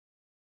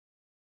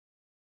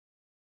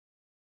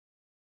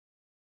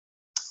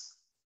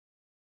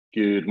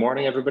Good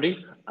morning,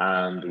 everybody,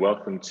 and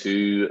welcome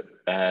to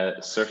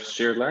Surf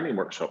Shared Learning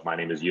Workshop. My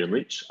name is Ewan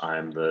Leach.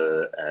 I'm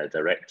the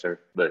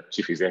the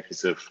Chief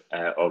Executive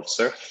of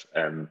Surf.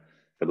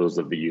 For those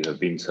of you who have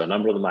been to a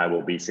number of them, I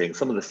will be saying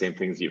some of the same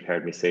things you've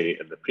heard me say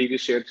in the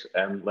previous Shared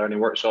Learning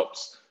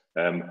Workshops.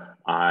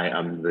 I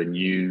am the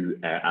new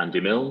Andy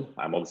Milne.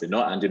 I'm obviously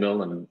not Andy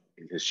Milne, and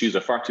his shoes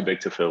are far too big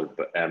to fill,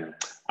 but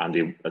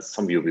Andy, as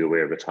some of you will be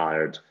aware,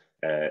 retired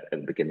at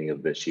the beginning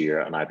of this year,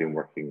 and I've been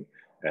working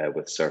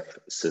with Surf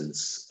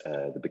since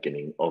the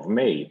beginning of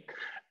May.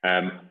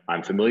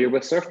 I'm familiar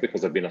with Surf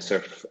because I've been a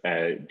Surf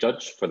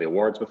judge for the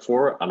awards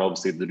before, and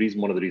obviously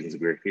one of the reasons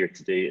we're here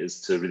today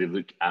is to really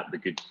look at the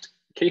good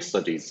case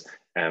studies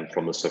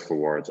from the Surf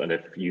Awards. And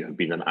if you have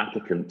been an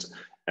applicant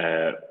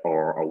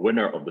or a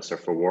winner of the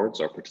Surf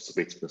Awards or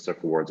participated in the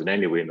Surf Awards in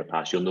any way in the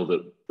past, you'll know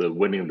that the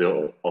winning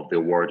of the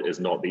award is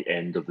not the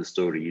end of the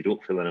story. You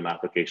don't fill in an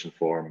application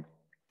form,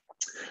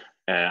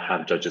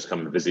 have judges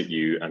come and visit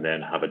you, and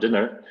then have a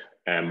dinner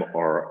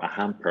or a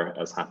hamper,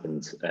 as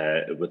happened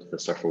with the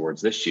Surf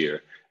Awards this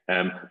year.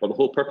 But the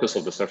whole purpose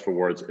of the Surf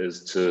Awards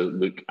is to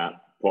look at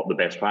what the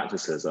best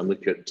practice is and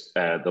look at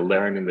the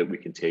learning that we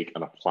can take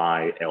and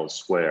apply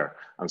elsewhere.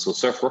 And so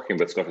Surf, working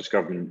with Scottish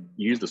Government,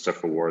 use the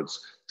Surf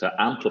Awards to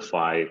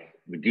amplify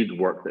the good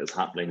work that is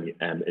happening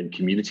in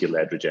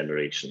community-led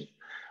regeneration.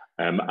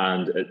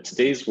 And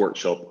today's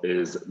workshop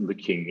is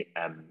looking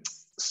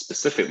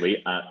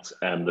specifically at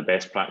the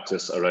best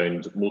practice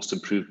around most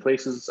improved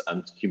places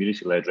and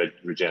community-led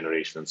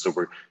regeneration. And so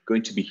we're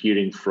going to be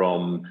hearing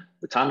from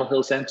the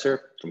Tannehill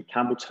Centre, from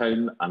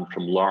Campbelltown, and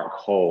from Lark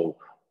Hall,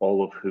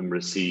 all of whom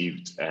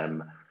received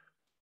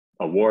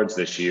awards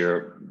this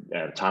year.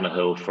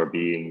 Tannehill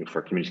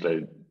for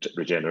community-led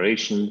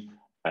regeneration,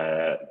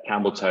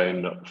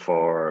 Campbelltown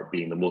for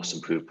being the most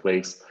improved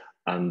place,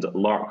 and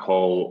Lark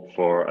Hall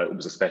for, it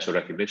was a special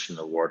recognition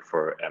award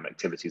for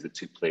activities that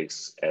took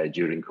place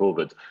during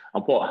COVID.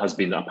 And what has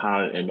been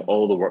apparent in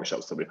all the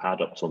workshops that we've had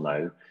up till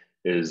now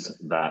is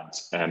that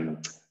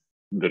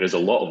there is a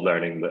lot of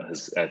learning that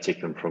has been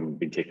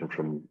taken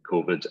from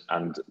COVID,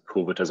 and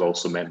COVID has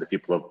also meant that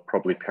people have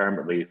probably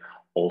permanently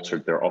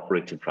altered their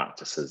operating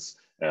practices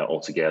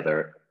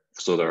altogether.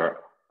 So there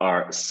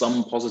are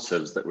some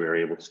positives that we're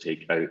able to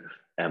take out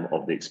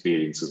of the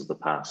experiences of the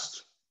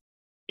past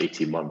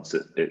 18 months.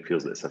 It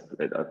feels that it's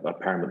a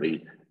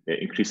permanently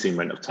increasing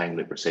amount of time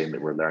that we're saying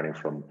that we're learning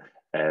from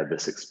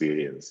this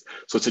experience.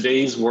 So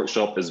today's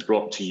workshop is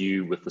brought to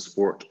you with the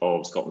support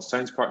of Scotland's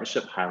Towns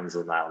Partnership, Highlands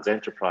and Islands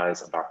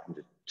Enterprise, and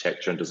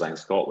Architecture and Design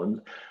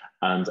Scotland.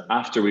 And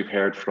after we've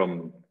heard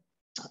from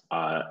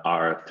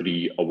our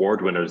three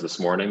award winners this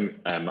morning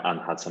and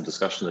had some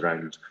discussion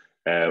around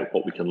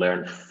what we can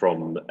learn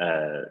from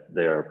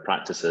their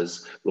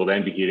practices, we'll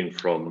then be hearing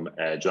from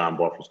Joanne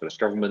Bott from Scottish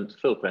Government,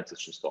 Phil Prentice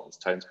from Scotland's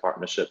Towns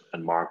Partnership,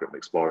 and Margaret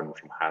McSlaurin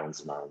from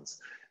Highlands and Islands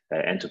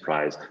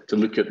Enterprise to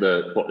look at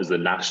what is the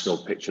national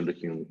picture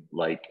looking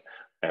like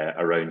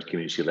around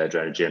community-led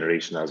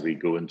regeneration as we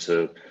go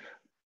into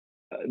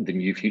the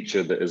new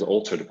future that is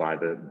altered by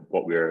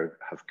what we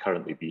have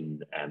currently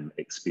been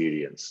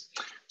experienced.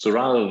 So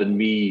rather than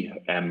me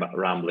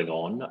rambling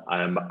on,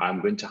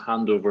 I'm going to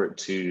hand over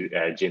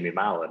to Jamie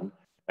Mallon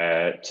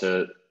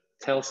to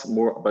tell us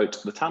more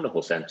about the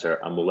Tannehill Centre,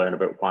 and we'll learn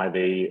about why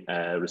they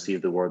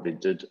received the award they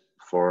did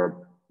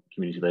for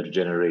community-led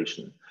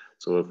regeneration.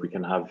 So if we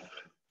can have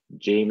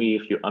Jamie,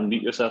 if you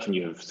unmute yourself and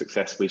you have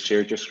successfully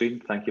shared your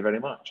screen, thank you very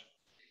much.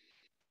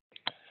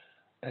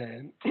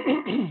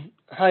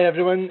 Hi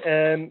everyone,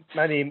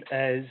 my name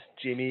is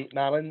Jamie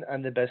Mallon.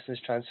 I'm the Business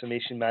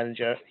Transformation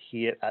Manager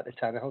here at the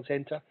Tannehill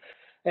Centre.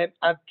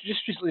 I've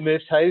just recently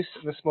moved house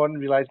and this morning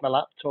realised my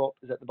laptop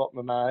is at the bottom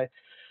of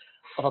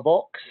a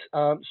box,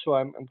 so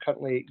I'm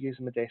currently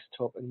using my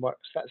desktop and work.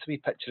 So that's a wee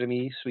picture of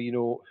me so you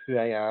know who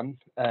I am,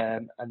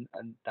 and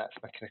that's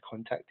my kind of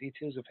contact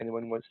details if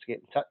anyone wants to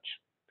get in touch.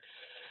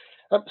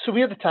 So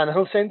we're the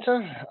Tannehill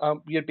Centre.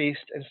 We are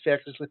based in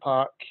Fergusley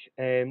Park,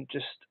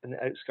 just in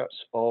the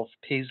outskirts of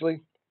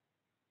Paisley.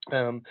 We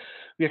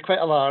are quite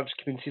a large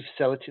community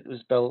facility that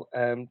was built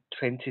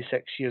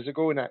 26 years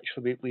ago, and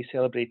actually we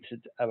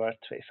celebrated our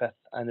 25th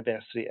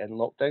anniversary in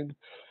lockdown.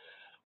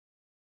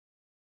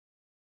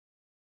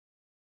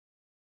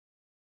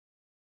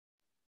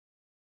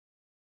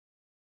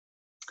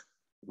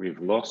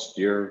 We've lost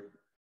your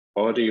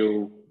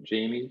audio,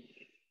 Jamie.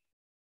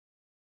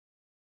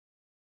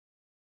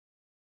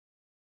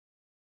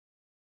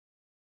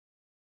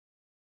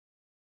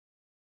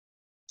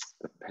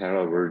 The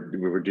peril, we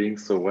were doing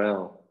so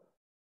well.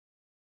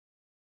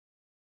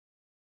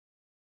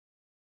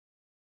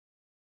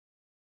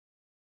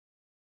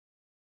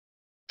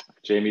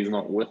 If Jamie's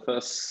not with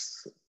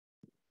us,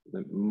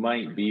 it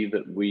might be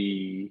that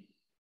we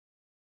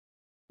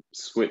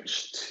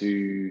switch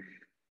to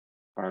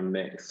our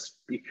next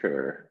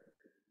speaker,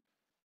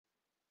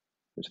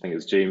 which I think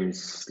is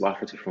James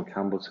Lafferty from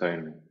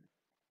Campbelltown.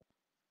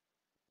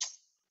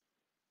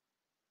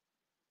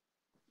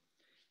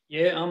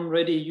 Yeah, I'm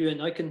ready,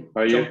 Ewan. I can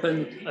jump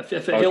in if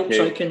it helps.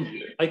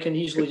 I can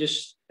easily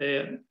just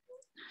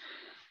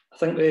I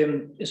think,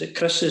 is it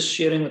Chris is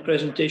sharing the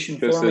presentation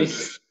for me?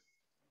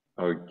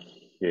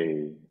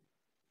 Okay,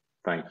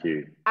 thank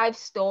you. I've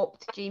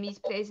stopped Jamie's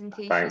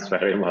presentation. Thanks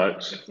very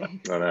much.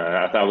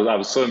 I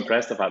was so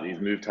impressed the fact that he's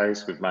moved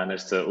house. We've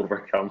managed to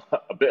overcome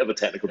a bit of a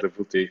technical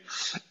difficulty.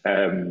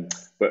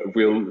 But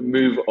we'll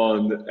move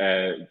on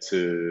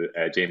to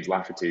James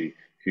Lafferty,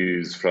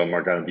 who's from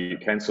Argyll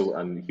Butte Council,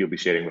 and he'll be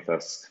sharing with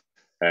us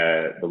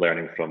the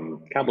learning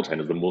from Campbelltown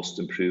as the most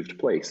improved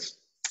place.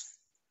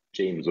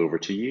 James, over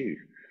to you.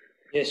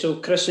 Yeah, so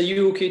Chris, are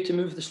you okay to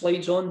move the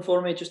slides on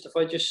for me? Just if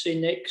I just say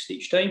next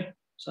each time,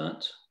 is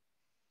that?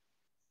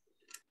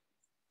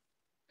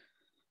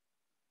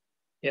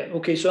 Yeah,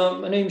 okay,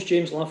 so my name's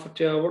James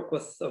Lafferty. I've worked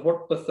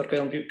with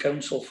Argyll Butte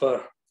Council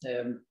for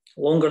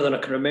longer than I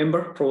can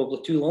remember,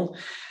 probably too long.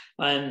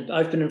 And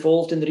I've been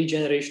involved in the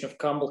regeneration of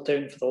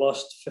Campbelltown for the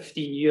last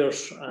 15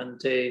 years and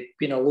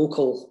been a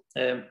local,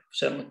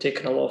 certainly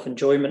taken a lot of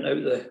enjoyment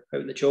out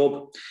of the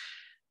job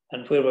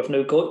and where we've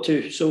now got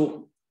to.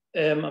 So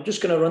I'm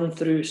just going to run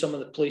through some of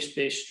the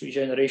place-based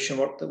regeneration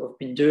work that we've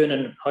been doing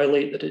and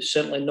highlight that it's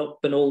certainly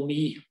not been all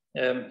me,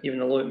 even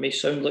though it may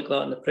sound like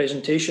that in the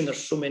presentation.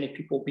 There's so many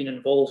people being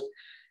involved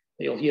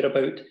that you'll hear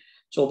about.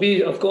 So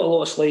I've got a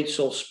lot of slides,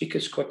 so I'll speak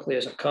as quickly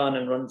as I can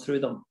and run through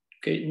them.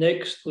 Okay,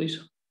 next, please.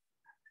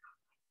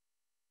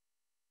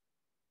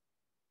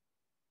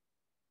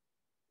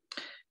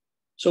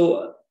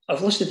 So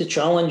I've listed the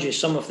challenges,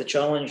 some of the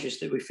challenges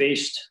that we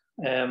faced.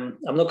 I'm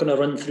not going to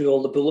run through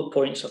all the bullet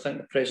points. I think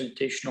the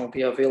presentation will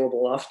be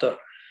available after.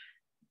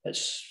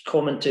 It's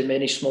common to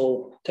many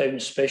small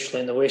towns,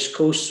 especially in the West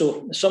Coast.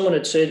 So someone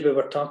had said we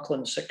were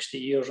tackling 60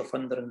 years of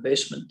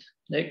underinvestment.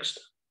 Next.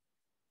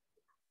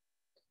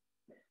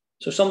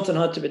 So something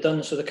had to be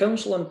done. So the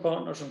council and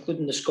partners,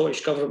 including the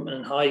Scottish Government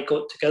and High,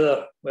 got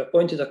together. We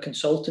appointed a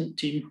consultant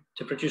team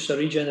to produce a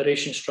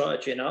regeneration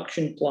strategy and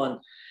action plan.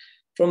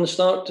 From the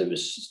start, it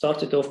was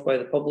started off by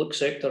the public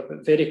sector,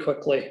 but very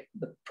quickly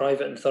the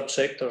private and third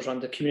sectors and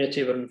the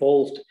community were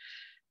involved.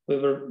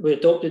 We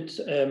adopted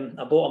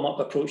a bottom-up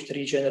approach to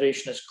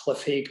regeneration, as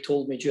Cliff Haig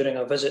told me during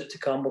a visit to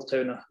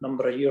Campbelltown a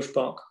number of years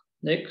back.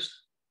 Next.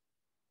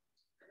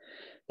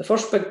 The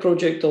first big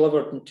project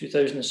delivered in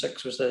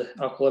 2006 was the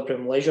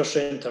Equilibrium Leisure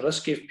Centre. This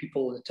gave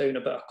people in the town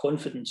a bit of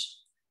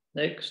confidence.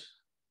 Next.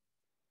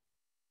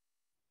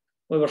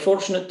 We were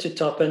fortunate to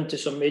tap into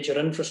some major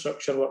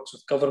infrastructure works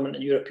with government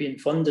and European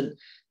funding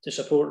to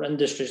support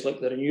industries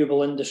like the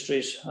renewable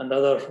industries and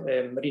other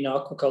marine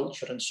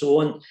aquaculture and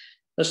so on.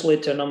 This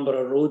led to a number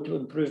of road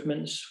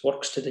improvements,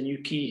 works to the new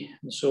quay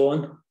and so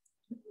on.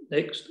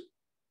 Next.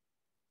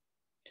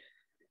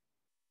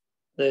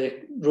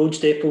 The roads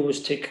depot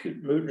was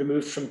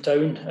removed from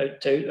town,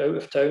 out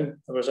of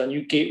town. There was a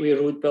new gateway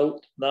road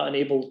built that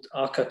enabled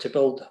ACA to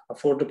build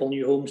affordable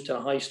new homes to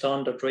a high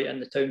standard right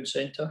in the town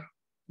centre.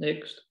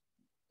 Next.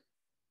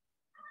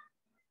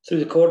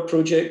 Through the CORD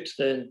project,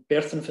 the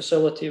berthing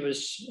facility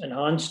was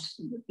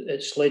enhanced.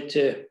 It's led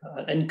to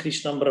an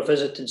increased number of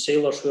visiting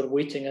sailors who are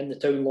waiting in the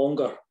town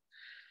longer.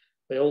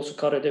 We also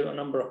carried out a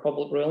number of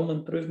public realm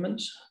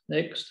improvements.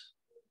 Next.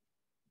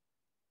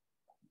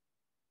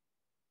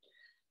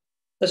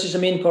 This is the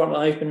main part that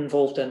I've been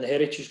involved in, the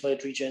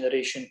heritage-led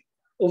regeneration.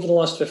 Over the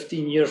last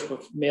 15 years, we've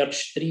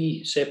merged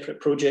 3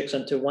 separate projects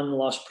into one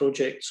last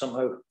project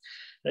somehow. And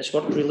it's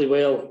worked really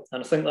well.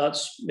 And I think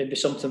that's maybe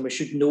something we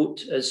should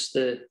note is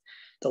the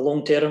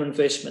long-term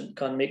investment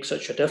can make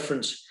such a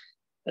difference.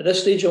 At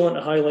this stage, I want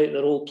to highlight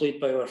the role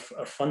played by our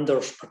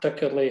funders,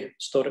 particularly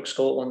Historic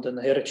Scotland and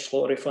the Heritage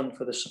Lottery Fund,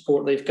 for the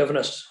support they've given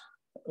us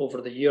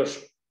over the years.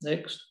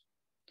 Next.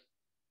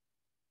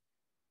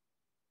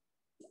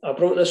 I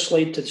brought this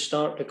slide to the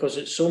start because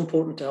it's so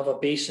important to have a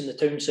base in the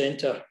town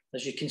centre.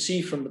 As you can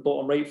see from the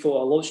bottom right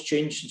photo, a lot's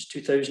changed since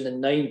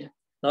 2009.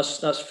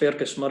 That's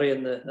Fergus Murray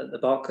at the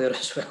back there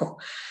as well.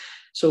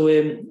 So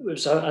it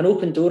was an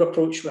open door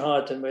approach we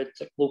had, and we had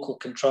local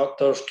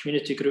contractors,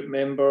 community group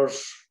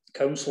members,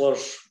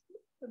 councillors,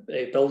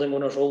 building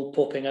owners all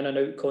popping in and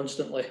out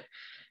constantly.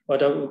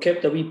 But we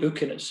kept a wee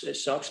book, and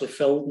it's actually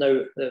filled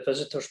now, the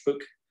visitors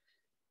book.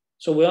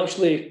 So we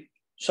actually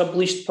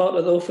subleased part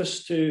of the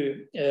office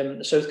to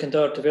the South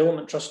Kildare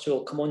Development Trust, who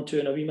I'll come on to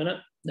in a wee minute.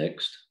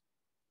 Next.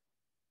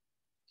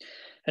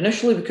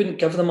 Initially, we couldn't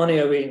give the money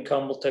away in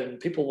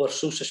Campbelltown. People were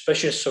so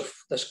suspicious of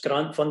this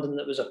grant funding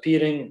that was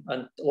appearing,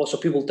 and lots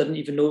of people didn't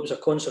even know it was a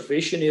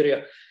conservation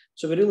area.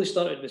 So we really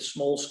started with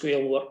small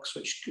scale works,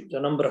 which a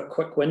number of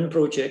quick win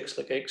projects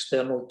like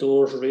external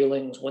doors,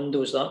 railings,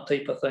 windows, that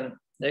type of thing.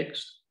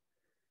 Next.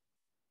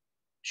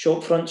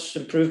 Shop fronts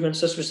improvements.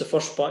 This was the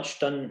first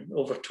batch done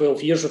over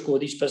 12 years ago.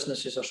 These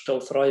businesses are still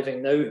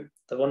thriving now.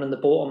 The one on the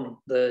bottom,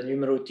 the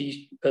numero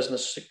D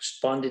business,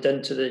 expanded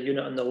into the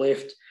unit on the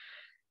left,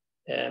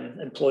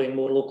 employing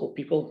more local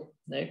people.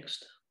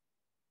 Next.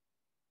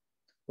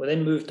 We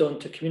then moved on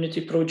to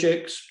community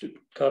projects,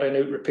 carrying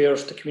out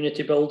repairs to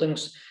community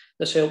buildings.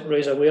 This helped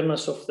raise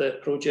awareness of the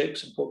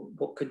projects and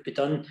what could be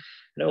done. And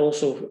it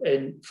also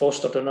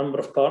fostered a number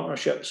of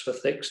partnerships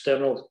with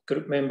external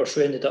group members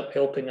who ended up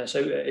helping us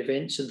out at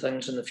events and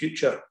things in the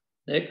future.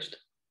 Next.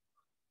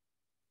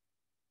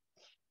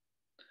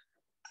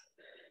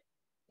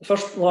 The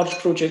first large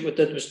project we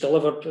did was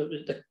delivered.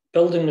 The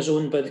building was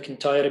owned by the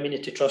Kintyre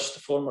Amenity Trust,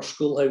 the former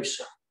schoolhouse,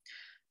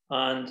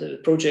 and the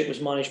project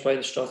was managed by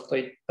the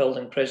Strathclyde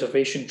Building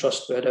Preservation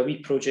Trust. We had a wee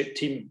project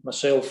team,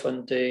 myself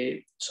and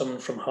someone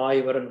from High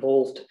were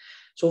involved.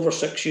 So over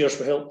 6 years,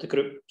 we helped the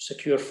group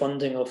secure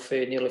funding of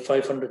nearly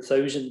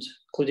 500,000,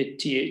 included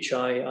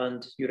THI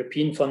and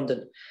European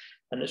funding.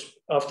 And it's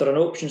after an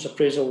options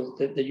appraisal,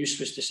 the use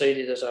was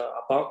decided as a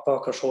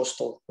backpackers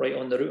hostel right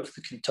on the route of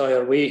the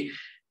Kintyre Way.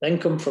 The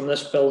income from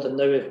this building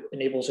now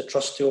enables the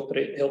trust to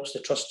operate, helps the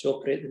trust to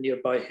operate the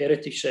nearby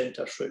heritage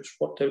centre, so it's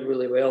worked out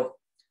really well.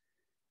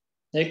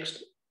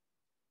 Next.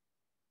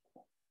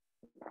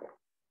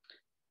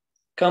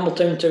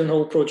 Campbelltown Town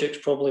Hall project's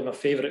probably my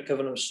favourite,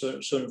 given I was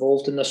so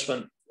involved in this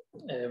one,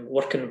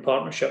 working in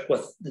partnership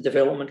with the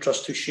Development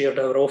Trust who shared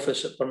our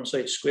office at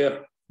Burnside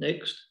Square.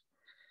 Next.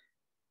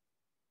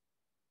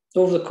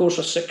 Over the course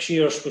of 6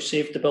 years, we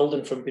saved the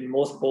building from being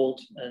mothballed,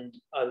 and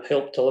I've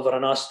helped deliver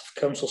an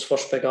council's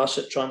first big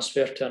asset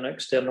transfer to an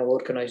external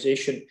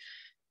organisation.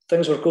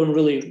 Things were going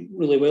really,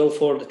 really well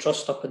for the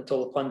trust up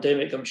until the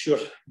pandemic. I'm sure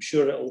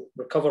it'll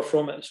recover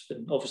from it. It's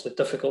been obviously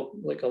difficult,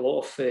 like a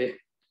lot of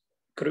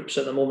groups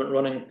at the moment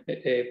running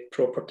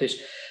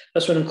properties.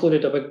 This one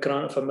included a big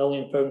grant of £1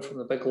 million from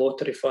the big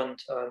lottery fund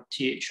and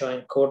THI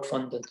and cord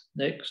funding.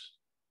 Next.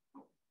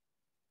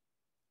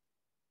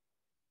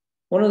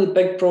 One of the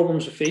big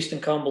problems we faced in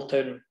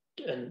Campbelltown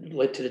and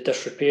led to the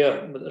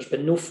disrepair, but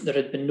there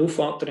had been no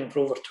factoring for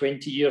over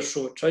 20 years.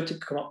 So we tried to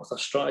come up with a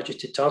strategy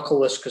to tackle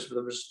this because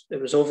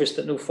it was obvious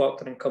that no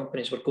factoring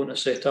companies were going to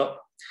set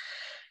up.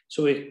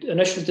 So we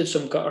initially did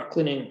some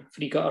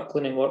free gutter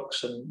cleaning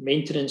works and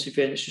maintenance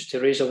events just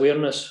to raise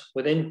awareness.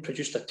 We then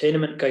produced a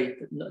tenement guide,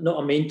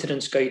 not a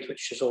maintenance guide,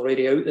 which is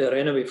already out there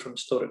anyway from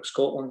Historic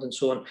Scotland and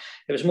so on.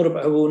 It was more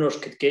about how owners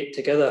could get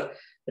together.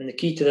 And the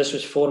key to this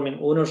was forming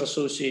owners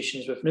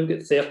associations. We've now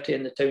got 30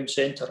 in the town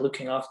centre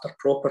looking after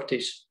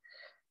properties.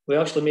 We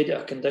actually made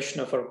it a condition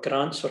of our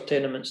grants for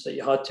tenements that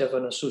you had to have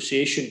an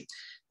association.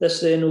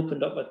 This then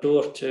opened up a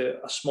door to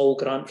a small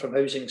grant from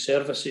Housing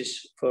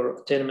Services for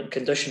a tenement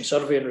condition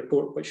survey and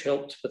report, which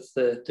helped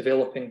with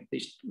developing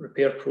these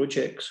repair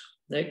projects.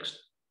 Next.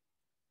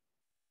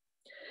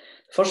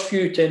 The first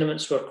few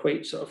tenements were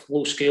quite sort of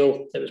low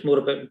scale. It was more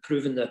about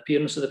improving the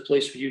appearance of the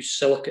place. We used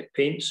silicate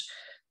paints.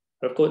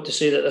 I've got to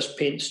say that this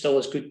paint still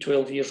is good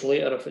 12 years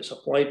later if it's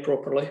applied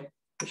properly,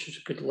 which is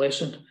a good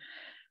lesson.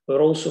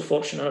 We're also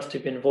fortunate enough to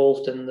be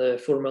involved in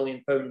the £4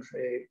 million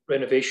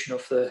renovation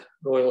of the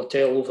Royal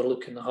Hotel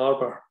overlooking the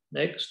harbour.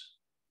 Next.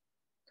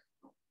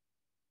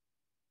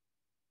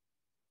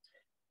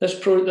 This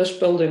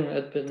building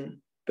had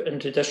been put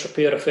into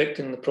disrepair,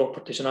 affecting the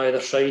properties on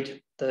either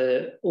side.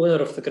 The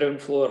owner of the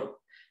ground floor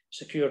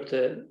secured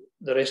the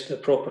rest of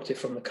the property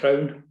from the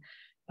Crown,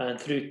 and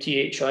through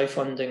THI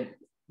funding,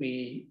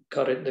 they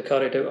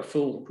carried out a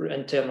full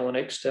internal and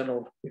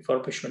external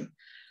refurbishment.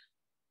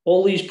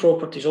 All these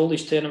properties, all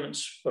these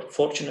tenements were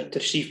fortunate to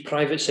receive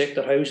private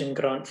sector housing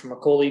grant from my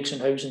colleagues in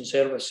Housing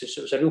Services.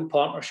 So it was a real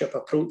partnership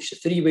approach. The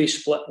three-way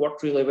split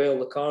worked really well.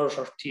 The cars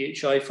are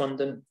THI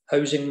funding,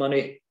 housing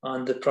money,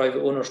 and the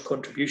private owners'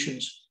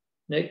 contributions.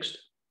 Next.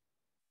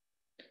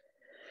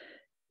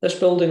 This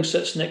building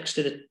sits next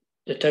to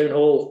the town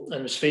hall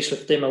and was faced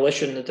with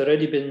demolition. There had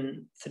already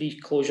been 3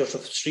 closures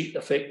of the street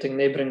affecting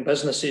neighbouring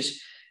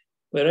businesses.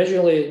 We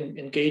originally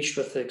engaged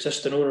with the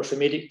existing owners who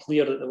made it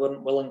clear that they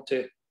weren't willing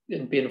to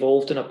be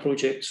involved in a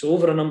project. So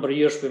over a number of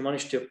years, we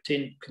managed to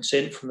obtain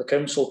consent from the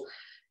council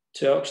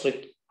to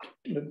actually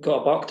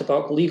got a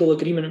back-to-back legal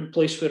agreement in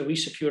place where we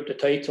secured the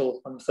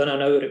title, and within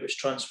an hour it was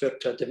transferred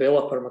to a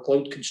developer,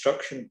 McLeod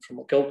Construction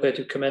from Gilphead,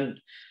 who come in, and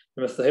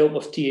with the help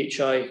of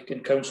THI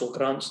and council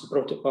grants, they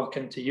brought it back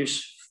into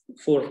use.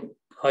 4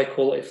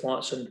 high-quality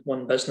flats and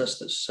 1 business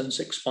that's since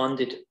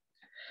expanded.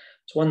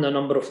 It's won a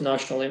number of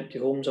National Empty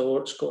Homes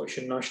Awards, Scottish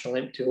and National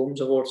Empty Homes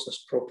Awards,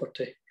 this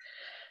property.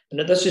 And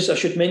this is, I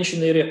should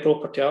mention, the Area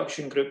Property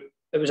Action Group.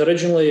 It was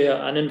originally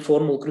an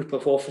informal group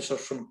of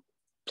officers from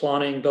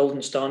planning,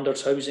 building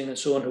standards, housing and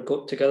so on who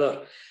got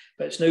together,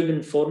 but it's now been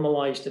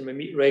formalised and we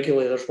meet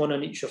regularly. There's one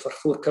in each of our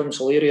 4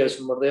 council areas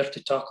and we're there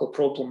to tackle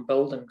problem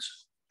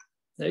buildings.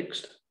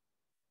 Next.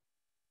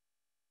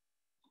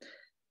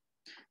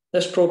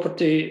 This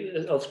property,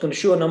 I was going to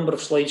show a number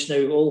of slides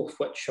now, all of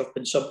which have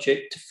been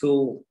subject to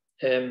full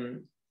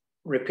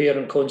repair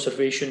and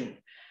conservation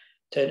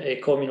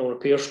communal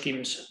repair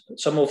schemes.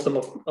 Some of them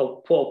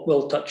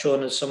will touch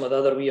on as some of the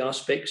other wee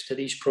aspects to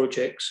these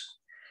projects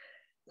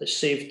that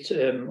saved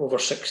over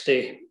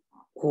 60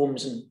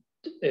 homes and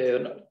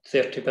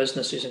 30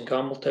 businesses in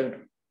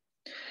Campbelltown.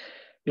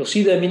 You'll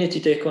see the amenity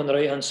deck on the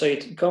right-hand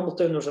side. In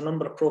Campbelltown, there's a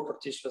number of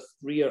properties with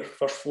rear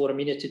first floor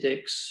amenity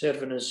decks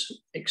serving as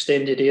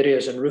extended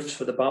areas and roofs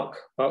for the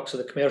backs of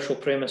the commercial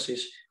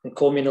premises and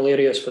communal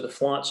areas for the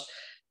flats.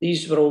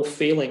 These were all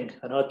failing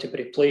and had to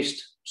be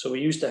replaced. So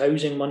we used the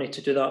housing money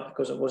to do that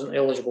because it wasn't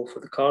eligible for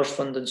the CARS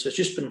funding. So it's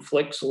just been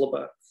flexible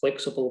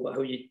about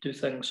how you do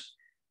things.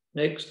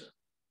 Next.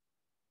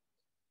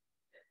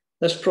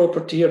 This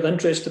property here, the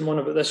interesting one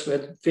about this, we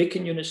had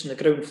vacant units in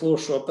the ground floor,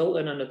 so I built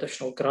in an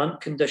additional grant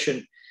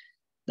condition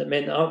that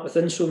meant that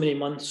within so many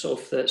months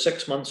of the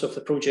 6 months of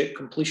the project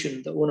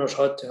completion, the owners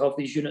had to have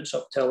these units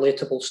up to a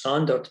lettable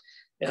standard.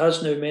 It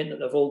has now meant that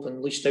they've all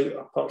been leased out,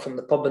 apart from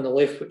the pub on the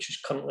left, which is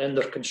currently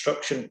under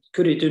construction.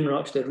 Curry Doon were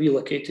actually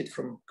relocated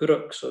from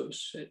Gourock, so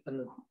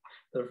and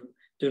they're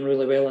doing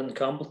really well in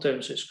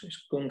Campbelltown, so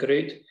it's going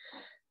great.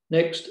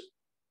 Next.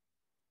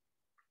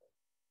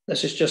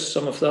 This is just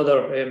some of the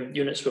other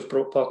units we've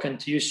brought back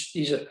into use.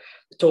 These are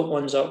the top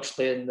ones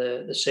actually in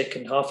the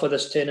second half of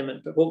this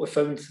tenement, but what we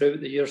found throughout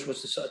the years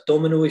was the sort of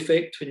domino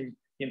effect. When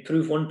you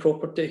improve one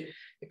property,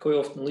 it quite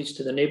often leads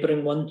to the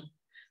neighbouring one.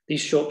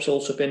 These shops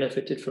also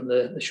benefited from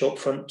the shop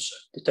fronts,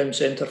 the town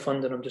centre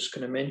funding I'm just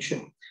going to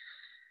mention.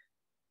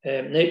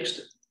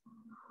 Next.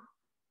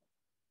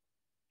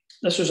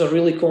 This was a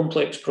really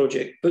complex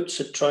project. Boots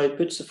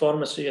the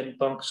pharmacy and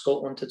Bank of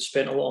Scotland had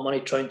spent a lot of money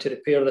trying to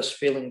repair this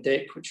failing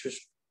deck, which was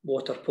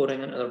water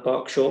pouring into their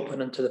back shop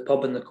and into the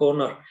pub in the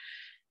corner.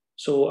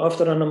 So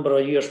after a number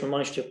of years, we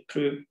managed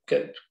to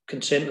get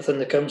consent within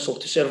the council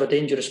to serve a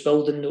dangerous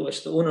building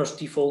notice. The owners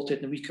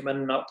defaulted and we came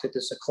in and acted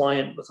as a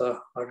client with a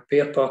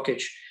repair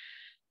package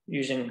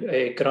using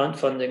grant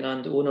funding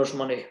and owners'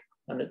 money.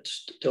 And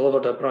it's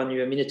delivered a brand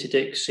new amenity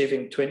deck,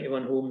 saving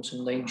 21 homes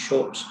and 9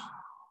 shops.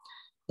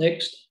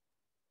 Next.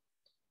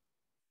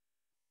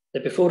 The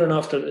before and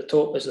after at the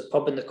top is the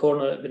pub in the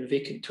corner that had been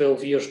vacant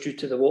 12 years due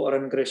to the water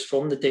ingress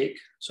from the deck.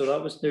 So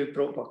that was now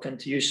brought back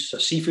into use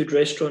as a seafood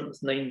restaurant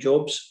with 9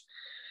 jobs.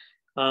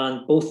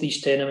 And both these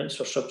tenements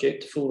were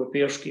subject to full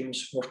repair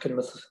schemes, working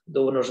with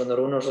the owners and their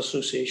owners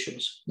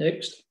associations.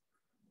 Next.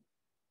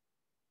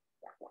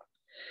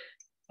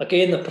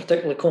 Again, a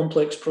particularly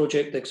complex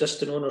project. The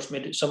existing owners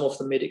some of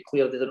them made it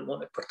clear they didn't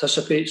want to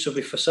participate. So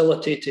we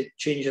facilitated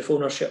change of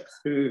ownership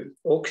through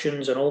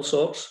auctions and all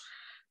sorts,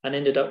 and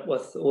ended up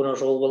with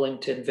owners all willing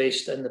to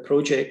invest in the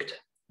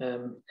project.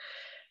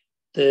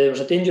 There was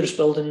a dangerous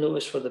building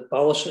notice for the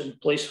ballast in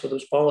place for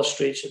those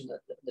balustrades in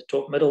the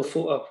top middle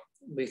photo.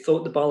 We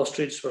thought the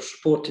balustrades were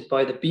supported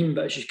by the beam,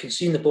 but as you can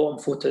see in the bottom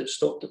photo, it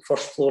stopped at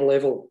first floor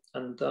level,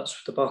 and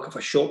that's the back of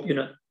a shop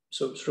unit.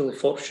 So it's really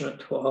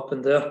fortunate what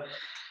happened there.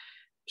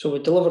 So we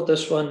delivered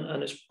this one,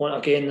 and it's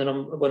again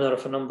the winner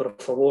of a number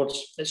of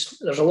awards.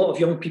 There's a lot of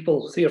young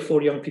people, 3 or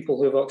 4 young people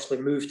who have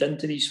actually moved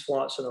into these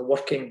flats and are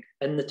working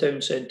in the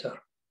town centre.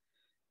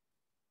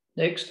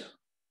 Next.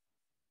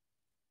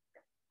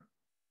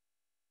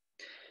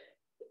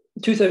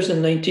 In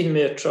 2019,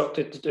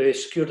 we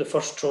secured the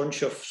first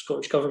tranche of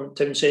Scottish Government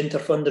Town Centre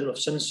funding. We've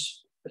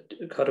since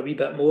had a wee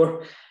bit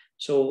more.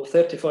 So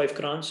 35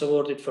 grants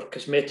awarded for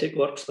cosmetic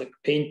works like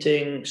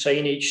painting,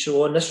 signage,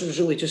 so on. This was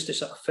really just to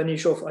sort of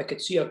finish off. I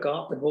could see a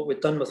gap in what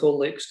we'd done with all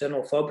the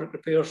external fabric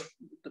repairs,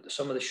 but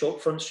some of the shop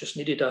fronts just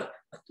needed a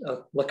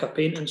lick of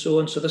paint and so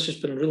on. So this has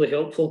been really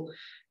helpful.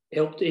 It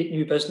helped 8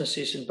 new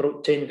businesses and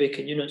brought 10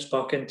 vacant units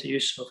back into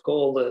use. I've got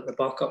all the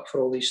backup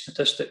for all these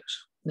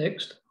statistics.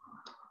 Next.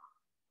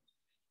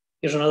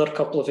 Here's another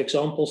couple of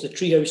examples. The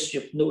treehouse,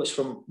 you've noticed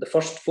from the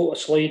first photo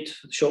slide,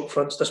 the shop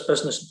fronts, this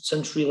business has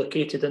since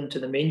relocated into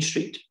the main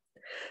street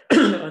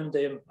and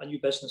a new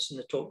business in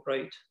the top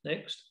right.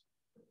 Next.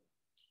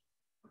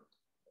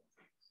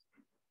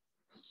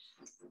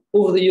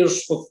 Over the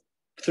years,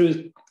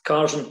 through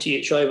CARS and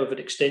THI, we've had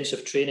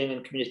extensive training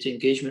and community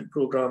engagement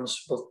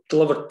programs. We've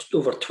delivered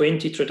over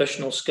 20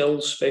 traditional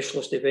skills,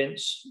 specialist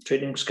events,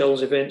 training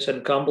skills events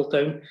in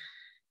Campbelltown.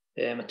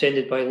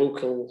 Attended by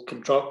local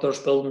contractors,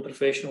 building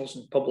professionals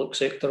and public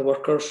sector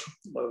workers.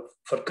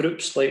 For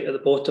groups like at the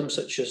bottom,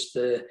 such as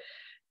the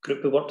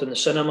group who worked in the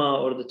cinema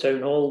or the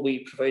town hall,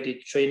 we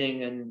provided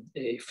training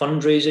in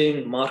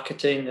fundraising,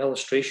 marketing,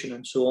 illustration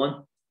and so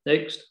on.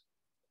 Next.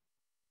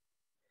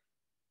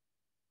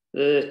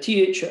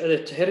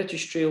 The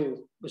Heritage Trail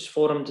was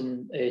formed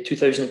in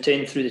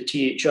 2010 through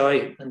the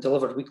THI and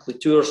delivered weekly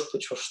tours,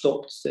 which were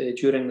stopped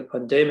during the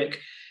pandemic.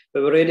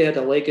 But we already had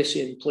a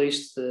legacy in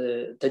place,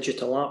 the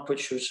digital app,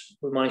 which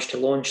we managed to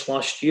launch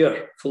last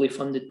year, fully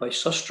funded by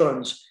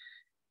Sustrans.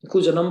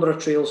 Includes a number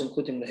of trails,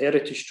 including the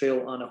Heritage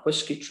Trail and a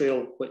Whisky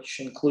Trail,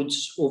 which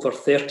includes over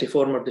 30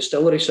 former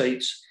distillery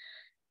sites.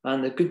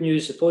 And the good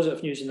news, the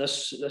positive news in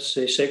this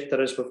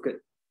sector is we've got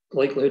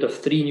likelihood of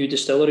 3 new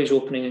distilleries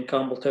opening in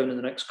Campbelltown in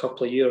the next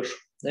couple of years.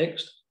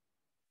 Next.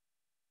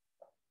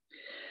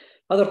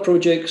 Other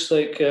projects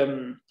like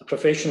a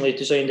professionally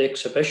designed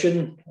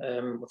exhibition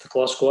with the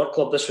Glasgow Art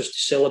Club. This was to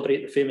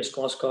celebrate the famous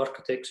Glasgow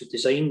architects who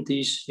designed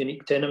these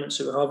unique tenements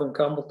that we have in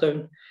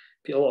Campbelltown.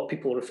 A lot of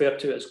people refer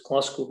to it as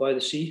Glasgow by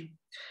the Sea.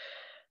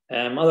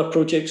 Other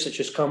projects such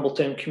as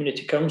Campbelltown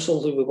Community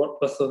Council, who we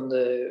worked with on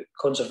the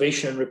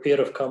conservation and repair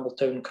of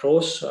Campbelltown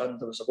Cross, and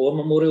there was a war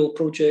memorial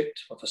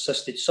project. We've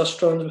assisted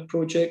Sustrans with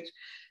project.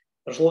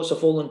 There's lots of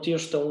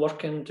volunteers still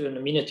working, doing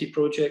amenity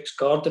projects,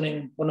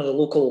 gardening. One of the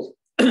local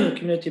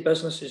community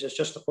businesses has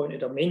just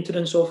appointed a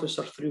maintenance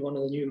officer through one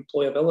of the new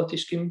employability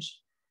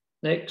schemes.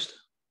 Next.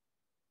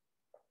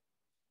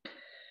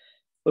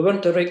 We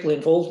weren't directly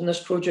involved in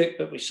this project,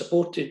 but we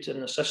supported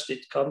and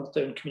assisted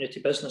Campbelltown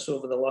community business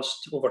over the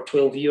last over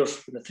 12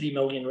 years with the 3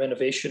 million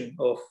renovation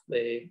of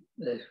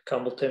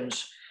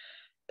Campbelltown's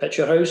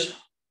picture house.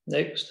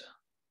 Next.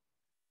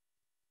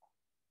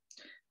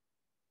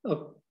 I've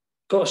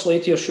got a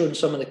slide here showing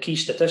some of the key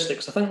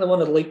statistics. I think the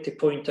one I'd like to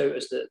point out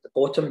is the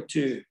bottom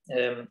two.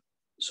 The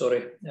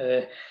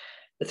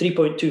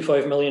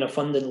 3.25 million of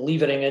funding,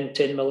 levering in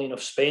 10 million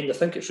of spend. I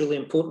think it's really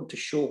important to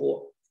show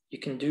what you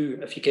can do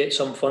if you get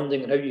some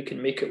funding and how you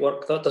can make it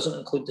work. That doesn't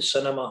include the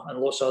cinema and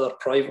lots of other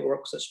private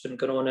works that's been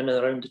going on in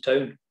and around the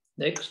town.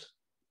 Next.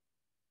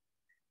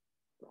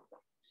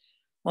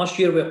 Last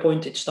year, we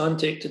appointed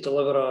Stantec to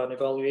deliver an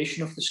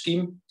evaluation of the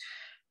scheme.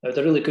 Now, had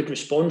a really good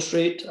response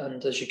rate,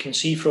 and as you can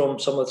see from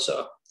some of the sort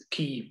of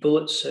key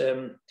bullets,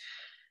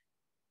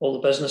 all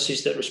the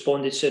businesses that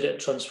responded said it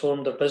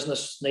transformed their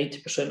business.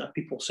 90% of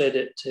people said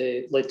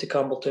it led to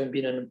Campbelltown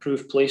being an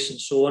improved place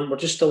and so on. We're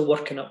just still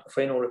working up the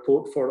final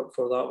report for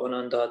that one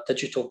and a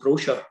digital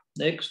brochure.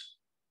 Next.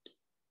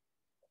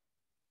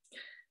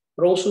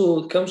 But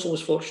also, the council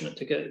was fortunate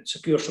to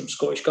secure some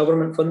Scottish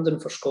Government funding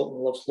for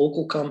Scotland Loves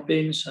Local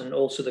campaigns and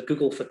also the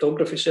Google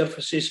photography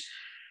services.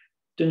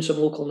 Doing some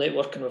local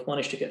networking, we've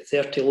managed to get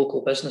 30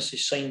 local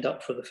businesses signed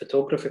up for the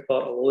photography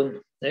part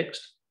alone.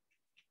 Next.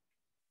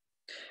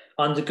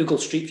 And the Google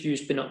Street View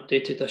has been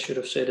updated, I should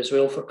have said as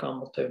well, for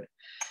Campbelltown.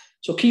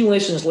 So key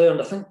lessons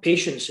learned, I think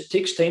patience. It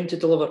takes time to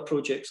deliver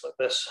projects like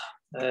this.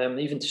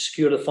 Even to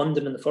secure the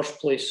funding in the first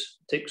place,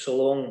 it takes so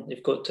long.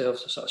 You've got to have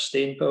sort of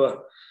staying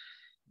power.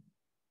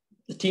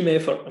 The team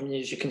effort, I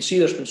mean, as you can see,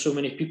 there's been so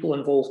many people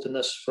involved in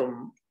this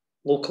from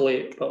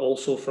locally, but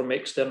also from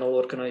external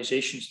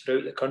organisations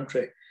throughout the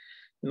country.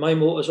 My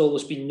motto has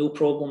always been no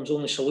problems,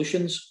 only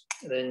solutions.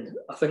 Then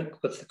I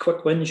think with the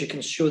quick wins, you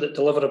can show that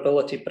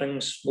deliverability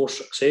brings more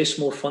success,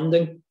 more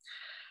funding.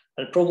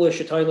 And probably I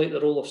should highlight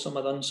the role of some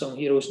of the unsung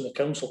heroes in the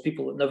council,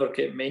 people that never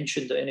get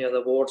mentioned at any of the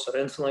awards or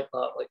anything like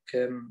that,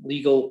 like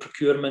legal,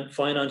 procurement,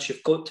 finance.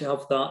 You've got to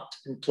have that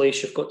in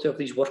place. You've got to have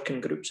these working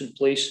groups in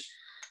place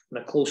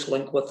and a close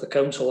link with the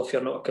council if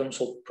you're not a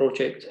council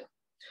project.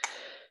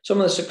 Some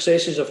of the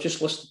successes, I've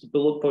just listed the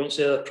bullet points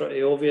there, they're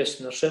pretty obvious,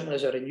 and there certainly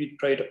is a renewed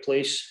pride of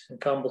place in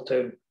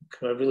Campbelltown,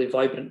 a really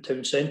vibrant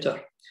town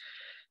centre.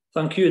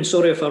 Thank you, and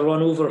sorry if I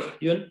run over,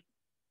 Ewan.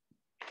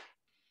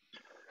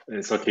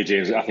 It's okay,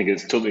 James. I think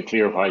it's totally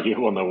clear why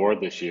you won the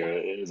award this year.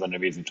 It is an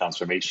amazing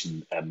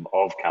transformation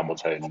of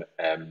Campbelltown,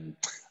 and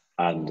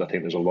I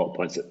think there's a lot of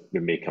points that we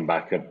may come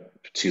back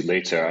to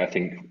later. I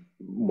think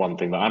one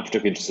thing that I'm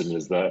particularly interested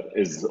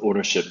in is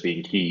ownership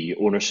being key.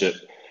 Ownership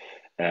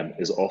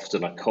is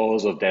often a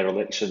cause of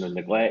dereliction and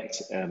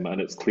neglect, and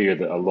it's clear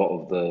that a lot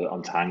of the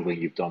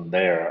untangling you've done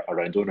there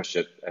around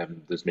ownership,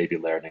 there's maybe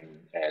learning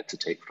to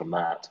take from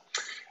that.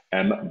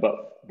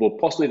 But we'll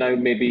possibly now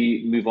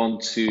maybe move on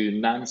to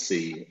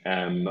Nancy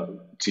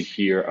to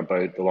hear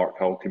about the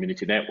Larkhall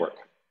Community Network.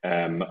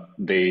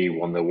 They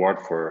won the award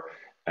for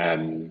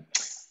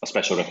a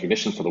special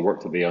recognition for the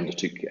work that they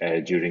undertook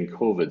during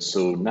COVID.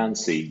 So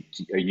Nancy,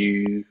 are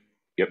you,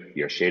 yep,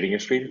 you're sharing your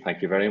screen.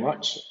 Thank you very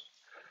much.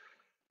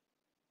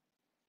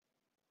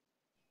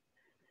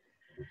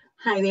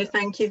 Hi there,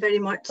 thank you very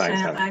much.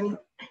 Thanks, I'm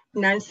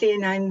Nancy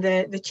and I'm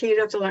the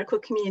chair of the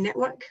Larkhall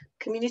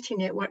Community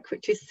Network,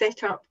 which is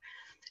set up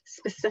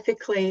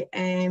specifically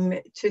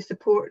to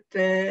support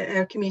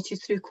our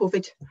communities through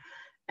COVID.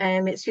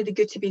 It's really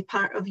good to be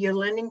part of your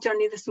learning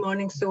journey this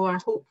morning, so I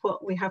hope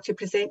what we have to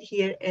present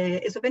here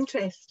is of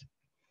interest.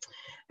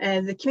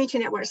 The Community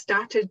Network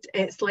started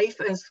its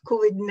life as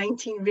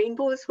COVID-19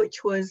 Rainbows,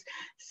 which was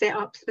set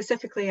up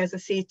specifically, as I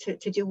say,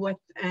 to deal with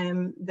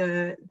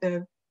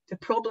the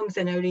problems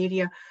in our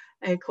area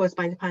caused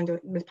by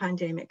the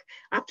pandemic.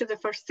 After the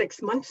first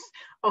 6 months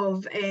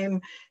of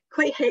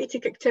quite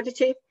hectic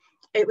activity,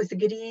 it was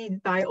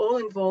agreed by all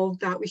involved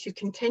that we should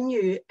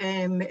continue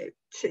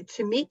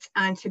to meet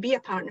and to be a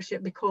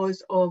partnership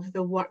because of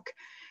the work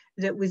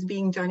that was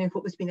being done and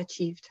what was being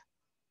achieved.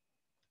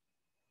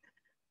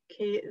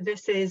 Okay,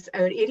 this is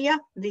our area.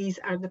 These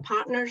are the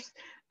partners,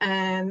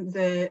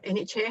 the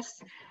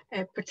NHS,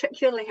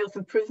 particularly health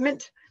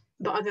improvement,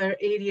 but other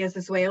areas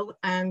as well,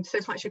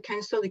 South Lanarkshire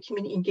Council, the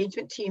community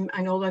engagement team,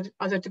 and all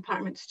other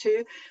departments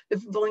too. The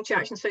Voluntary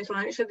Action South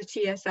Lanarkshire, the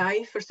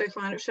TSI for South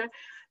Lanarkshire,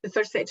 the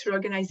third sector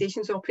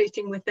organisations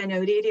operating within our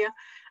area,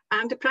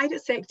 and the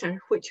private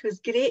sector, which was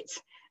great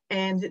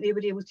that they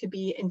were able to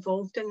be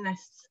involved in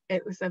this.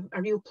 It was a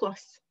real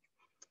plus.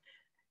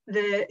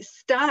 The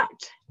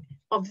start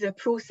of the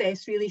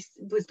process really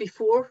was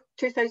before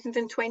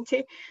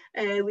 2020.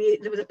 There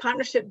was a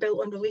partnership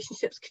built on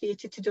relationships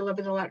created to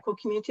deliver the Larkhall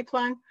Community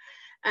Plan,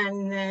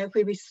 and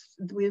where we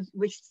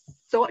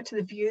sought to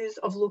the views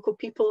of local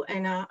people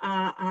in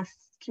a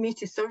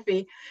community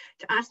survey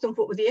to ask them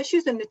what were the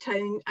issues in the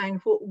town and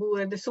what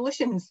were the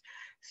solutions.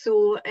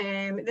 So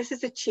this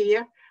is the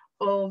chair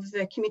of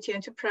the Community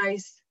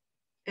Enterprise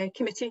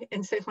Committee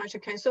in South Lanarkshire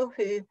Council,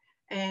 who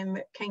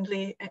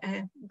kindly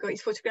got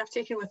his photograph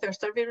taken with our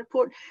survey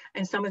report,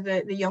 and some of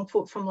the young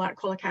folk from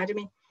Larkhall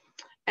Academy.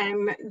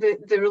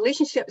 The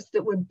relationships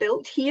that were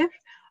built here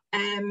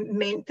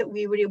meant that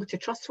we were able to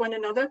trust one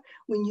another.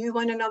 We knew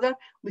one another,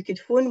 we could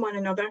phone one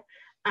another,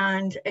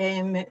 and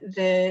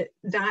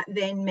that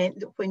then meant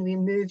that when we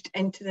moved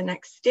into the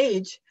next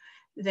stage,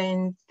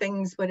 then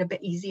things were a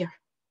bit easier.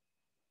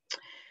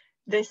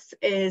 This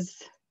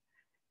is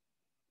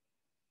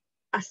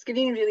a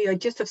screen really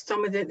just of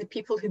some of the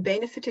people who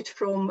benefited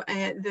from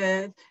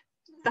the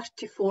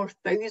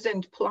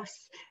 34,000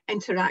 plus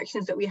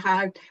interactions that we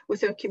had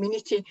with our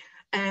community,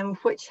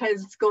 which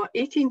has got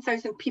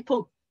 18,000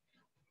 people.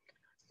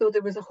 So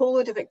there was a whole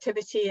load of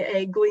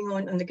activity going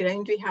on the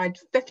ground. We had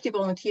 50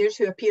 volunteers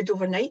who appeared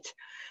overnight,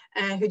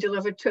 who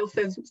delivered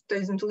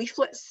 12,000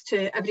 leaflets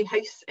to every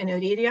house in our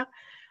area.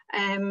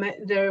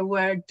 There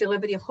were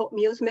delivery of hot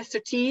meals.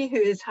 Mr. T, who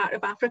is Heart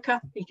of Africa,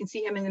 you can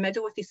see him in the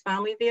middle with his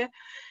family there.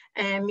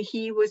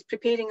 He was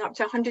preparing up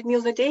to 100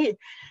 meals a day,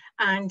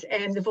 and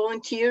the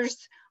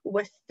volunteers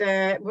were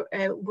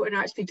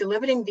actually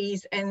delivering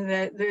these in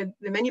the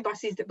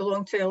minibuses that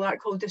belong to the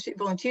Larkhall District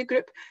Volunteer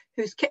Group,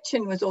 whose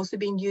kitchen was also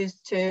being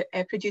used to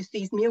produce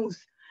these meals.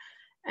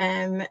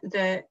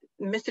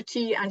 Mr.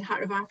 T and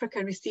Heart of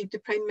Africa received the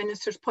Prime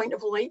Minister's Point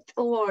of Light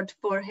Award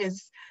for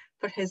his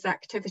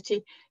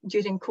activity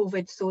during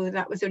COVID, so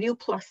that was a real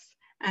plus,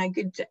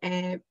 good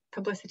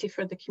publicity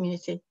for the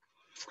community.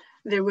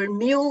 There were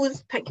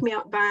meals,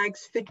 pick-me-up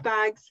bags,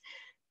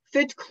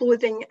 food,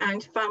 clothing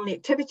and family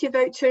activity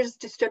vouchers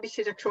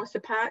distributed across the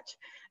patch,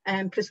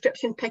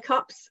 prescription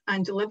pickups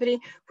and delivery,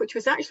 which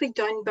was actually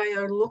done by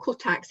our local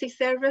taxi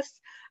service,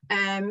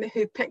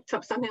 who picked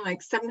up something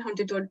like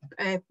 700 odd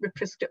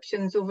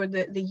prescriptions over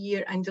the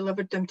year and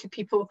delivered them to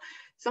people,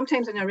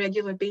 sometimes on a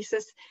regular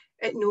basis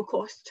at no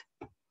cost,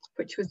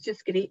 which was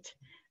just great.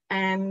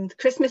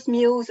 Christmas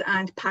meals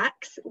and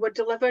packs were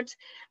delivered,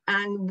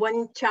 and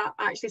one chap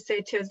actually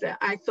said to us that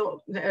I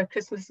thought that our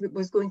Christmas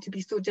was going to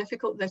be so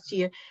difficult this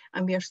year,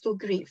 and we are so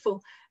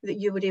grateful that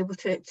you were able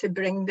to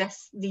bring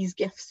these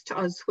gifts to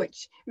us,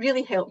 which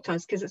really helped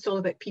us because it's all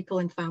about people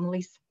and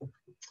families.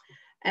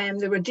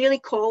 There were daily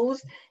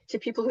calls to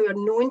people who are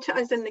known to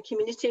us in the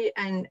community,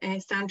 and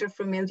Sandra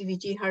from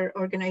LDVG, her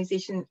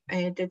organisation,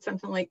 did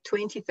something like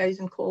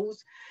 20,000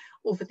 calls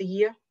over the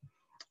year.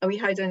 We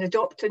had an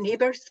adopt a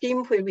neighbour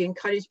scheme where we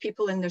encouraged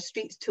people in their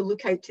streets to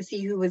look out to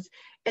see who was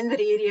in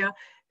their area,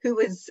 who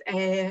was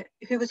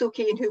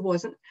okay and who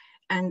wasn't.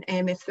 And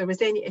if there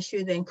was any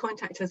issue, then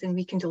contact us and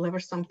we can deliver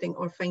something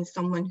or find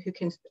someone who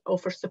can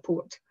offer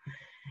support.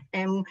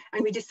 And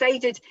we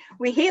decided,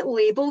 we hate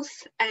labels,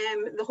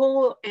 the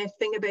whole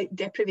thing about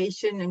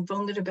deprivation and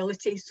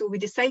vulnerability. So we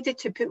decided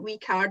to put wee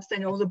cards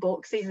in all the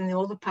boxes and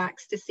all the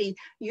packs to say,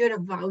 you're a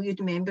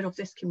valued member of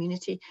this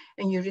community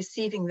and you're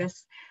receiving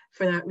this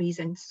for that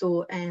reason.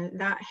 So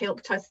that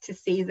helped us to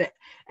say that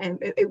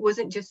it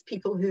wasn't just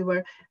people who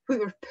were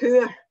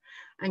poor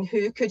and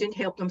who couldn't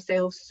help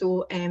themselves.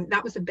 So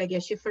that was a big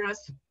issue for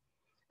us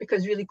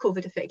because really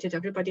COVID affected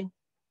everybody.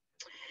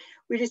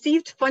 We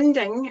received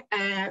funding,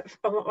 I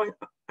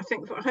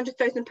think for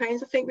 £100,000 I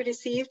think we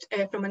received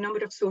from a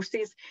number of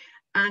sources,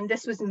 and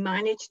this was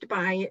managed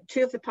by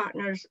two of the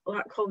partners,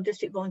 Larkhall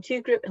District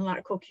Volunteer Group and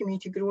Larkhall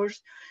Community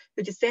Growers,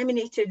 who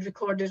disseminated,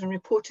 recorded and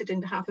reported on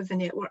behalf of the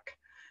network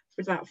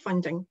for that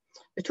funding.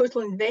 The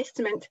total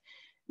investment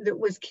that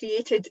was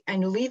created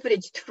and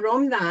leveraged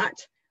from that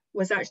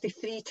was actually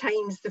 3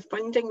 times the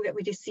funding that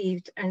we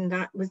received, and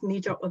that was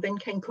made up of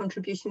in-kind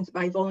contributions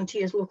by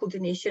volunteers, local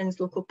donations,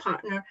 local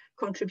partner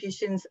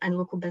contributions and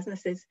local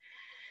businesses.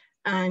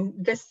 And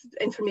this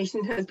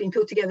information has been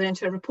pulled together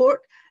into a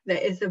report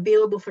that is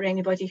available for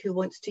anybody who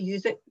wants to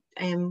use it.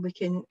 We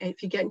can,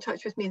 if you get in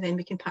touch with me, then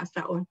we can pass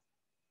that on.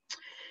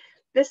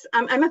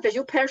 I'm a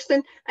visual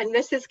person, and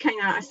this is kind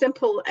of a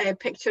simple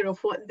picture of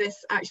what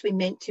this actually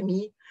meant to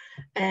me.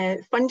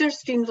 Funders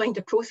streamlined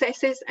the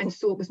processes, and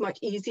so it was much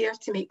easier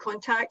to make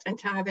contact and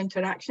to have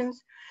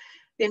interactions.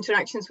 The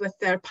interactions with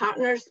their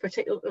partners,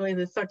 particularly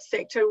the third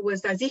sector,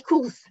 was as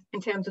equals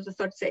in terms of the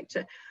third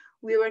sector.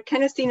 We were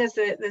kind of seen as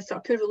the sort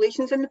of poor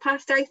relations in the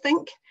past, I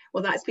think.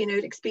 Well, that's been our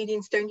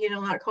experience down here in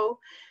Larkhall,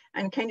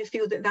 and kind of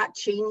feel that that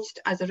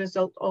changed as a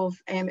result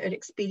of our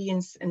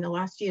experience in the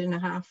last year and a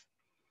half.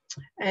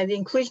 The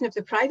inclusion of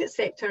the private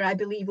sector, I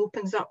believe,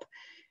 opens up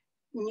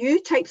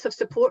new types of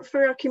support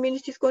for our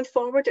communities going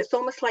forward. It's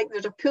almost like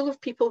there's a pool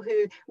of people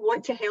who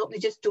want to help, they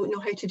just don't know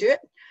how to do it.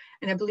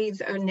 And I believe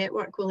that our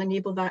network will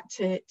enable that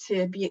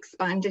to be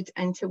expanded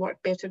and to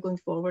work better going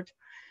forward.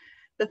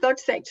 The third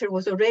sector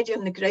was already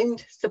on the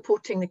ground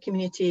supporting the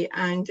community,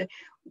 and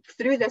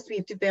through this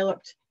we've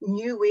developed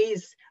new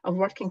ways of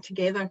working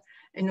together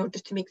in order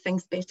to make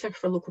things better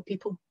for local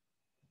people.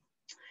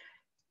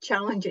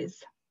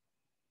 Challenges.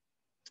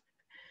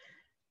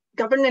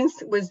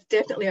 Governance was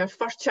definitely our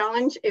first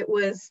challenge. It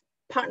was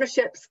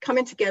partnerships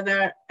coming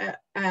together at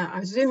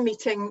a Zoom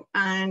meeting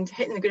and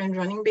hitting the ground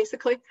running,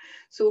 basically.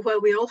 So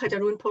while we all had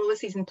our own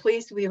policies in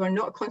place, we were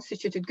not a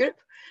constituted group.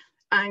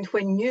 And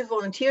when new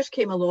volunteers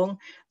came along,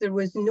 there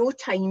was no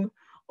time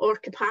or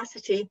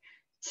capacity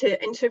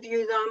to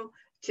interview them,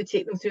 to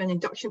take them through an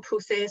induction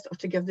process or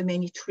to give them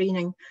any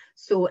training.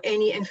 So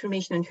any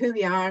information on who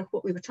we are,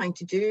 what we were trying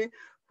to do,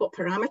 what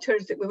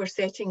parameters that we were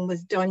setting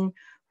was done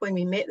when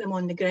we met them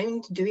on the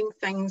ground doing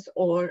things,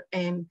 or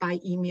by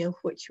email,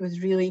 which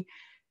was really,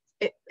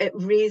 it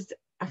raised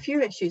a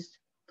few issues,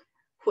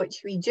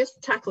 which we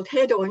just tackled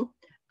head on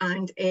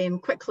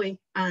and quickly,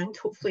 and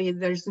hopefully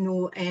there's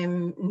no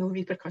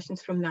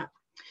repercussions from that.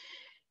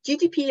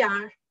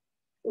 GDPR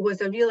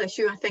was a real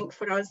issue, I think,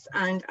 for us,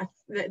 and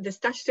the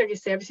statutory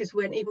services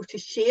weren't able to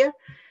share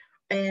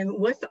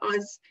with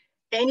us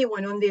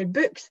anyone on their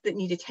books that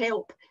needed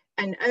help.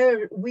 And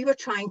we were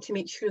trying to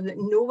make sure that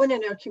no one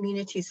in our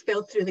communities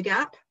fell through the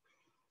gap,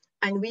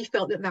 and we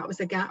felt that that was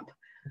a gap.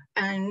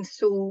 And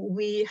so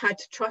we had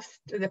to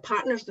trust the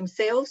partners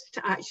themselves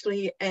to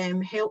actually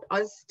help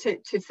us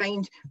to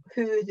find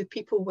who the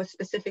people with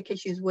specific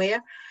issues were,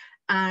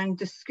 and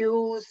the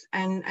schools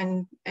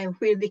and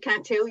where they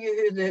can't tell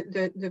you who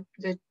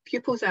the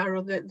pupils are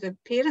or the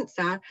parents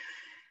are.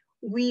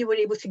 We were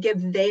able to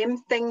give them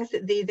things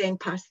that they then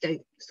passed out.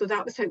 So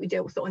that was how we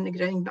dealt with it on the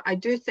ground. But I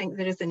do think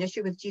there is an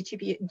issue with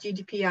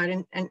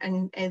GDPR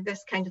and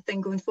this kind of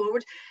thing going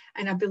forward.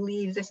 And I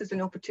believe this is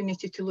an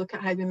opportunity to look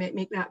at how we might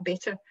make that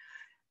better.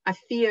 I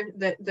fear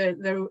that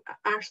there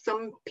are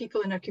some people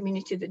in our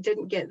community that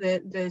didn't get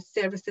the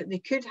service that they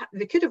could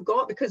have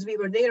got because we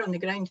were there on the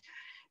ground,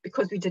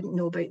 because we didn't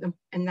know about them,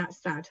 and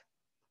that's sad.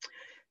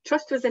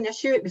 Trust was an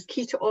issue. It was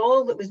key to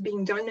all that was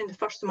being done in the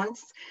first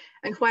months.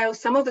 And while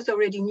some of us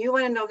already knew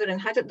one another and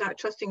had that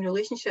trusting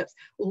relationships,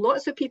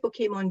 lots of people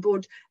came on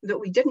board that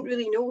we didn't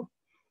really know.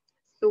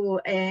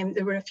 So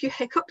there were a few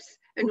hiccups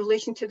in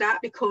relation to that,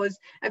 because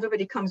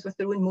everybody comes with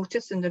their own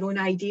motives and their own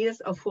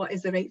ideas of what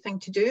is the right thing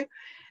to do.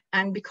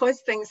 And because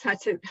things had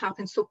to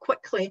happen so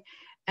quickly,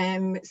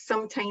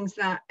 sometimes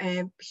that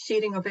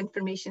sharing of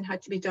information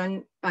had to be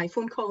done by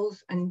phone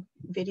calls and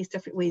various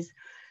different ways.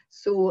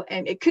 So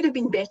it could have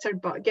been better,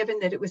 but given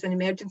that it was an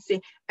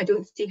emergency, I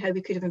don't see how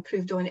we could have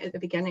improved on it at the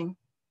beginning.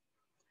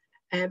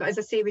 But as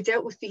I say, we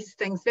dealt with these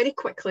things very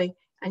quickly,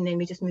 and then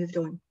we just moved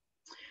on.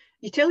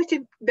 Utility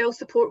bill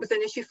support was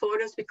an issue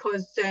for us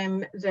because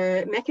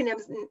the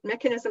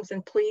mechanisms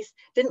in place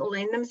didn't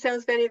lend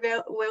themselves very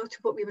well to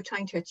what we were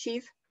trying to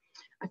achieve.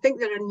 I think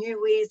there are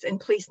new ways in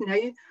place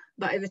now,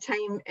 but at the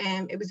time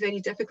it was very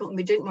difficult, and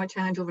we didn't want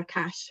to hand over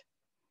cash.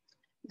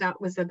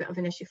 That was a bit of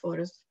an issue for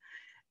us.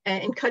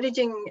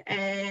 Encouragement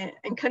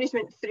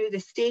through the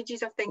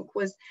stages, I think,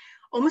 was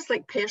almost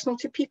like personal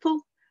to people.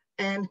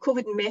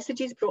 COVID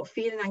messages brought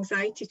fear and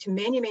anxiety to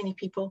many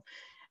people.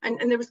 And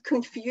there was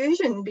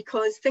confusion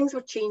because things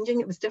were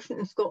changing. It was different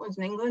in Scotland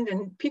and England,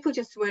 and people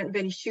just weren't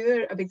very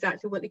sure of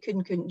exactly what they could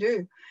and couldn't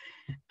do.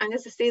 And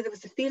as I say, there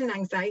was a fear and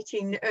anxiety,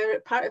 and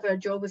part of our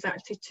job was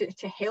actually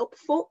to help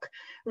folk.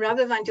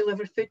 Rather than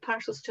deliver food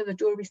parcels to the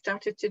door, we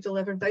started to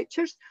deliver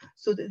vouchers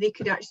so that they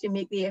could actually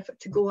make the effort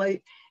to go out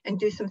and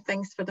do some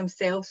things for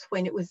themselves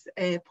when it was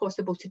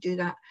possible to do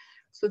that.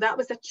 So that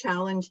was a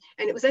challenge,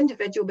 and it was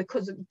individual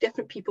because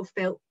different people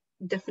felt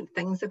different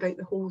things about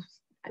the whole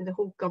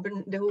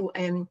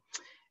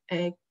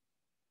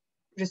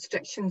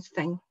restrictions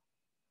thing.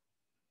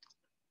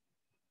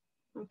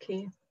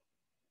 Okay.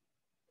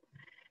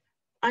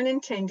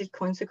 Unintended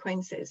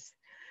consequences.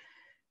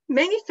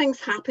 Many things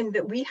happened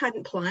that we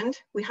hadn't planned,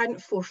 we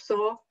hadn't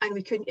foresaw, and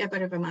we couldn't ever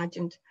have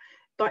imagined.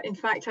 But in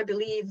fact, I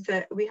believe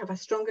that we have a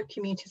stronger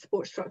community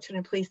support structure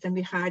in place than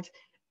we had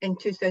in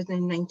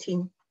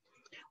 2019.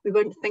 We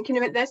weren't thinking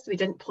about this, we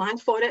didn't plan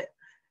for it,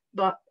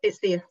 but it's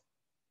there.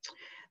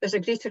 There's a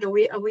greater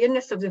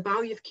awareness of the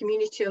value of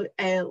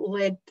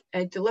community-led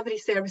delivery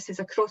services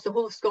across the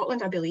whole of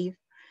Scotland, I believe.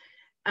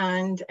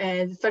 And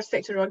the third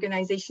sector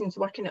organisations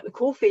working at the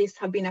coalface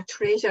have been a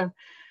treasure,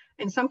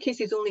 in some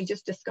cases only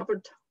just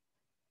discovered.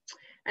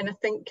 And I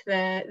think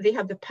that they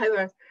have the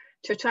power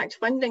to attract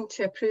funding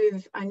to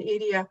approve an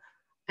area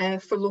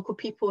for local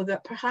people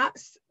that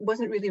perhaps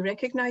wasn't really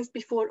recognised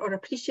before or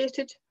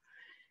appreciated.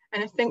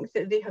 And I think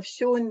that they have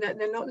shown that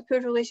they're not the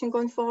poor relation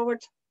going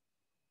forward.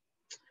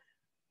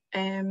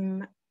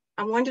 I'm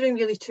wondering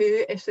really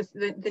too if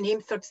the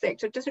name third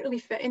sector doesn't really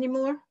fit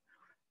anymore.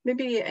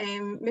 Maybe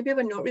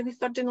we're not really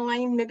third in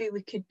line. Maybe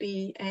we could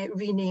be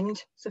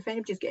renamed. So if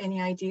anybody's got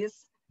any ideas,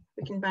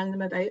 we can band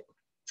them about.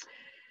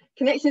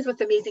 Connections with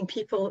amazing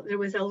people. There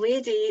was a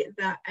lady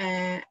that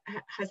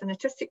has an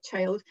autistic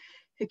child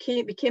who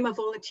became a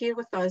volunteer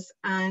with us,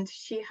 and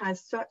she has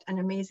such an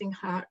amazing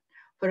heart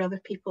for other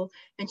people.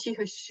 And she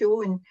has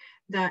shown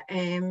that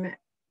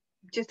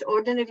just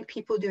ordinary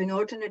people doing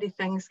ordinary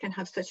things can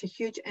have such a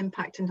huge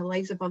impact in the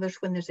lives of others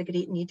when there's a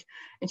great need.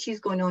 And she's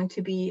gone on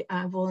to be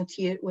a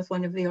volunteer with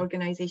one of the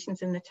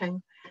organisations in the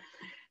town.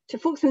 To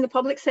folks in the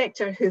public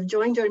sector who've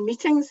joined our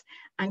meetings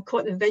and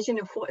caught the vision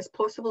of what is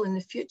possible in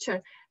the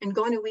future and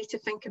gone away to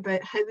think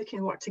about how we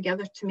can work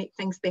together to make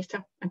things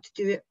better and to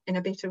do it in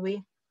a better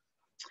way.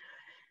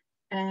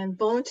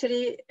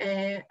 Voluntary,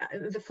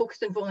 the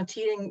focus on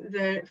volunteering,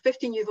 the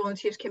 50 new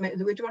volunteers came out of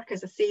the woodwork,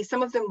 as I say.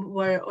 Some of them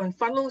were on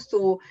furlough,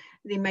 so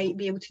they might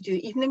be able to do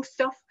evening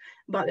stuff,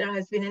 but there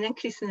has been an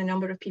increase in the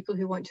number of people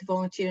who want to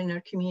volunteer in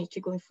our community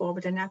going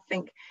forward. And I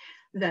think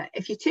that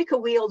if you take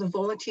away all the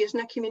volunteers in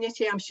a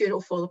community, I'm sure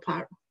it'll fall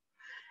apart.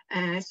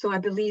 So I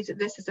believe that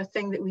this is a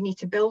thing that we need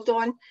to build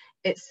on.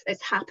 It's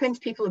happened,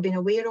 people have been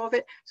aware of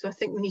it, so I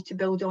think we need to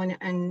build on it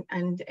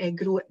and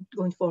grow it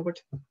going forward.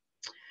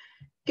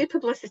 Good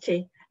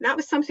publicity. That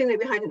was something that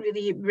we hadn't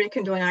really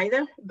reckoned on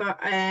either, but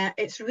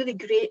it's really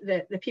great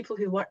that the people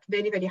who worked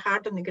very, very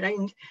hard on the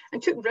ground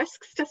and took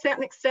risks to a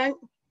certain extent,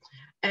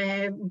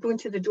 going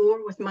to the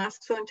door with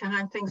masks on to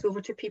hand things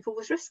over to people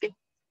was risky.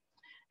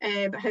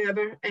 But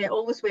however,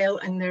 all was well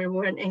and there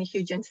weren't any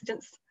huge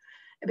incidents.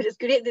 But it's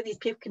great that these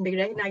people can be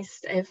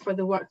recognised for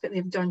the work that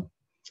they've done,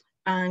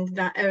 and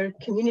that our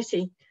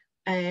community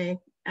and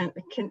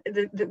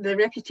the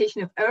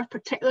reputation of our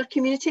particular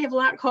community of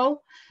Larkhall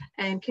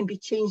can be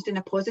changed in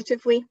a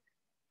positive way,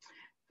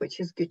 which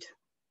is good.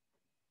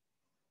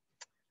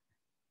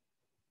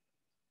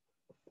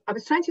 I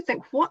was trying to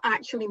think what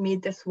actually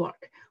made this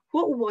work.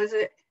 What was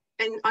it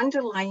and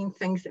underlying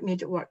things that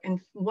made it work? And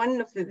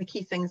one of the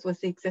key things was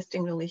the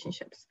existing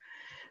relationships.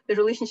 The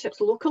relationships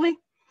locally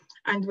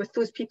and with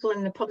those people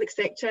in the public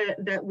sector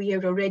that we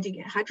had already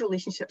had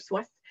relationships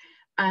with,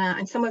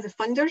 and some of the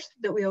funders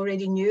that we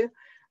already knew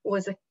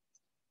was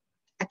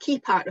a key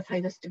part of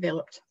how this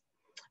developed.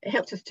 It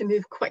helped us to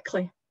move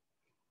quickly.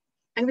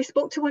 And we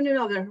spoke to one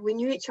another, we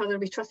knew each other,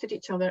 we trusted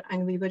each other,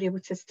 and we were able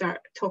to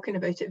start talking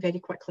about it very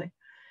quickly.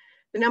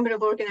 The number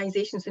of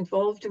organisations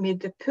involved made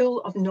the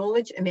pool of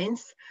knowledge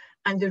immense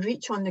and the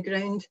reach on the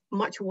ground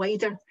much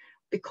wider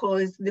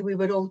because we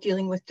were all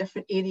dealing with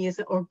different areas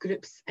or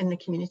groups in the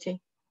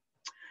community.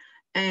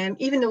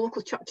 Even the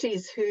local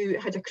churches who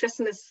had a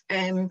Christmas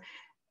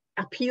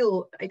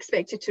appeal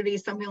expected to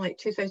raise something like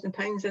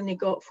 £2,000 and they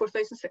got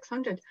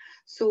 4,600.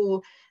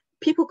 So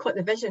people caught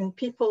the vision.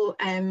 People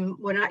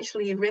were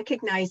actually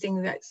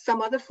recognising that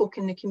some other folk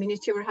in the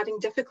community were having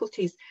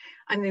difficulties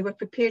and they were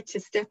prepared to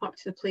step up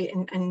to the plate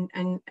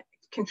and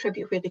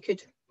contribute where they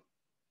could.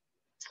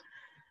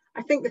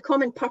 I think the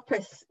common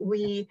purpose,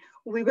 we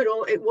were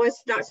all,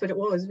 that's what it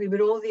was. We were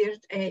all there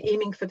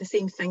aiming for the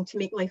same thing, to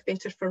make life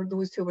better for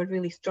those who were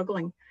really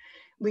struggling.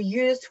 We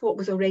used what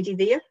was already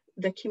there,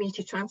 the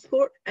community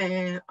transport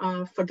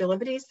for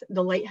deliveries,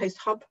 the Lighthouse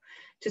Hub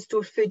to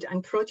store food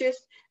and produce,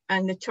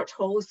 and the church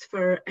halls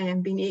for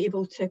being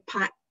able to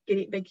pack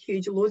great big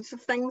huge loads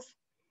of things.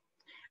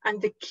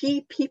 And the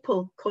key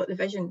people caught the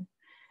vision.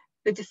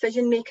 The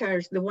decision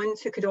makers, the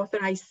ones who could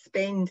authorise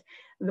spend,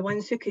 the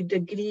ones who could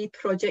agree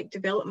project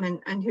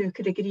development and who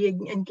could agree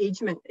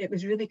engagement. It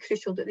was really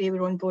crucial that they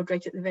were on board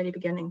right at the very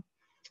beginning.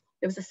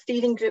 There was a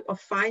steering group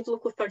of 5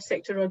 local third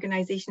sector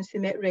organisations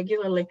who met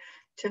regularly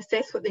to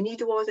assess what the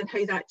need was and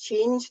how that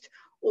changed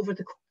over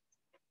the,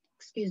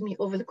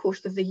 over the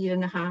course of the year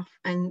and a half.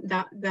 And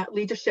that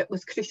leadership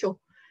was crucial,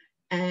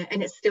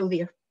 and it's still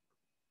there.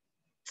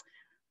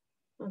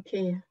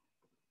 Okay,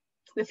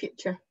 the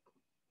future.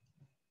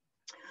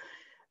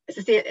 As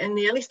I say, in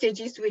the early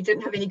stages, we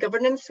didn't have any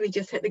governance. We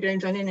just hit the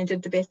ground running and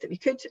did the best that we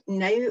could.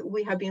 Now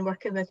we have been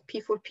working with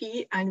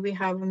P4P and we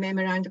have a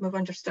memorandum of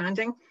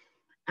understanding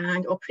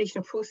and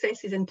operational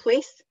processes in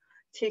place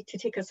to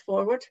take us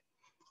forward.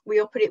 We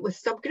operate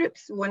with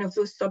subgroups. One of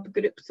those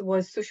subgroups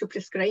was social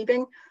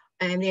prescribing,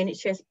 and the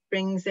NHS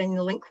brings in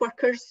the link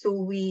workers. So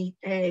we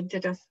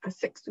did a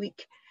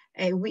 6-week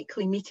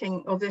weekly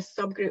meeting of this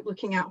subgroup,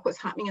 looking at what's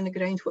happening on the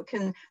ground, what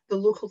can the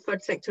local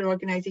third sector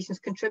organisations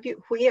contribute,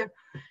 where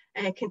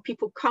can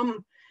people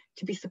come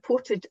to be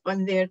supported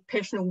on their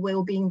personal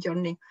wellbeing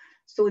journey.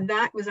 So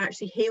that was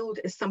actually hailed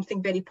as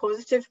something very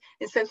positive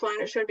in South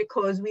Lanarkshire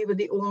because we were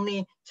the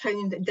only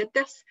town that did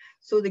this.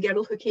 So the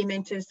girl who came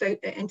into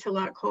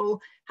Larkhall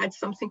had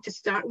something to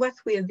start with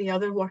where the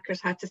other workers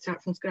had to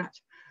start from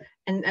scratch.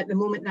 And at the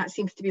moment that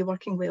seems to be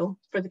working well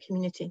for the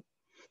community.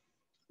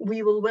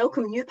 We will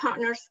welcome new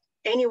partners.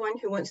 Anyone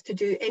who wants to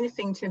do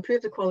anything to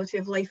improve the quality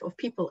of life of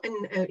people in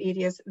our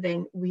areas,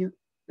 then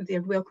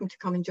they're welcome to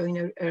come and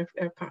join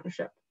our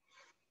partnership.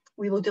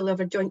 We will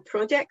deliver joint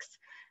projects.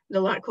 The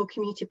Larkhall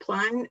Community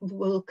Plan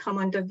will come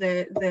under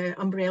the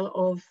umbrella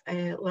of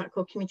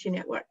Larkhall Community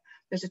Network.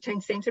 There's a town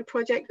centre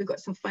project. We've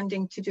got some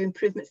funding to do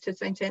improvements to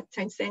the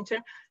town centre,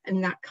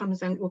 and that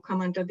will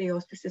come under the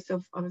auspices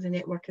of the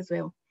network as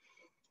well.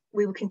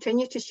 We will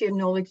continue to share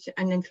knowledge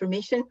and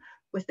information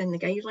within the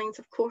guidelines,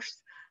 of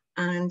course,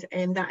 and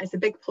that is a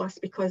big plus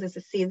because, as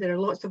I say, there are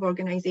lots of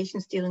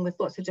organisations dealing with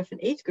lots of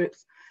different age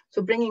groups,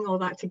 so bringing all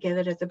that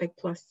together is a big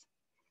plus.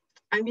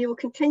 And we will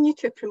continue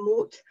to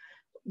promote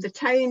the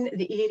town,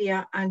 the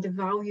area, and the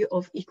value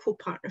of equal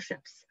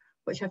partnerships,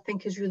 which I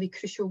think is really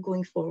crucial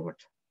going forward.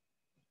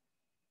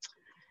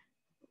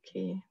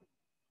 Okay.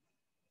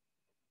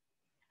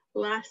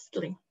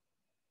 Lastly,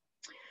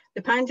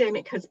 the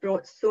pandemic has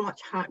brought so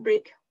much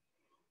heartbreak,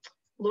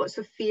 lots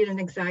of fear and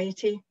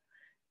anxiety,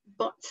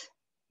 but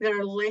there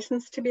are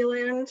lessons to be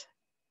learned.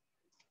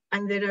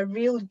 And there are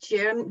real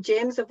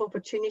gems of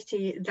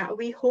opportunity that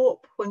we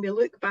hope when we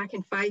look back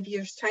in 5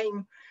 years'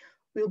 time,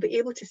 we'll be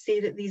able to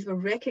say that these were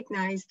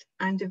recognised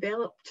and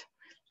developed.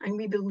 And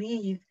we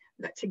believe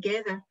that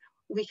together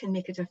we can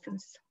make a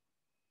difference.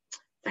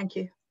 Thank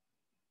you.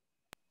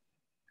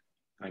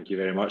 Thank you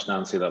very much,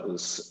 Nancy. That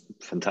was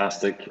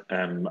fantastic.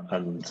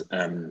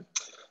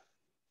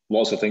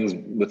 Lots of things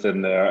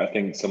within there. I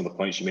think some of the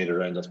points you made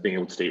around us being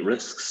able to take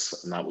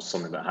risks, and that was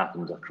something that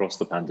happened across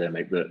the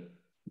pandemic, that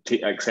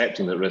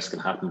accepting that risk can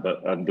happen,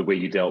 but the way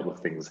you dealt with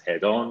things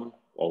head on,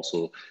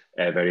 also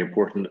very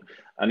important.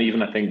 And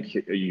even I think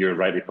you're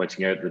rightly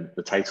pointing out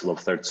the title of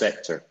third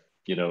sector,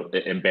 you know,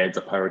 it embeds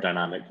a power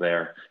dynamic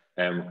there,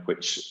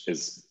 which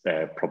is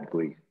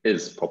probably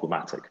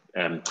problematic.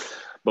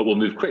 But we'll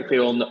move quickly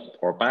on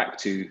or back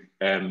to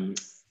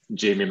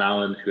Jamie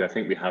Mallon, who I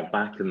think we have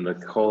back in the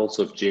call.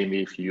 So if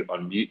Jamie, if you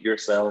unmute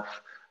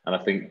yourself, and I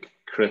think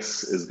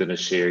Chris is going to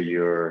share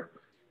your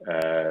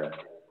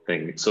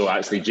thing. So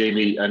actually,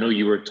 Jamie, I know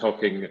you were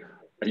talking,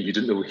 you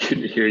didn't know we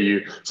couldn't hear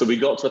you. So we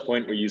got to the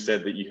point where you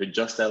said that you had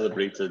just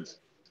celebrated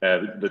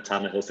the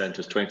Tannehill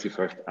Centre's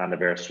 21st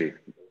anniversary.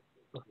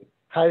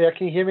 Hi there,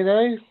 can you hear me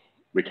now?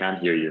 We can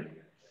hear you.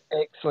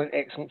 Excellent,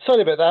 excellent.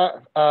 Sorry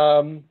about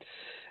that.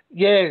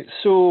 Yeah,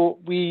 so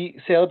we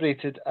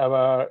celebrated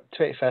our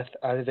 25th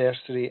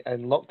anniversary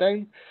in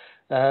lockdown.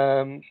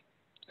 So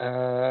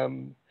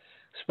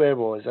where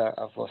was that?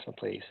 I've lost my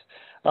place.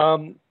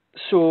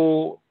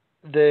 So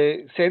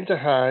the centre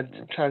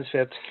had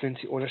transferred to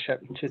community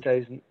ownership in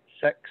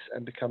 2006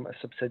 and become a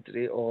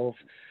subsidiary of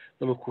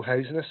the local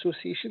housing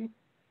association.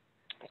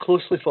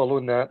 Closely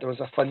following that, there was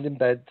a funding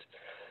bid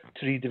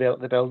to redevelop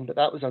the building, but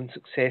that was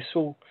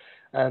unsuccessful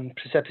and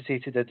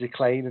precipitated a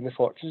decline in the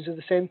fortunes of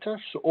the centre.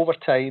 So over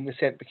time, the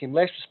centre became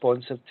less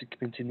responsive to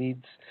community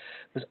needs,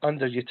 was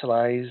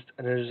underutilised,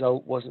 and as a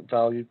result wasn't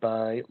valued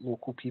by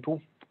local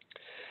people.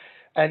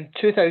 In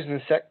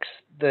 2006,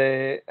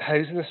 the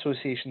Housing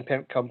Association, the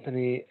parent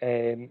company,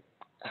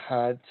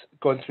 had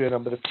gone through a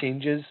number of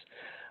changes,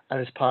 and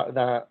as part of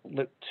that,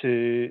 looked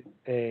to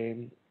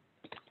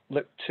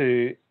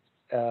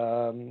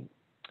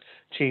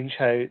change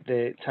how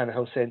the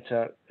Tannehill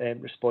Centre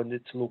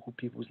responded to local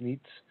people's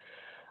needs.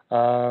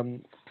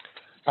 And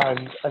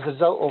as a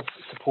result of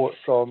support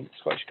from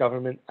Scottish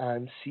Government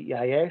and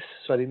CEIS,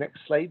 sorry, next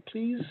slide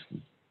please,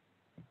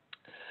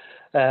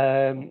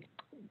 they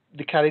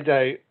carried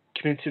out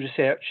community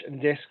research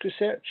and desk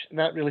research, and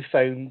that really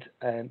found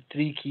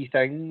three key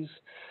things.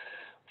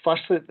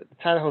 Firstly, the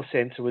Tannehill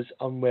Centre was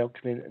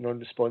unwelcoming and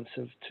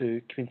unresponsive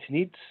to community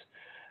needs,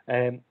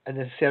 and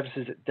the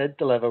services it did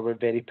deliver were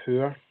very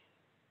poor.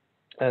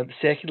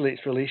 Secondly,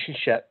 its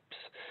relationships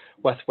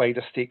with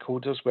wider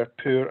stakeholders were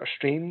poor or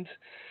strained,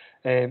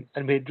 and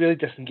we had really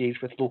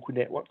disengaged with local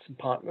networks and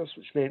partners,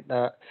 which meant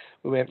that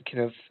we weren't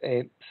kind of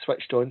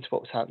switched on to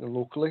what was happening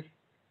locally.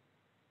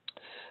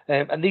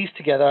 And these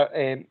together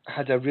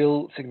had a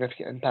real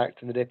significant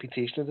impact on the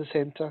reputation of the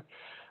centre,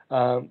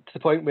 to the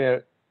point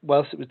where,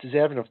 whilst it was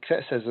deserving of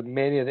criticism,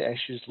 many of the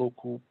issues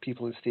local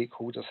people and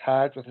stakeholders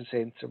had with the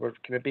centre were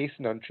kind of based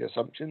on untrue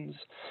assumptions.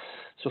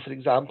 So, for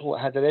example, it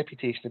had a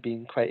reputation of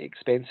being quite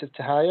expensive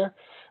to hire,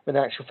 when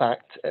in actual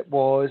fact it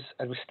was,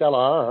 and we still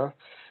are,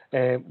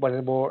 one of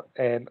the more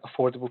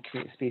affordable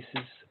community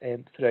spaces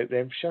throughout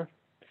Renfrewshire.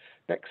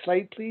 Next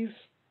slide, please.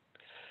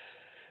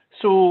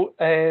 So,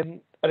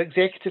 our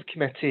executive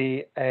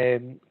committee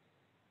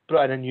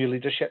brought in a new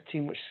leadership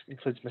team, which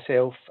includes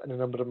myself and a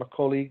number of my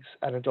colleagues,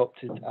 and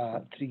adopted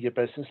a 3-year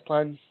business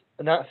plan.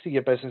 And that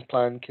 3-year business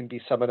plan can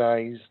be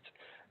summarised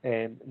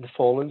in the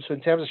following. So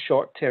in terms of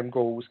short-term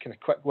goals, kind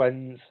of quick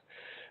wins,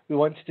 we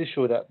wanted to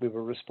show that we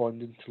were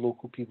responding to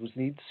local people's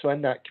needs. So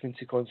in that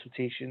community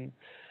consultation,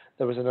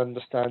 there was an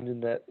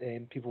understanding that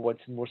people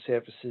wanted more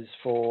services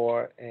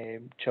for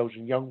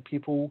children and young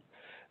people.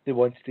 They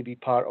wanted to be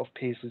part of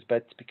Paisley's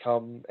bid to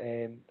become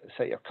a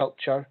city of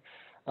culture.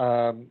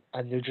 And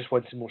they just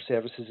wanted more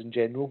services in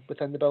general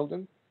within the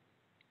building.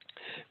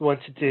 We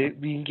wanted to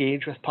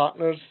re-engage with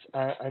partners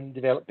and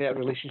develop better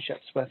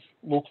relationships with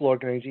local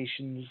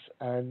organisations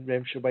and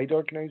Renfrewshire-wide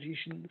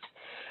organisations.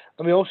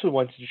 And we also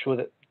wanted to show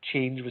that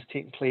change was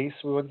taking place.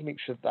 We wanted to make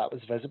sure that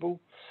was visible.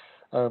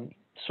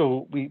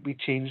 So we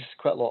changed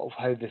quite a lot of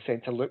how the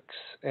centre looks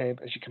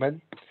as you come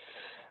in.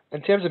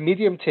 In terms of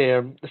medium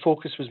term, the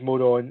focus was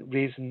more on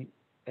raising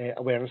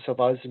awareness of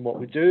us and what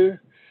we do,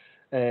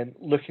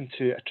 looking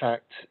to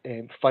attract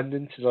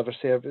funding to other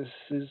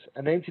services,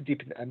 and then to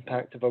deepen the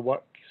impact of our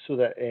work so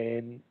that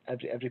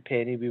every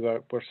penny we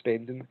were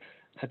spending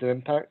had an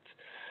impact.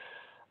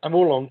 And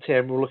more long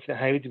term, we're looking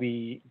at how do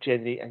we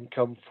generate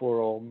income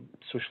from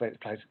social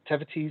enterprise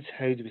activities,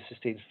 how do we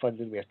sustain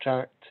funding we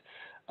attract,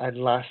 and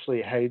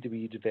lastly, how do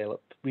we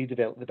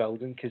redevelop the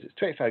building, because it's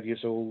 25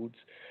 years old,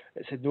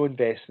 it's had no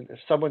investment. If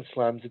someone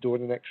slams the door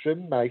in the next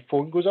room, my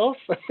phone goes off.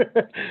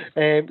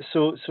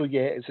 So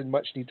yeah, it's in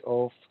much need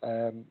of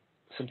some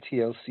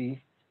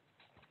TLC.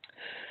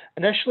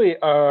 Initially,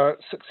 our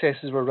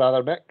successes were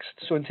rather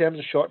mixed. So in terms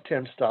of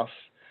short-term stuff,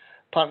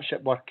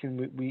 partnership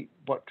working, we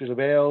worked really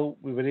well.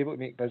 We were able to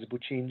make visible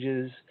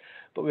changes,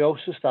 but we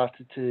also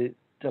started to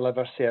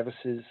deliver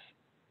services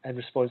in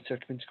response to our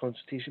community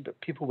consultation, but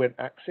people weren't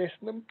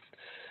accessing them.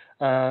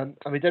 And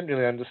we didn't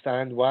really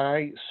understand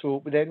why.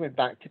 So we then went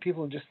back to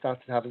people and just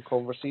started having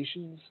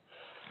conversations.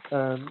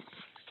 And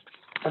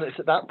it's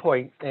at that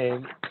point our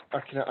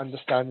kind of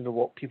understanding of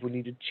what people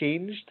needed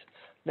changed.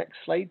 Next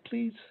slide,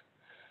 please.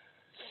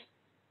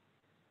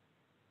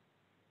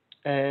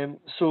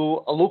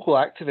 So a local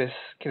activist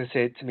kind of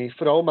said to me,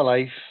 for all my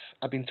life,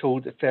 I've been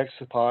told that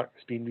Ferguson Park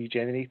has been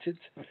regenerated,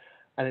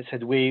 and it's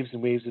had waves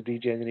and waves of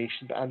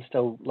regeneration, but I'm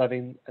still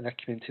living in a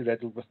community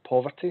riddled with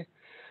poverty.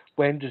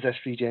 When does this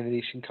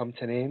regeneration come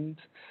to an end?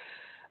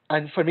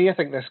 And for me, I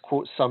think this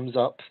quote sums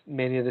up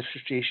many of the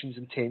frustrations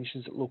and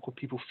tensions that local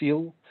people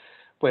feel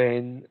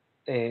when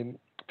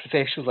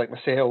professionals like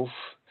myself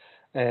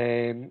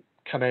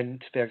come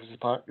into Ferguson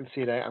Park and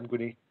say, right, I'm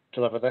going to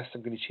deliver this,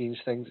 I'm going to change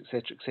things,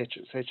 etc.,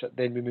 etc., etc.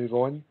 Then we move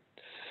on.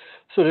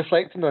 So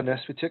reflecting on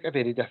this, we took a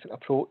very different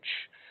approach,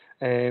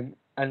 and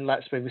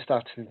that's when we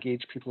started to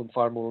engage people in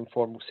far more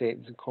informal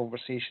settings and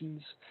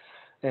conversations.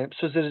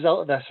 So as a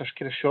result of this, our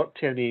kind of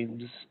short-term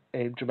aims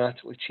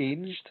dramatically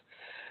changed,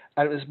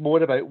 and it was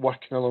more about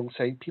working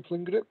alongside people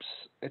in groups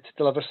to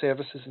deliver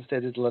services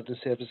instead of delivering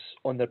services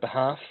on their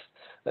behalf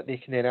that they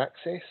can then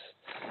access.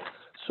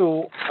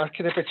 So our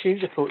kind of a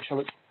change approach,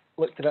 I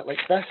looked at it like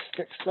this.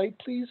 Next slide,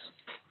 please.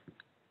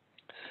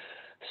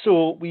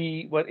 So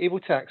we were able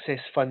to access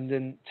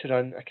funding to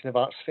run a kind of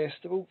arts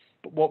festival,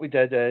 but what we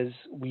did is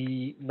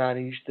we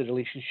managed the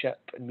relationship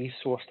and we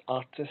sourced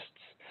artists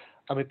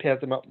and we paired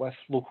them up with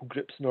local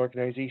groups and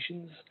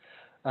organisations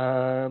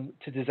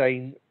to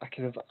design a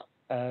kind of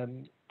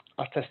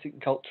artistic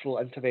and cultural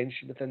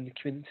intervention within the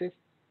community.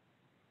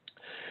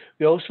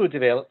 We also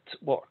developed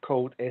what are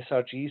called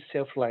SRGs,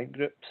 self-reliant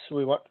groups. So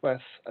we worked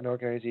with an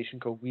organisation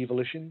called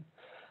Weevolution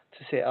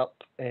to set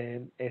up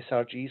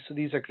SRGs. So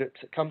these are groups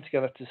that come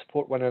together to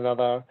support one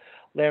another,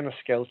 learn a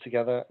skill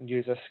together and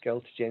use a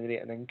skill to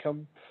generate an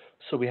income.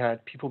 So we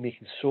had people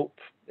making soap.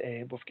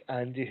 We've got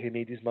Andy who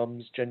made his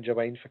mum's ginger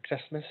wine for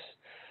Christmas.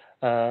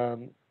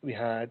 We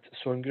had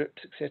sewing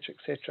groups, etc.,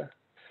 etc.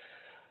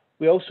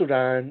 We also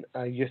ran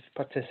a youth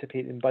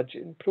participating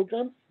budgeting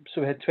programme.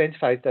 So we had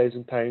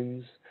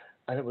 £25,000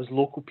 and it was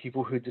local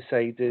people who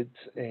decided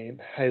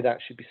how that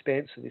should be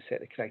spent. So they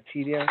set the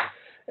criteria.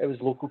 It was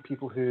local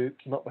people who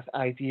came up with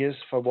ideas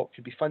for what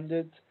could be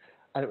funded,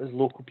 and it was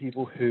local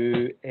people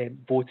who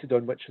voted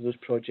on which of those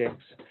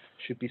projects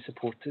should be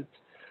supported.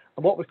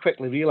 And what we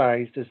quickly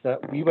realised is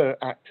that we were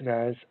acting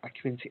as a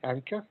community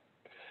anchor,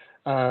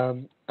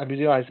 and we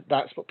realised that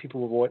that's what people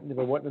were wanting. They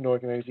were wanting an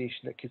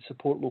organisation that could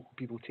support local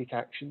people take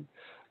action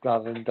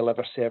rather than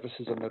deliver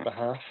services on their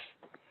behalf.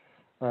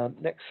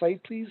 Next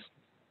slide, please.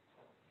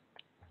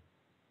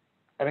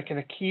 And a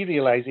kind of key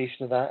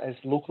realisation of that is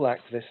local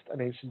activists I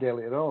mentioned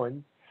earlier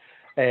on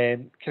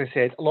kind of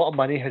said a lot of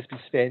money has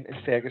been spent in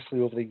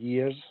Ferguson over the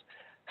years.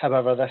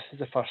 However, this is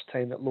the first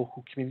time that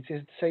local communities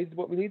have decided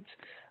what we need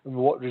and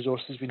what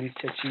resources we need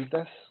to achieve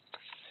this.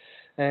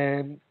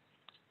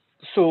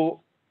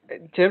 So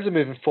in terms of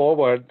moving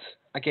forward,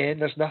 again,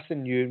 there's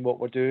nothing new in what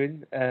we're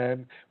doing.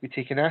 We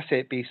take an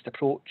asset-based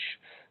approach,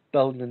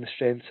 building on the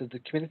strengths of the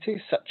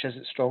community, such as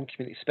its strong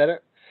community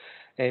spirit,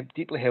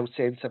 deeply held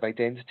sense of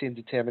identity and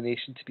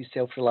determination to be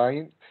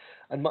self-reliant,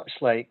 and much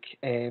like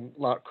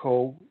Lark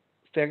Hall,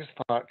 Ferguson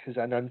Park has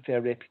an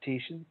unfair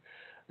reputation,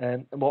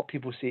 and what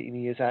people say to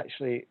me is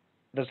actually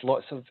there's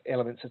lots of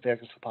elements of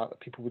Ferguson Park that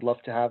people would love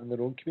to have in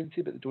their own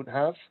community but they don't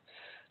have,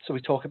 so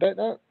we talk about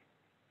that.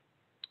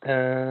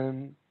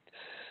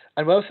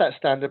 And whilst that's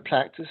standard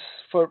practice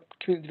for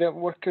community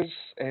development workers,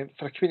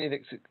 for a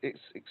community that's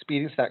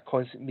experienced that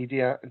constant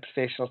media and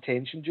professional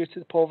attention due to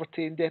the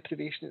poverty and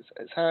deprivation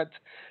it's had,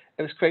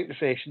 it was quite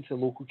refreshing to the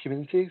local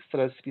community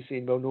for us to be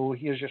saying, well, no,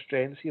 here's your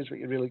strengths, here's what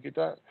you're really good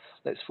at,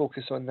 let's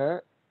focus on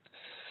that.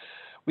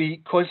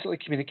 We constantly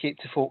communicate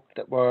to folk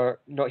that we're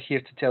not here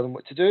to tell them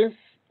what to do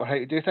or how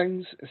to do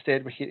things.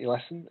 Instead, we're here to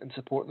listen and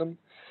support them.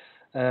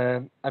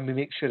 And we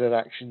make sure our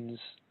actions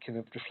kind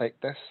of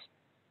reflect this.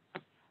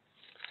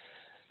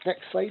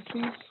 Next slide,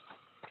 please.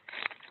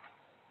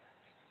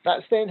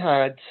 That's then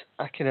had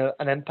a kind of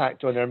an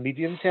impact on our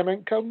medium-term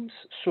incomes.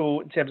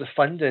 So in terms of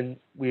funding,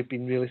 we've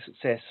been really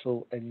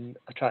successful in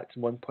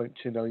attracting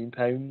 £1.2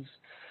 million.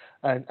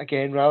 And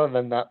again, rather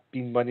than that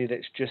being money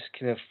that's just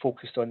kind of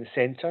focused on the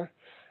centre,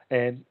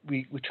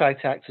 we try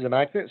to act as a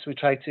magnet. So we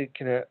try to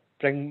kind of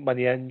bring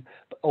money in,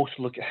 but also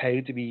look at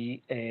how do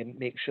we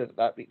make sure that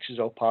that reaches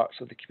all parts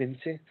of the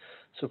community.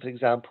 So for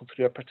example,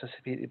 through our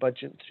participatory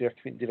budget, through our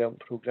community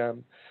development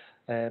programme,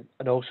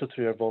 and also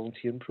through our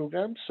volunteering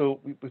programme.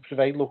 So we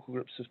provide local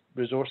groups of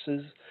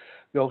resources.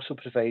 We also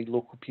provide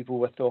local people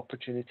with the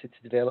opportunity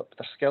to develop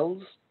their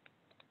skills.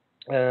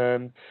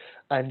 And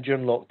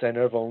during lockdown,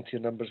 our volunteer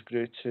numbers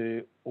grew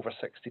to over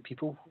 60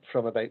 people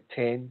from about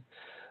 10.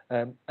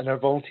 And our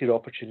volunteer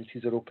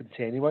opportunities are open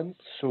to anyone.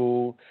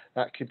 So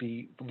that could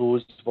be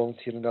those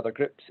volunteering in other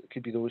groups. It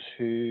could be those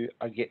who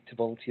are yet to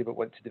volunteer but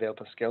want to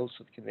develop a skill,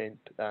 so they can then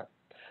put that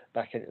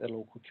back into their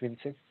local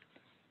community.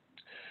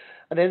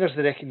 And then there's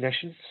the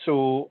recognition.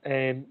 So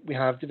we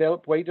have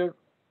developed wider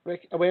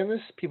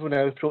awareness. People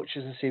now approach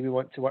us and say, we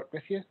want to work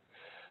with you.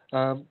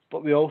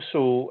 But we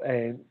also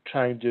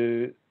try and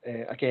do,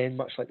 again,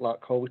 much like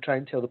Lark Hall, we try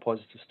and tell the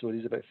positive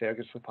stories about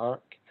Fergusford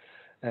Park.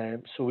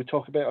 So we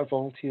talk about our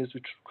volunteers.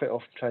 We quite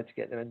often try to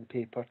get them in the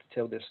paper to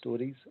tell their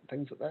stories,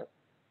 things like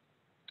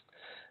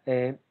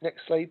that.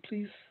 Next slide,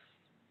 please.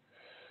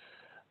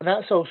 And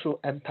that's also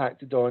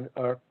impacted on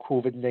our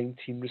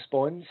COVID-19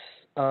 response.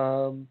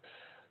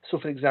 So,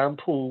 for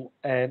example,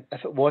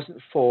 if it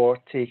wasn't for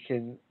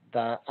taking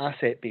that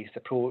asset-based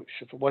approach,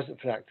 if it wasn't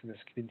for acting as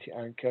a community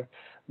anchor,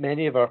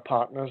 many of our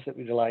partners that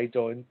we relied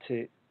on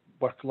to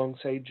work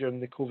alongside during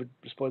the COVID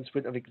response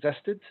wouldn't have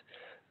existed,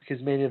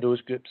 because many of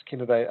those groups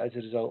came about as a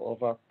result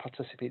of our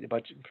participatory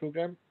budgeting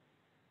programme.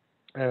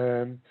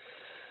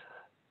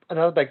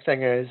 Another big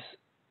thing is,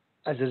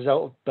 as a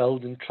result of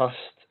building trust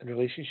and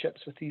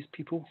relationships with these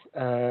people,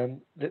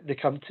 they've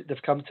come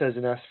to us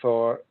and asked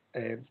for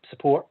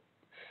support.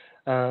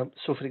 So,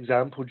 for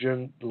example,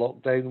 during the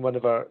lockdown, one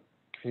of our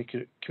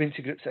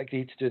community groups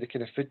agreed to do the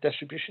kind of food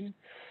distribution,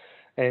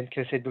 and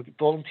kind of said, we've got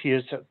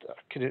volunteers that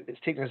it's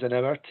taken us an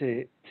hour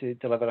to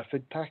deliver a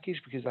food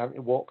package because they're having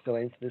to walk the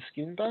length of the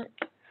scheme back.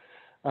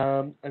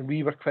 And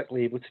we were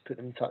quickly able to put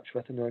them in touch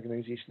with an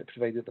organisation that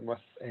provided them with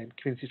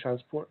community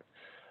transport.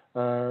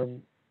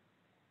 And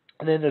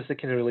then there's the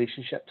kind of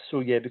relationship.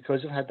 So yeah,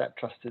 because we've had that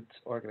trusted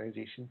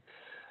organisation,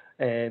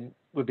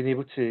 we've been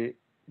able to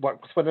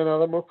work with one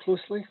another more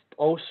closely.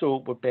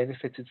 Also, we've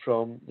benefited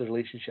from the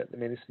relationship that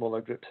many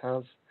smaller groups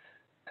have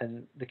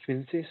in the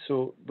community.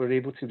 So we're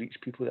able to reach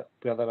people that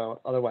we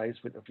otherwise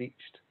wouldn't have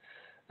reached.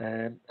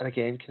 And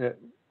again, kind of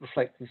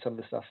reflecting some of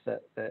the stuff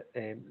that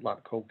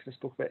Lark Hall kind of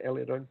spoke about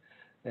earlier on,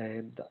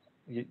 that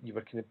you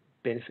were kind of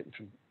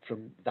benefiting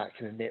from that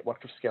kind of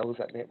network of skills,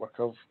 that network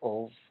of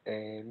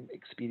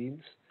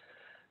experience.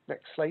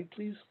 Next slide,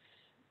 please.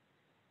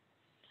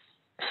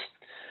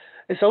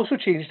 It's also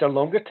changed our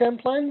longer term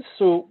plans.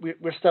 So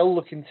we're still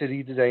looking to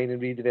redesign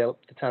and redevelop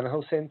the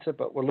Tannahill Centre,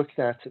 but we're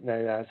looking at it now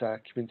as a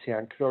community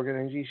anchor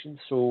organisation.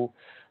 So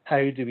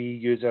how do we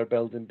use our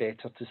building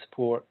better to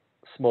support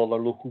smaller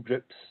local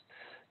groups?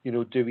 You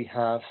know, do we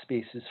have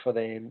spaces for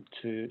them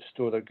to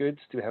store their goods?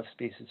 Do we have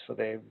spaces for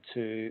them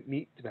to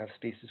meet? Do we have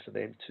spaces for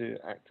them to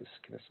act as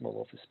kind of small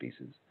office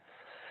spaces?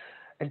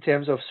 In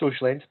terms of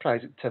social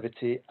enterprise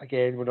activity,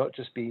 again, we're not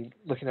just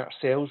looking at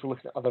ourselves, we're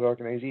looking at other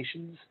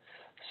organisations.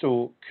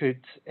 So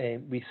could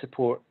we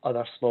support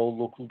other small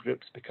local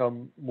groups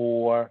become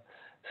more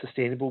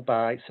sustainable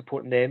by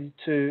supporting them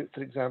to,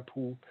 for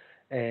example,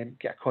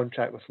 get a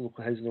contract with a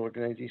local housing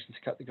organisation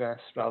to cut the grass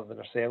rather than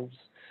ourselves?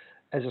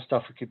 Is there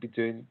stuff we could be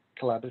doing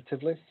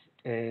collaboratively?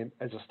 Is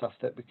there stuff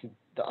that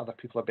other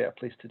people are better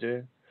placed to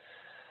do?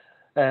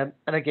 And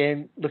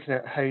again, looking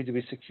at how do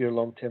we secure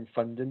long-term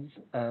funding,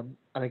 and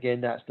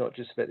again, that's not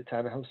just about the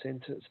Tannahill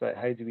Centre, it's about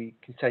how do we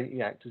continue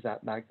to act as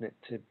that magnet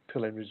to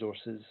pull in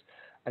resources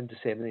and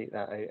disseminate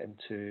that out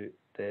into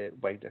the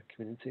wider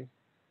community.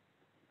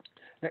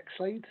 Next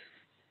slide.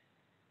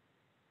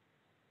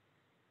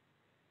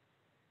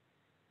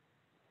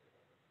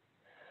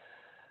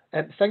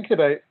 Thinking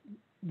about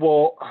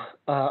what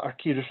our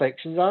key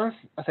reflections are,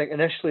 I think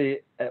initially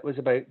it was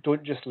about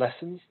don't just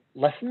listen.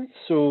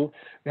 So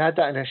we had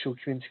that initial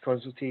community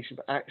consultation,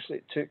 but actually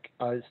it took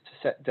us to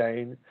sit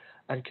down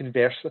and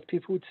converse with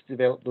people to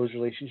develop those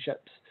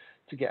relationships,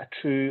 to get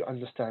a true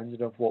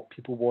understanding of what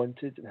people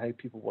wanted and how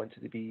people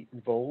wanted to be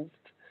involved.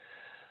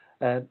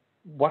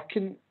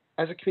 Working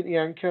as a community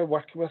anchor,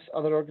 working with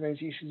other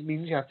organisations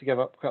means you have to give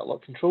up quite a lot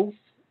of control.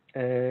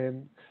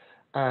 And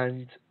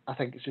I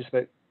think it's just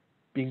about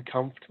being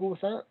comfortable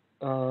with that.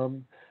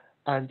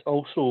 And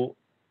also,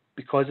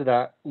 because of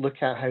that,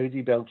 look at how do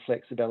you build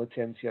flexibility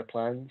into your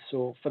plan.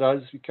 So for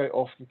us, we quite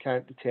often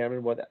can't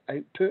determine what the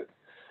output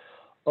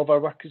of our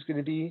work is going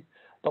to be,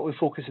 but we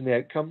focus on the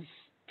outcome.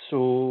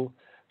 So,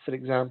 for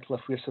example,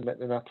 if we're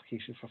submitting an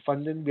application for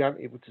funding, we aren't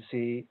able to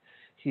say,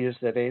 here's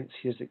the events,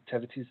 here's the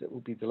activities that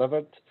will be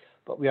delivered,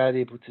 but we are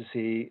able to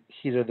say,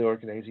 here are the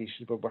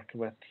organisations we're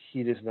working with,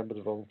 here is the number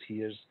of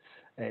volunteers,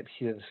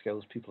 here are the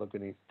skills people are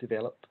going to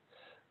develop.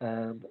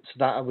 So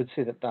that I would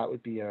say that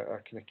would be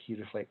our kind of key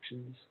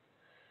reflections.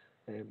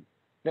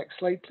 Next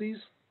slide, please.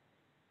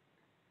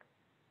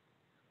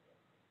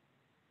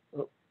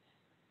 Oh.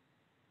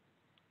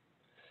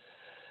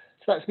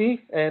 So that's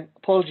me.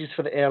 Apologies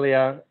for the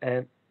earlier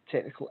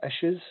technical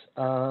issues.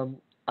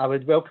 I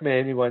would welcome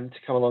anyone to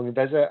come along and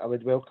visit. I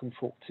would welcome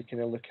folk to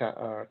kind of look at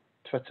our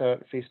Twitter,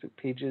 Facebook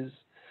pages.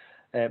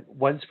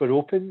 Once we're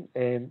open,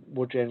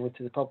 more generally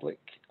to the public,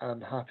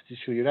 I'm happy to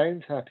show you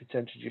around, happy to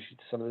introduce you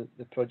to some of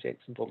the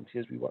projects and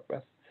volunteers we work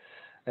with.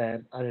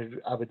 And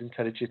I would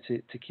encourage you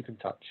to keep in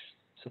touch.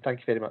 So thank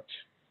you very much.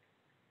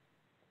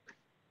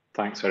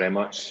 Thanks very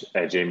much,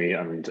 Jamie.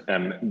 And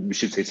we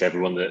should say to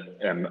everyone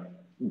that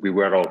we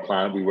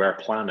were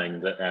planning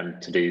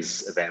that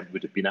today's event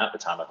would have been at the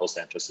Tanner Hill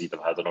Centre, so you'd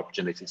have had an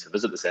opportunity to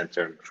visit the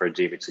centre and for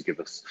Jamie to give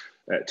us,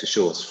 to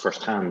show us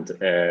firsthand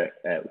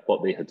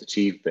what they had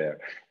achieved there.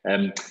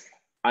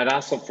 I'd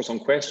asked them for some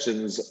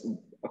questions.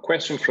 A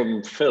question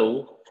from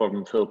Phil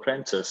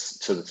Prentice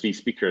to the three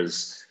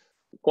speakers.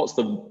 What's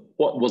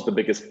the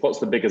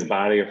biggest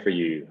barrier for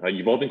you?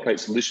 You've all been quite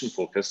solution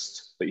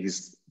focused, but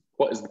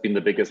what has been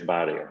the biggest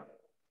barrier?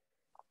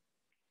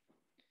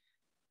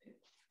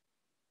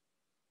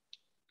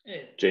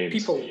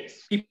 James.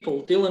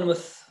 People dealing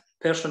with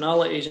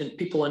personalities and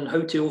people and how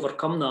to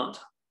overcome that.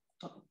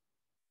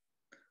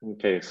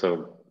 Okay,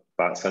 so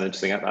that's an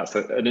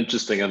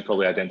interesting and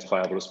probably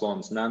identifiable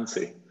response.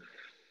 Nancy.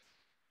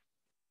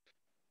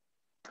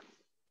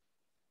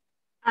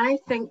 I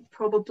think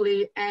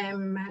probably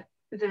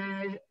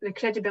the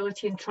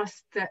credibility and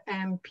trust that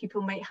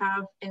people might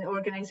have in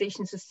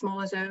organisations as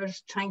small as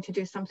ours trying to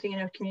do something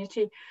in our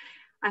community.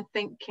 I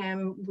think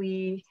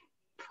we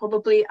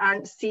probably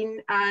aren't seen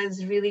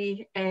as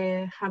really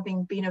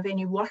having been of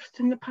any worth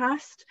in the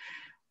past,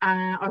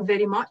 or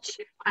very much.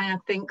 And I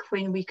think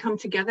when we come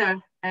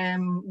together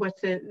with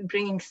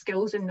bringing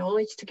skills and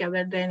knowledge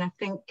together, then I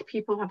think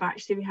people have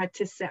actually had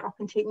to sit up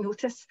and take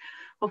notice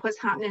of what's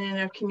happening in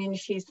our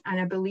communities. And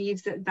I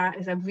believe that that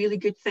is a really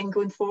good thing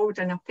going forward.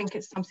 And I think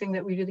it's something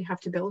that we really have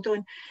to build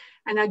on.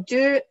 And I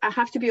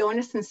have to be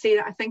honest and say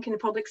that I think in the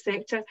public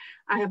sector,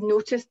 I have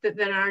noticed that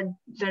there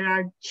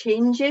are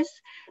changes.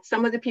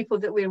 Some of the people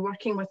that we're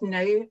working with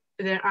now,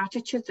 their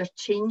attitudes are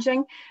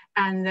changing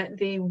and that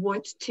they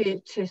want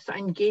to sort of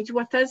engage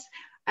with us.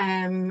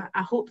 I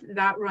hope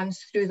that runs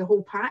through the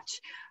whole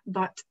patch,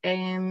 but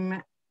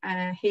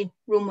hey,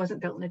 Rome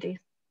wasn't built in a day.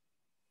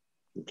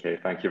 Okay,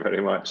 thank you very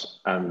much.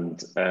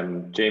 And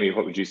Jamie,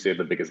 what would you say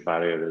the biggest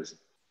barrier is?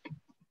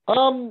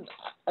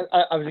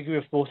 I would agree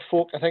with both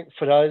folk. I think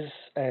for us,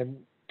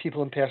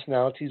 people and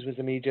personalities was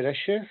a major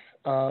issue.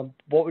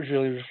 What was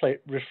really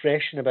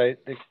refreshing about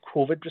the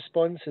COVID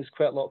response is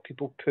quite a lot of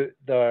people put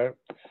their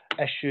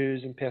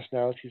issues and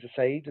personalities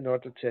aside in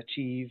order to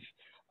achieve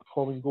a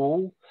common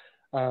goal.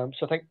 So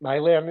I think my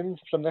learning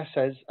from this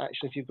is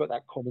actually if you've got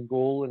that common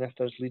goal and if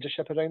there's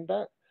leadership around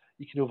that,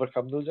 you can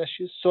overcome those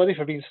issues. Sorry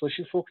for being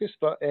solution focused,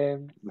 but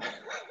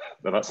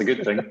well, that's a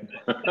good thing.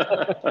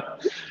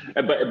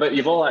 but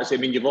you've all actually,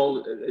 I mean, you've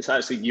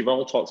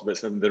all talked about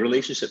some, the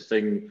relationship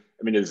thing.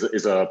 I mean, is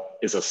a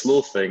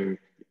slow thing.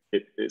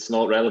 It's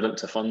not relevant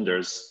to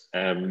funders,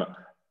 and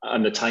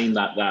the time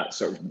that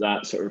sort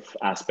of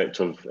aspect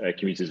of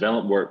community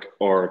development work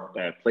or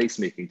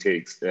placemaking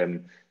takes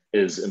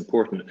is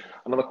important.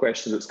 Another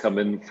question that's come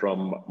in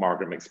from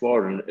Margaret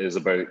McSporran is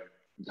about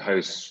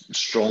how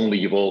strongly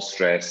you've all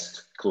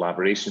stressed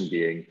collaboration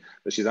being,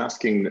 but she's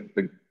asking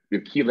the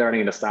key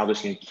learning in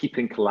establishing and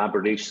keeping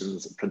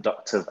collaborations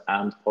productive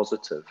and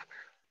positive.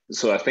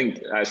 So I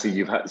think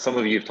actually some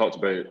of you have talked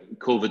about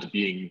COVID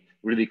being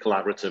really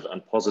collaborative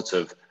and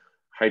positive.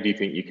 How do you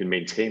think you can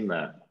maintain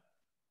that?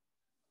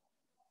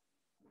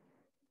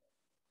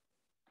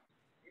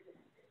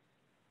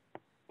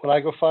 Will I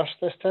go first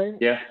this time?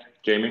 Yeah,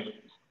 Jamie.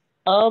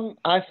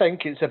 I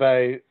think it's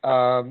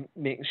about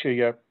making sure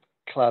your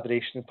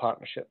collaboration and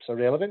partnerships are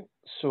relevant.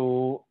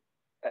 So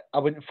I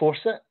wouldn't force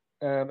it.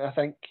 I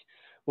think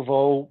we've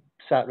all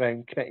sat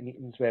around committee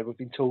meetings where we've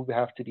been told we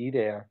have to be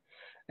there.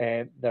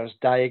 There's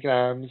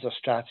diagrams, there's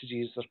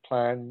strategies, there's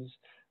plans.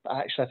 But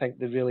actually, I think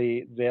the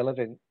really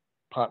relevant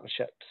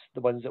partnerships,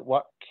 the ones that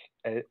work,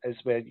 is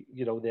where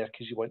you're all there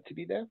because you want to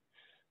be there.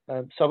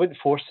 So I wouldn't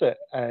force it.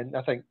 And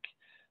I think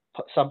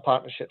some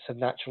partnerships have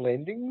natural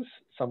endings,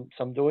 some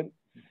don't.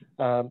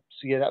 So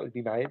yeah, that would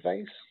be my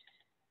advice.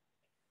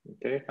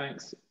 Okay,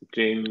 thanks.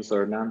 James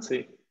or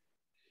Nancy?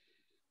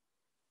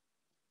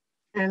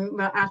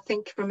 Well, I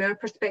think from our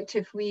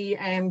perspective, we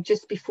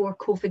just before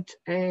COVID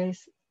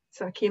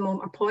sort of came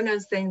upon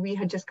us, then we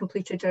had just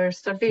completed our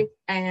survey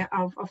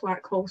of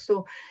Lark Hall.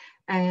 So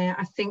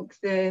I think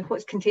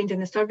what's contained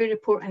in the survey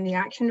report and the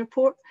action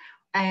report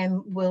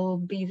will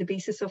be the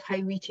basis of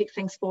how we take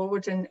things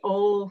forward, and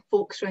all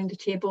folks around the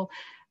table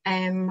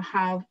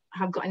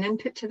have got an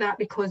input to that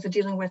because they're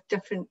dealing with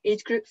different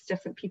age groups,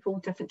 different people,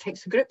 different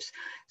types of groups.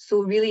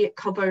 So really it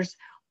covers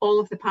all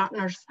of the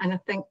partners. And I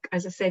think,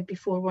 as I said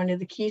before, one of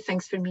the key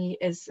things for me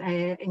is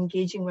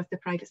engaging with the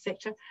private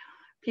sector.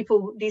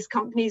 These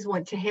companies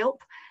want to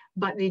help,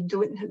 but they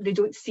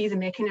don't see the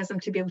mechanism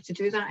to be able to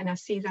do that. And I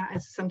see that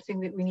as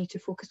something that we need to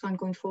focus on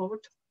going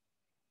forward.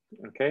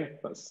 Okay,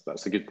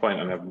 that's a good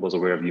point. And I was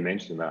aware of you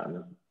mentioning that.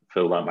 And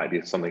Phil, that might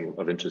be something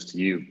of interest to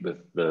you with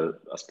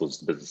I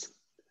suppose,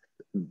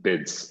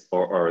 bids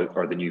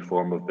or the new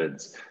form of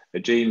bids.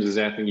 James, is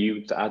there anything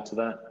you to add to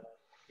that?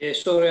 Yeah,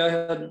 sorry,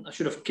 I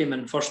should have came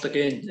in first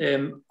again.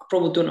 I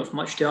probably don't have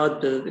much to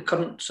add. The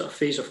current sort of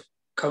phase of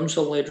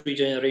council-led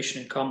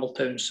regeneration in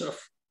Campbelltown sort of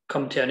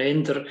come to an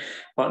end,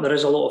 but there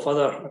is a lot of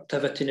other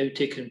activity now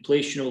taking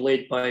place,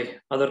 led by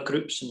other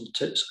groups,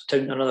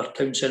 and another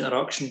town centre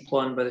action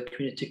plan by the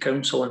Community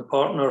Council and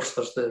partners.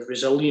 There's the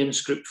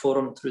Resilience Group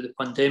Forum through the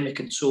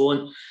pandemic and so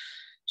on.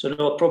 So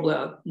no, probably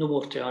no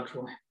more to add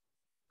really.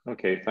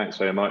 Okay, thanks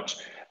very much.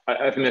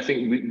 I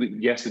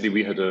think yesterday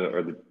we had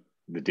or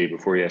the day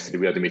before yesterday,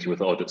 we had a meeting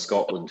with Audit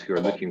Scotland, who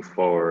are looking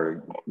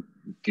for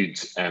good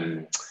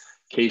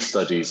case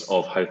studies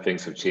of how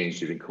things have changed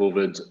during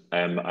COVID.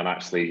 And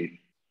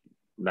actually,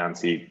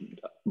 Nancy,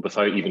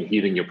 without even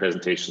hearing your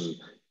presentation,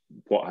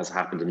 what has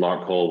happened in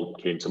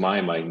Larkhall came to my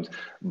mind.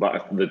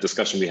 But the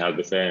discussion we had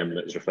with them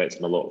is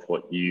reflecting a lot of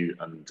what you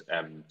and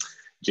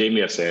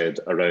Jamie have said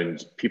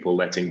around people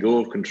letting go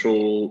of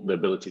control, the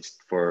ability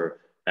for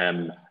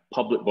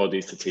public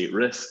bodies to take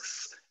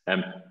risks,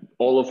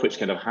 all of which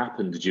kind of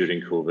happened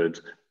during COVID.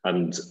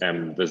 And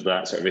there's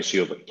that sort of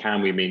issue of,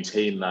 can we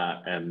maintain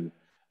that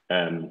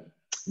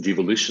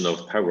devolution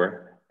of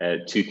power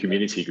to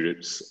community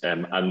groups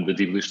and the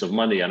devolution of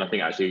money? And I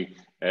think actually,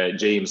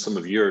 James, some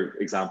of your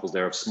examples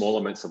there of small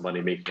amounts of money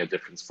making a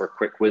difference for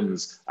quick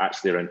wins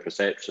actually around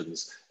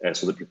perceptions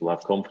so that people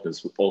have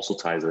confidence also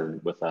ties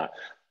in with that.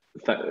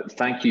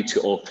 Thank you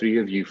to all three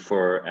of you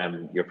for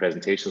your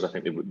presentations. I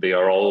think they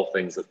are all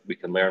things that we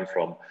can learn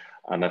from.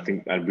 And I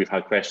think, and we've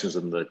had questions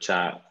in the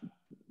chat.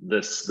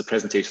 The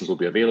presentations will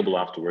be available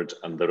afterwards,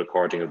 and the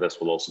recording of this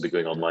will also be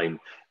going online.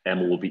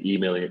 Emma will be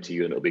emailing it to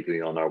you, and it'll be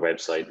going on our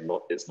website.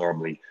 It's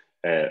normally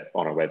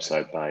on our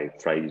website by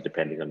Friday,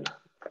 depending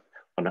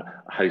on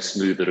how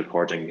smooth the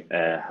recording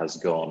has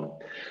gone.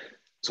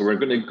 So we're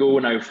going to go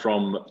now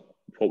from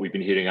what we've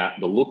been hearing at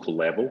the local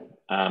level,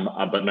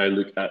 but now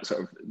look at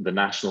sort of the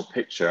national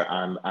picture.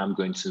 And I'm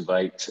going to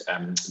invite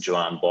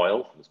Joanne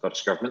Boyle from the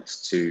Scottish Government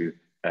to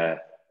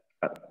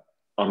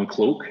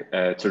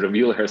uncloak, to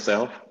reveal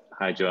herself.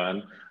 Hi,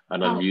 Joanne,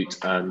 and unmute,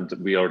 and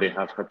we already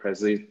have her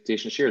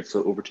presentation shared.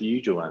 So over to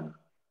you, Joanne.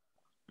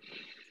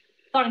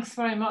 Thanks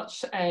very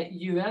much,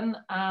 Ewan.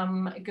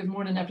 Good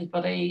morning,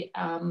 everybody.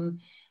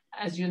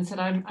 As Ewan said,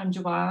 I'm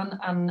Joanne,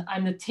 and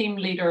I'm the team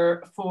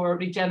leader for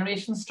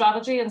regeneration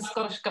strategy in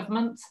Scottish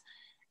Government.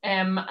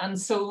 And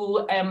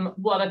so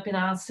what I've been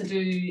asked to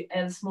do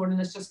this morning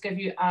is just give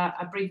you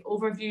a brief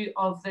overview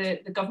of the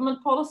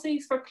government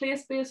policies for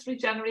place-based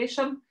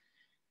regeneration.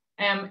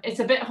 It's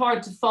a bit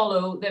hard to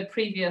follow the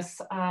previous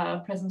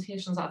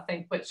presentations, I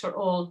think, which are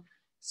all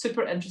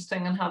super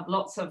interesting and have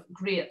lots of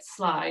great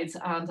slides.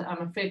 And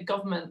I'm afraid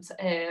government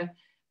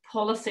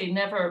policy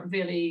never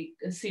really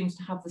seems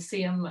to have the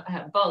same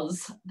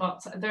buzz,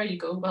 but there you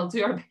go, we'll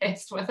do our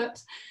best with it.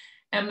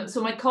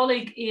 So my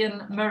colleague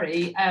Ian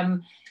Murray,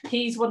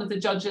 he's one of the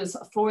judges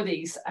for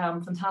these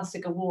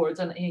fantastic awards,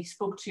 and he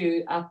spoke to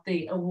you at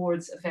the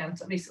awards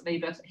event recently,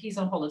 but he's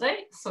on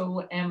holiday,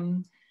 so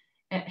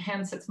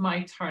hence it's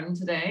my turn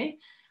today.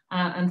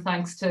 And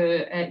thanks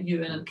to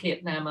Ewan and Kate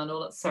and Emma and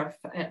all at SURF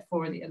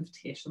for the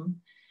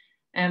invitation.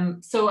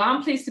 So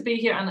I'm pleased to be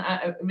here, and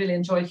I really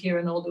enjoy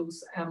hearing all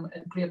those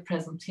great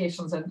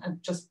presentations, and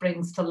just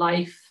brings to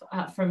life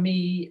for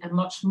me and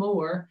much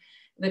more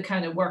the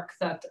kind of work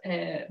that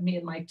me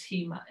and my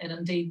team, and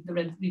indeed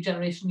the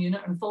Regeneration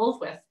Unit, are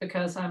involved with,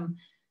 because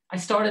I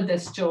started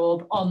this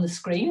job on the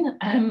screen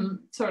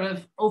sort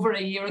of over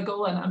a year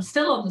ago, and I'm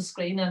still on the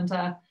screen, and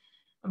I'm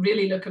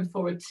really looking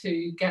forward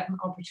to getting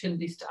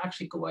opportunities to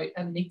actually go out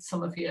and meet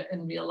some of you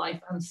in real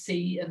life and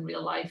see in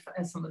real life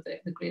some of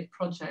the great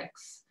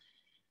projects.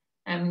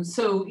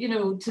 So, you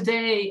know,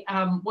 today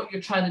what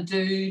you're trying to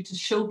do to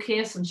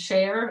showcase and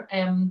share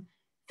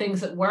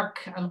things that work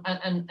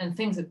and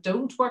things that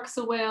don't work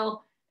so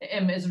well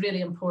is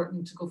really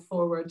important to go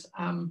forward,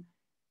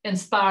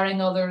 inspiring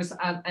others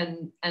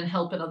and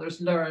helping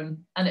others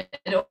learn. And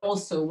it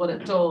also, what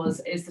it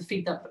does is the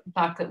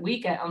feedback that we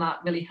get on that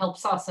really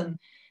helps us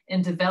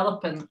in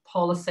developing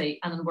policy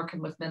and in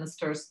working with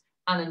ministers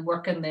and in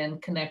working then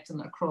connecting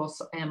across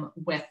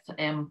with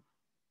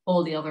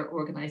all the other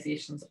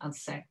organisations and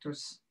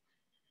sectors.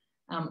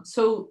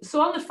 So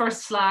on the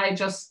first slide,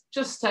 just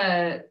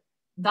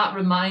that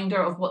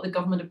reminder of what the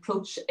government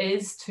approach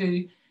is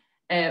to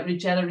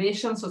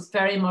regeneration. So it's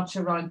very much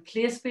around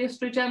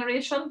place-based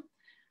regeneration.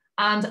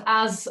 And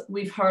as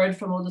we've heard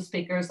from all the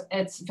speakers,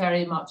 it's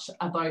very much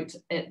about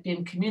it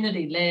being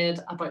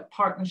community-led, about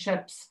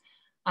partnerships,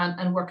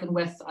 and working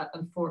with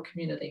and for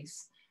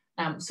communities.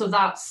 So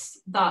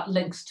that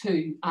links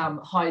to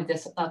how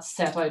that's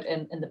set out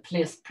in the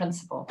place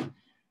principle,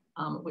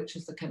 which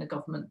is the kind of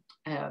government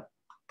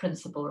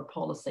principle or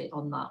policy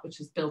on that,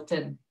 which is built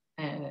in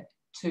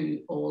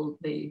to all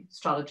the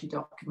strategy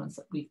documents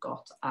that we've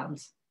got and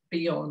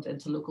beyond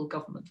into local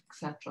government,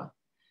 etc.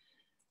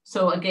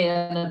 So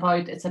again,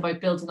 it's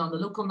about building on the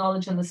local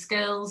knowledge and the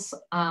skills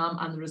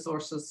and the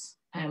resources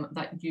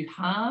that you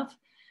have.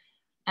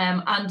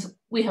 And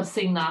we have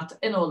seen that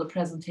in all the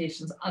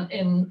presentations and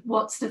in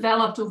what's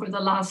developed over the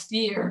last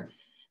year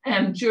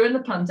during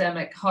the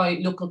pandemic, how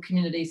local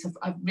communities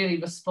have really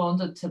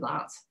responded to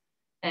that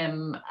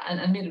and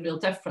made a real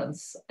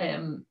difference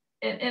in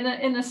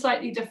a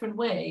slightly different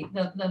way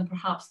than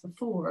perhaps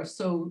before.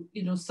 So,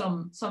 you know,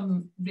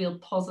 some real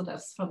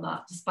positives from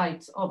that,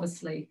 despite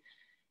obviously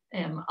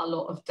a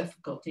lot of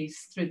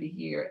difficulties through the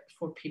year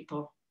for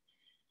people.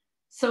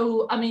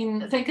 So, I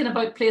mean, thinking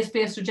about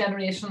place-based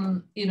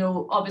regeneration, you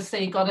know,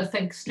 obviously got to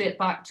think straight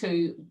back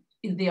to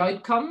the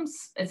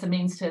outcomes, it's a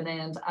means to an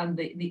end, and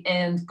the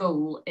end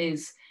goal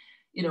is,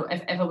 you know,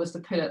 if I was to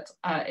put it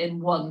in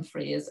one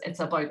phrase, it's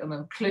about an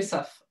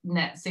inclusive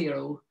net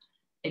zero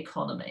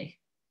economy.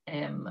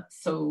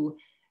 So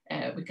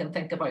we can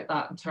think about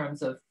that in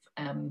terms of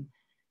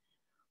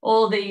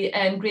all the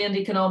ingrained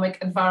economic,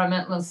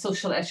 environmental and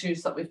social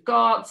issues that we've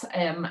got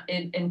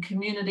in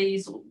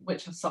communities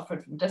which have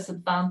suffered from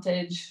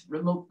disadvantage,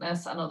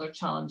 remoteness and other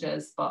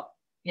challenges. But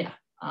yeah,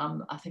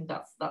 I think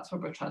that's where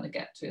we're trying to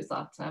get to, is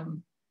that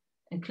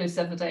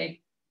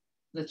inclusivity,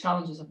 the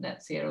challenges of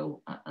net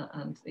zero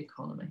and the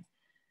economy.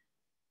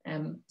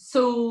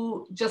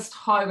 So just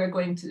how we're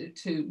going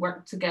to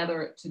work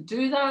together to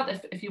do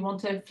that, if you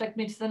want to flick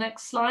me to the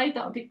next slide,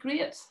 that would be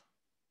great.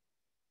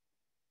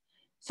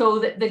 So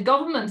the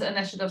government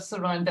initiatives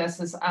around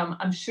this is,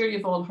 I'm sure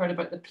you've all heard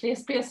about the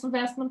place-based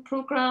investment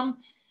programme.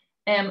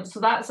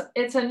 So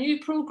it's a new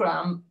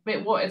programme,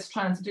 but what it's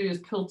trying to do is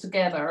pull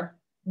together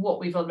what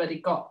we've already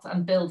got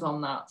and build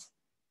on that.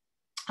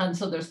 And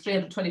so there's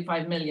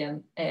 325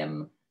 million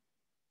to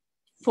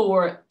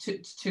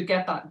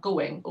get that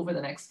going over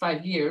the next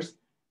 5 years.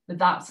 But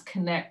that's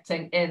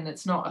connecting in,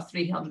 it's not a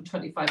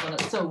 325 on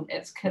its own,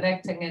 it's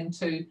connecting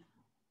into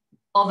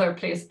other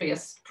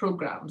place-based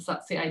programmes.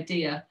 That's the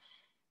idea.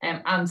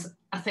 And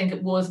I think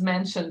it was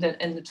mentioned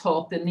in the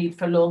talk, the need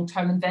for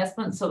long-term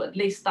investment. So at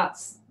least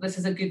this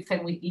is a good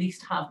thing. We at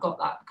least have got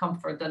that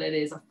comfort that it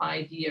is a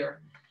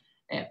 5-year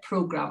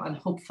programme, and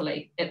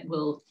hopefully it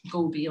will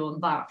go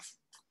beyond that.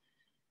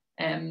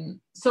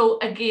 So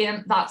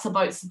again, that's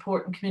about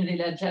supporting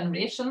community-led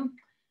generation.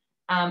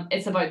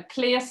 It's about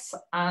place.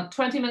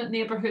 20-minute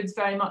neighbourhoods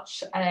very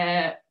much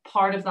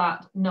part of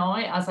that now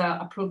as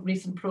a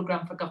recent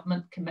programme for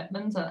government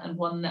commitment, and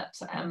one that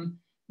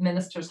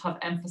ministers have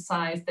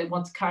emphasised they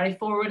want to carry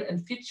forward in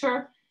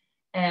future.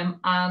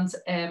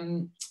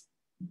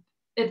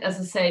 It, as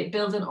I say,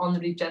 building on the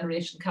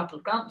Regeneration Capital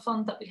Grant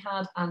Fund that we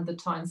had and the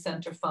Town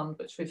Centre Fund,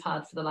 which we've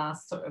had for the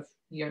last sort of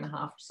year and a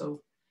half or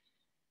so.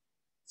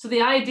 So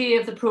the idea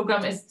of the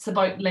programme is it's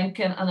about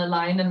linking and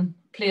aligning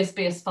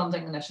place-based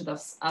funding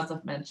initiatives, as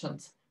I've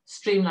mentioned,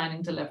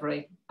 streamlining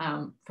delivery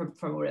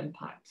for more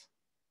impact.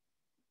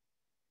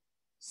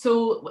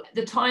 So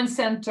the Town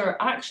Centre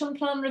Action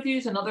Plan review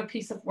is another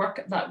piece of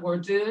work that we're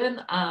doing,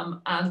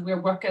 and we're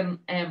working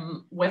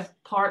with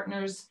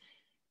partners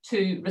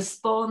to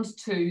respond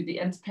to the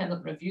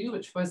independent review,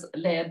 which was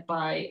led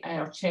by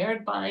or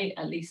chaired by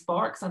Lee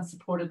Sparks and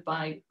supported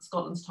by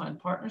Scotland's Town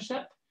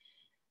Partnership.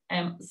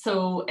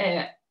 So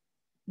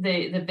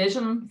the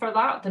vision for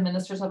that, the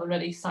ministers have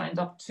already signed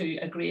up to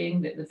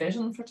agreeing the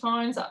vision for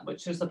towns,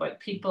 which is about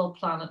people,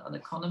 planet and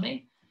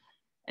economy.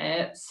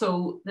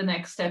 So the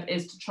next step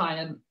is to try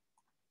and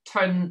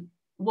turn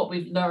what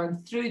we've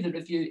learned through the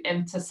review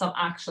into some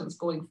actions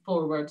going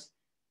forward,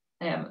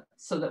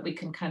 so that we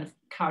can kind of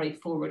carry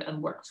forward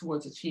and work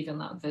towards achieving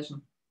that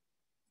vision.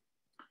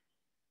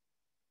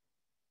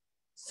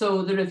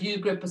 So the review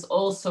group was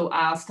also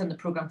asked in the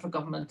programme for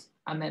government,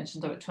 I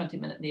mentioned about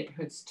 20-minute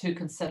neighbourhoods, to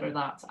consider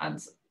that.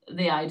 And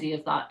the idea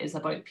of that is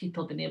about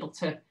people being able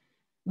to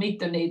meet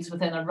their needs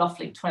within a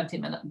roughly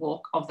 20-minute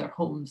walk of their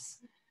homes,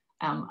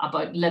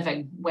 about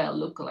living well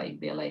locally,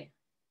 really.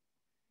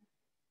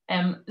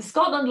 The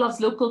Scotland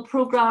Loves Local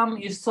programme,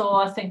 you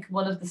saw, I think,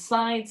 one of the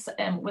slides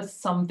with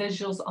some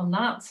visuals on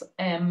that.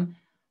 And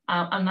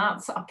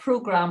that's a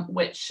programme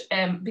which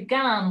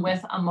began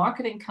with a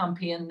marketing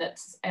campaign that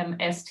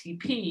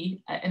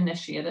STP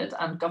initiated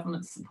and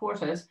government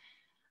supported.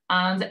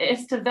 And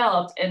it's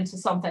developed into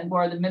something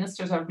where the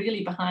ministers are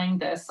really behind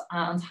this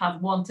and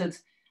have wanted,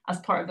 as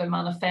part of their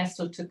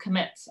manifesto, to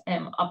commit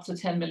up to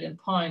 £10 million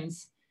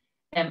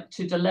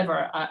to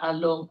deliver a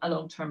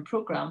long-term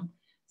programme.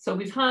 So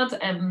we've had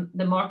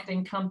the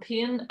marketing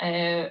campaign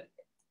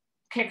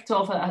kicked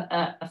off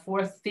a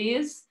fourth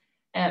phase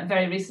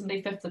very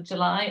recently, 5th of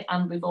July,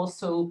 and we've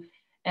also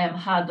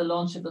had the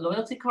launch of the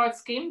loyalty card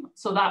scheme.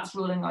 So that's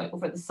rolling out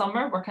over the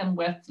summer, working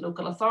with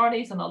local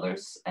authorities and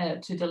others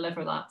to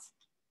deliver that.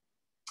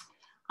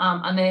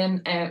 And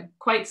then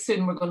quite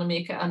soon we're going to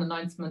make an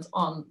announcement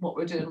on what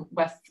we're doing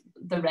with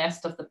the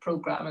rest of the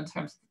programme in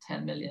terms of the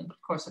 10 million. But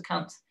of course, I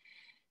can't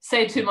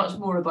say too much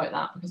more about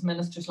that because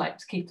ministers like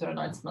to keep their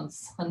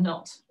announcements and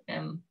not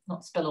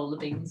spill all the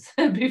beans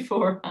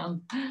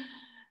beforehand.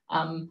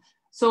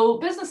 So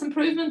business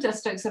improvement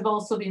districts have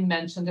also been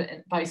mentioned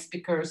by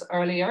speakers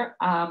earlier.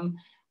 And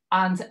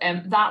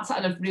that's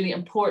a really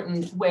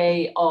important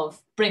way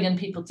of bringing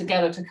people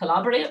together to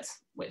collaborate,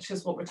 which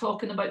is what we're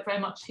talking about very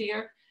much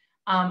here.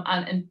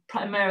 And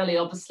primarily,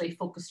 obviously,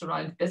 focused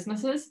around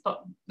businesses,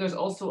 but there's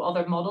also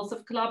other models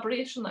of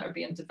collaboration that are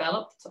being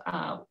developed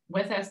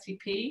with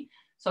STP,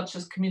 such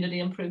as community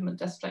improvement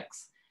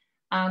districts.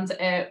 And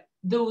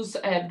those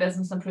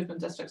business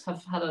improvement districts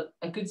have had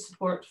a good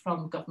support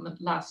from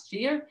government last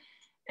year,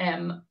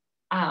 and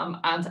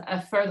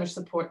a further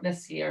support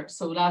this year.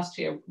 So last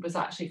year was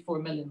actually 4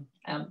 million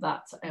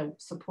that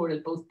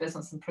supported both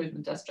business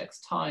improvement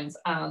districts, towns,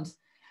 and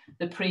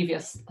the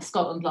previous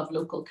Scotland Love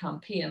Local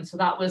campaign. So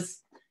that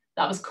was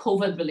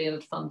COVID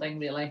related funding,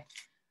 really.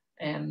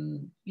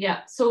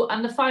 Yeah, so,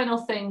 and the final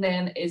thing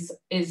then is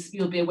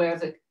you'll be aware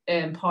of the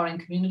Empowering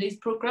Communities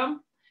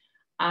programme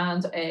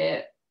and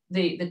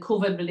the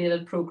COVID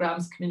related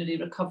programmes, Community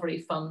Recovery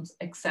Fund,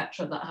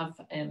 etc., that have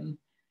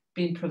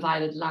been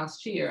provided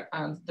last year,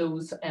 and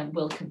those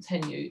will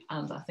continue.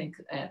 And I think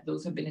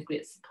those have been a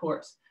great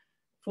support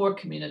for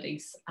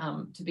communities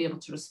to be able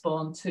to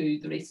respond to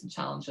the recent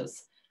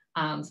challenges,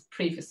 and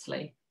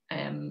previously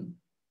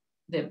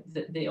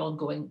the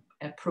ongoing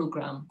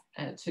programme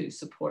to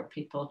support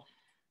people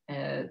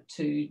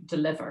to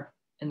deliver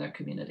in their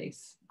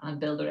communities and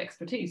build their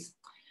expertise.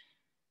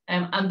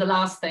 And the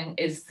last thing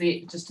is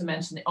just to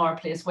mention the Our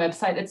Place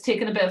website. It's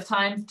taken a bit of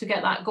time to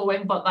get that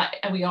going, but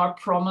we are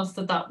promised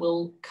that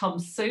will come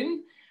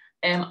soon,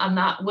 and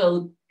that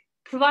will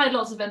provide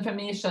lots of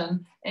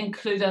information,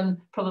 including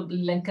probably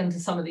linking to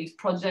some of these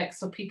projects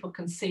so people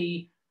can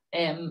see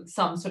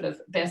some sort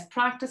of best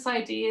practice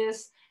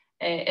ideas.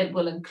 It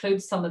will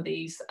include some of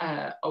these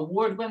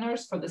award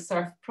winners for the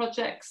SURF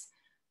projects,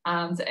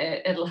 and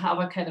it'll have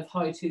a kind of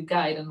how-to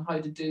guide on how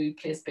to do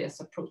place-based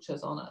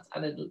approaches on it,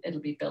 and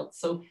it'll be built.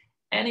 So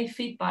any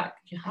feedback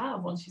you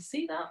have once you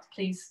see that,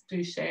 please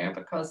do share,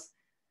 because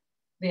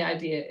the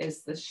idea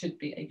is this should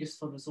be a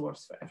useful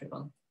resource for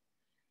everyone.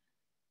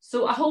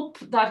 So I hope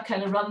that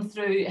kind of run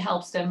through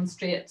helps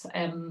demonstrate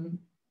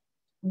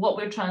what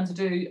we're trying to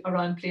do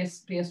around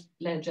place-based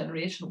led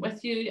generation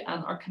with you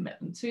and our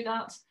commitment to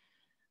that.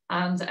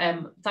 And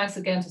thanks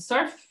again to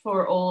SURF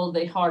for all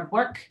the hard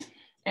work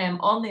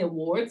on the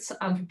awards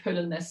and for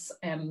pulling this,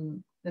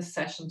 this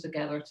session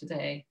together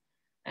today.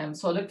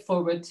 So I look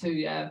forward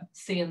to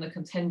seeing the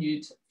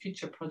continued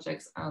future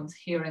projects and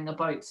hearing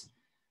about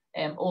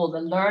all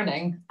the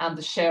learning and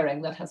the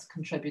sharing that has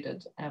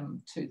contributed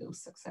to those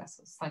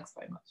successes. Thanks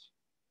very much.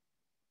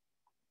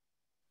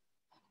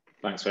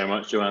 Thanks very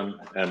much, Joanne.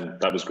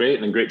 That was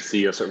great, and great to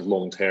see a sort of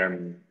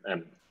long-term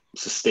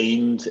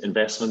sustained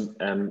investment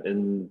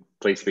in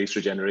place-based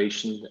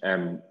regeneration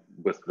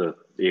with the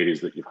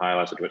areas that you've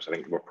highlighted, which I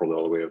think we're probably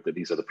all aware of, that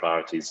these are the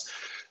priorities,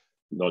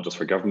 not just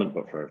for government,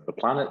 but for the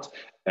planet.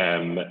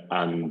 And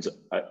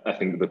I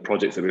think the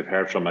projects that we've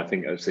heard from, I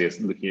think I'd say is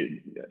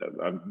looking at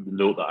a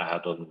note that I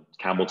had on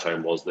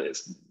Campbelltown was that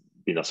it's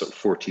been a sort of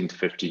 14 to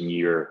 15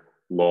 year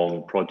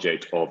long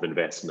project of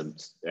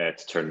investment to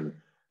turn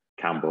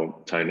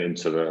Campbelltown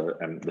into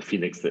the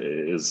phoenix that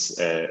it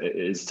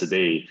is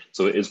today.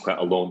 So it is quite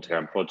a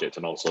long-term project,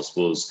 and also I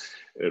suppose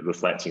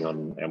reflecting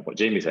on what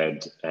Jamie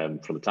said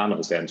from the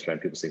Tannehill Centre, and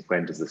people saying,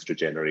 when does this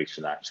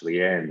regeneration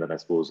actually end? And I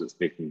suppose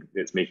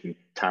it's making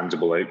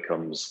tangible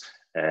outcomes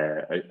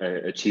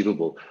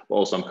achievable. But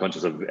also I'm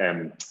conscious of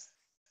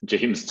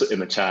James in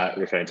the chat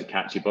referring to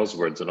catchy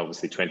buzzwords, and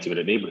obviously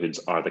 20-minute neighbourhoods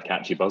are the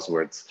catchy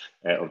buzzwords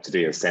of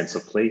today. A sense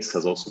of place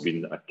has also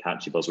been a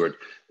catchy buzzword.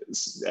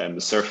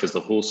 SURF is the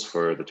host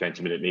for the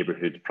 20-minute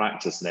neighbourhood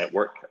practice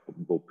network.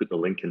 We'll put the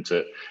link into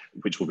it,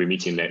 which we'll be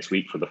meeting next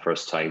week for the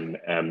first time,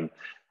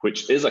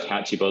 which is a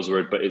catchy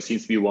buzzword, but it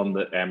seems to be one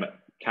that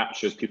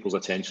captures people's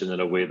attention in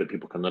a way that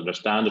people can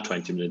understand a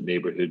 20-minute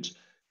neighbourhood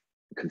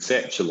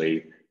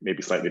conceptually,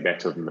 maybe slightly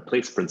better than the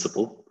place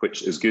principle,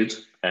 which is good,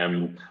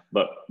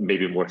 but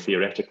maybe more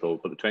theoretical.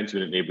 But the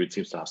 20-minute neighbourhood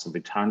seems to have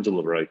something tangible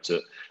about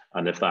it.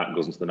 And if that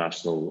goes into the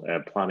national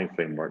planning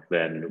framework,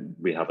 then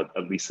we have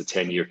at least a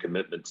 10-year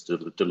commitment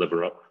to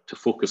deliver up, to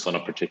focus on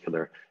a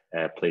particular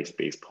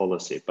place-based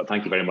policy. But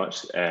thank you very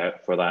much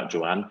for that,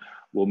 Joanne.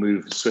 We'll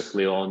move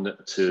swiftly on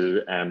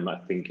to, I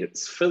think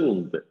it's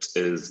Phil that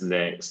is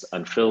next.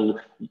 And Phil,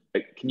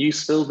 can you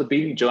spill the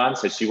beans? Joanne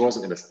said she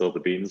wasn't going to spill the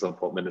beans on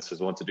what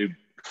ministers want to do.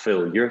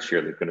 Phil, you're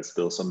surely going to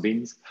spill some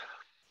beans.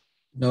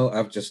 No,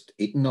 I've just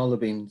eaten all the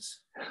beans.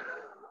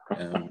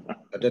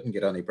 I didn't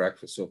get any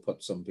breakfast, so I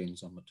put some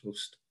beans on my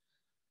toast.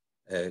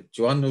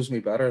 Joanne knows me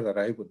better, that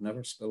I would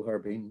never spill her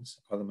beans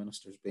or the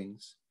minister's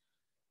beans.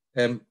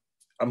 I'm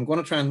going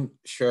to try and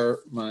share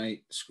my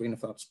screen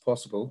if that's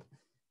possible.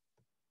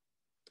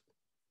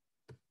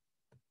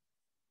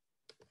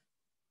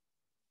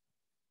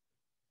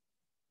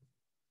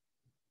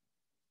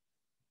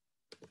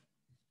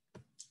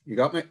 You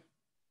got me?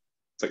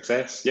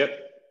 Success, yep.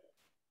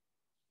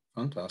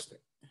 Fantastic.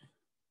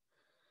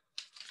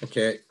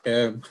 Okay,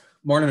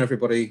 morning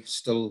everybody,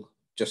 still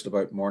just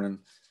about morning.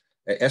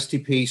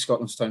 STP,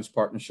 Scotland's Towns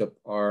Partnership,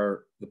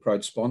 are the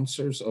proud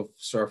sponsors of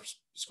SURF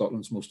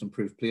Scotland's Most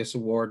Improved Place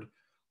Award.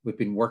 We've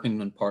been working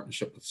in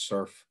partnership with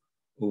SURF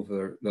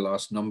over the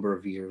last number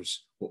of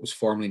years. What was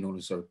formerly known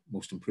as our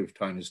Most Improved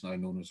Town is now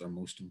known as our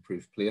Most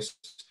Improved Place.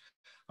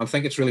 I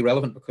think it's really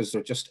relevant because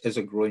there just is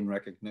a growing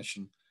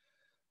recognition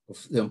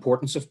of the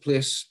importance of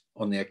place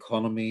on the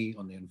economy,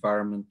 on the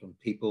environment, on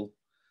people,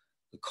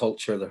 the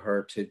culture, the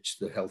heritage,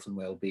 the health and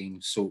well-being.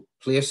 So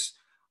place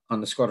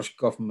and the Scottish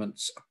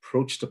Government's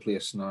approach to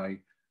place now,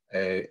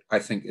 I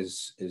think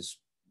is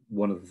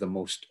one of the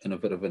most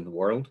innovative in the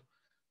world.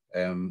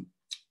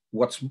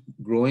 What's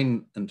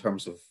growing in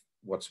terms of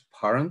what's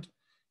apparent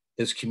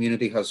is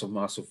community has a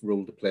massive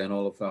role to play in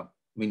all of that.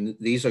 I mean,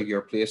 these are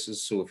your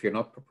places, so if you're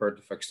not prepared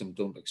to fix them,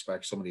 don't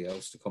expect somebody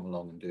else to come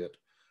along and do it.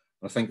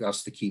 I think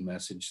that's the key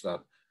message,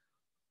 that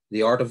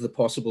The art of the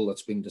possible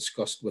that's been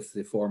discussed with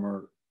the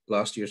former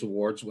last year's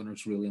awards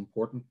winners really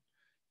important,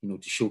 you know,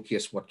 to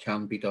showcase what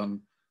can be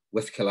done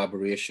with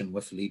collaboration,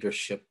 with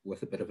leadership,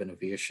 with a bit of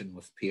innovation,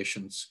 with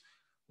patience.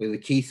 Well, the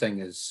key thing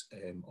is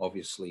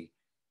obviously,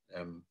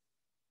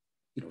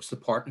 you know, it's the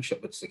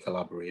partnership, it's the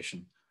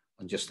collaboration,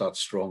 and just that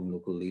strong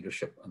local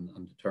leadership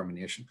and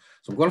determination.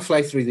 So I'm going to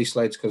fly through these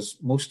slides because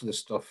most of the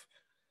stuff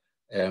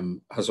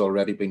has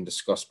already been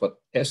discussed, but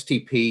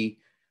STP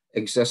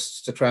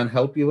exists to try and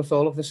help you with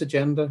all of this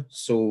agenda.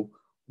 So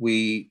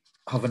we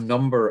have a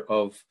number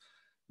of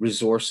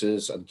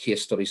resources and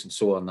case studies and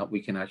so on that we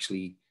can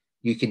actually,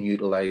 you can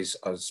utilize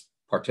as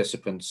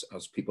participants,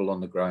 as people on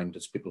the ground,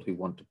 as people who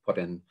want to put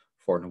in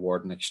for an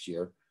award next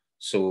year.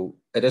 So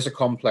it is a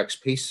complex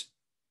piece.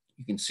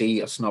 You can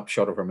see a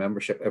snapshot of our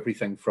membership,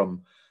 everything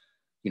from,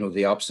 you know,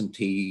 the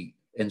absentee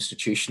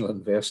institutional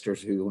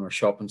investors who own our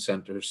shopping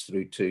centres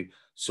through to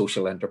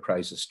social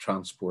enterprises,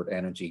 transport,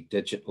 energy,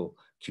 digital,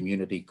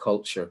 community,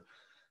 culture.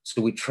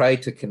 So we try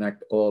to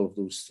connect all of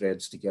those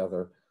threads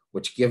together,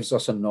 which gives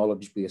us a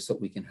knowledge base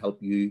that we can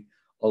help you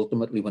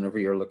ultimately whenever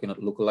you're looking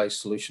at localized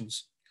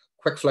solutions.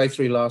 Quick fly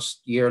through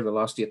last year, the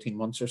last 18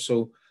 months or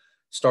so,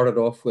 started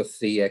off with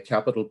the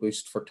capital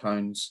boost for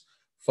towns,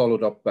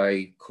 followed up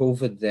by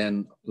COVID,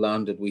 then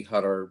landed, we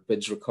had our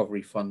Bids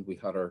Recovery Fund, we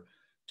had our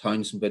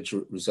Towns and Bids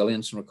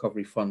Resilience and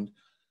Recovery Fund.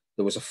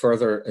 There was a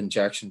further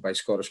injection by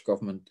Scottish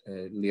Government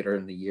later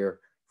in the year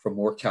for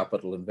more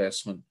capital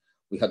investment.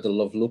 We had the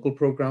Love Local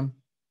programme.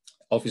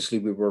 Obviously,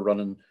 we were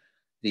running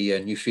the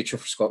New Future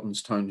for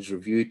Scotland's Towns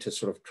Review to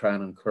sort of try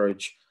and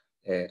encourage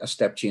a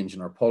step change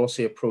in our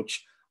policy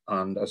approach.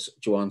 And as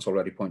Joanne's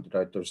already pointed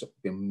out, there's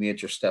been a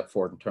major step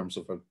forward in terms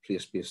of a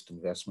place-based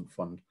investment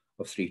fund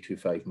of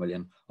 325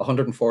 million,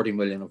 140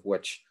 million of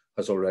which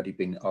has already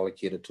been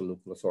allocated to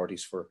local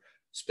authorities for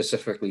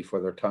specifically for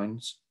their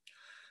towns.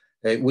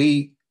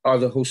 We are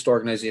the host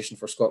organisation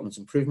for Scotland's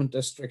improvement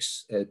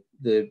districts.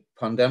 The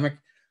pandemic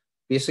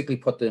basically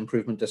put the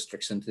improvement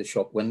districts into the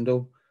shop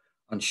window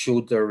and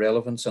showed their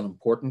relevance and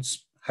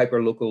importance.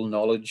 Hyperlocal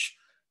knowledge,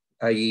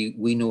 i.e.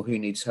 we know who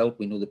needs help,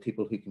 we know the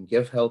people who can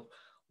give help.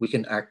 We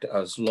can act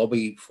as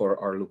lobby for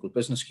our local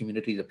business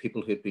community, the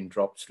people who have been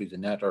dropped through the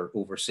net or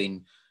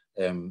overseen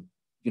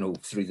you know,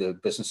 through the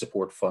business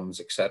support funds,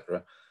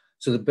 etc.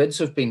 So the bids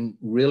have been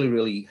really,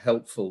 really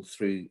helpful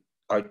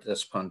throughout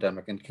this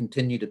pandemic and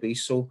continue to be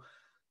so.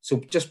 So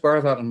just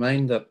bear that in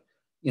mind that,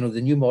 you know,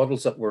 the new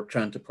models that we're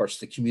trying to push,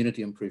 the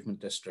Community Improvement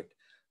District,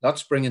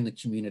 that's bringing the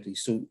community.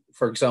 So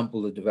for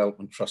example, the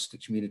Development Trust, the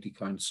Community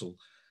Council,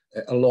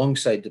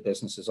 alongside the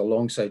businesses,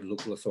 alongside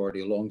local authority,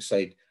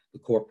 alongside the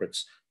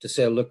corporates to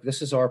say, look,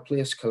 this is our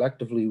place.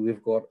 Collectively,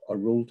 we've got a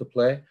role to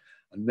play.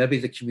 And maybe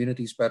the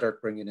community's better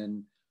at bringing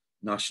in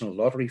national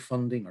lottery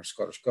funding or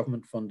Scottish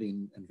Government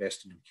funding,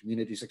 investing in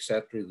communities,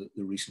 etc., the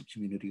recent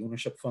Community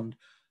Ownership Fund.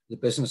 The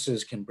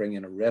businesses can bring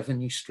in a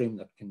revenue stream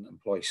that can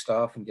employ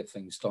staff and get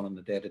things done on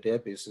a day-to-day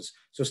basis.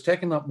 So it's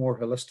taking that more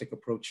holistic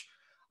approach.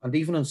 And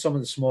even in some of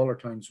the smaller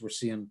towns, we're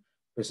seeing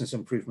business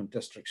improvement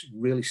districts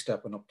really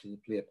stepping up to the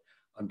plate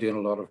and doing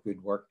a lot of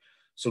good work.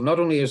 So not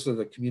only is there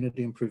the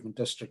Community Improvement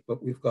District,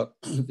 but we've got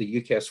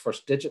the UK's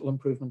first Digital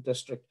Improvement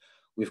District.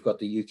 We've got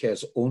the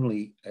UK's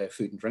only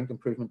Food and Drink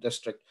Improvement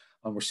District,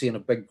 and we're seeing a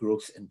big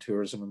growth in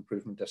tourism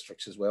improvement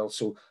districts as well.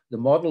 So the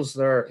models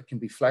there, it can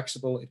be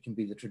flexible, it can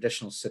be the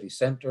traditional city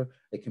centre,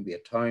 it can be a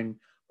town,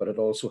 but it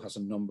also has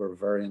a number of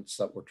variants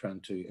that we're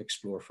trying to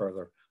explore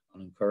further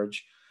and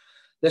encourage.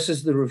 This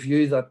is the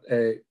review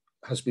that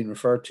has been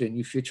referred to,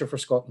 New Future for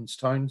Scotland's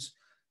Towns.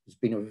 There's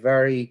been a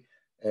very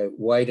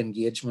wide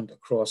engagement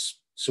across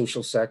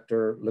social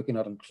sector, looking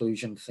at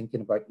inclusion,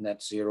 thinking about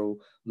net zero,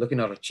 looking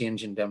at a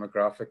change in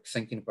demographic,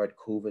 thinking about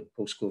COVID,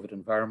 post-COVID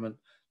environment,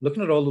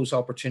 looking at all those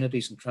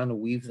opportunities and trying to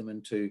weave them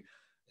into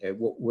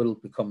what will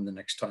become the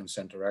next town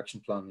centre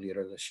action plan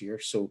later this year.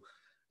 So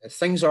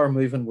things are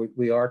moving.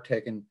 We are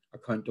taking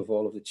account of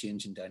all of the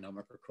change in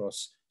dynamic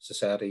across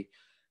society.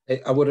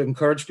 I would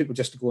encourage people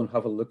just to go and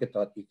have a look at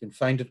that. You can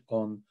find it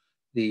on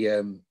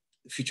the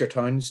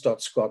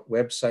futuretowns.scot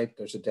website.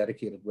 There's a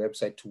dedicated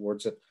website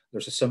towards it.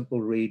 There's a simple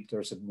read,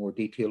 there's a more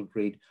detailed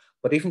read,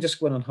 but even just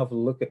go in and have a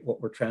look at what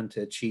we're trying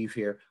to achieve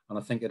here. And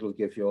I think it'll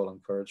give you all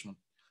encouragement.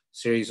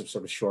 Series of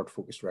sort of short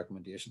focused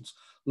recommendations.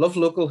 Love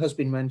Local has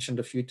been mentioned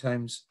a few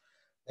times.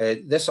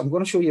 I'm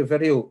going to show you a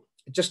video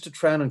just to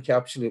try and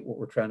encapsulate what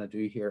we're trying to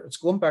do here. It's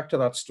going back to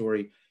that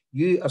story.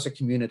 You as a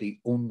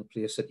community own the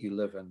place that you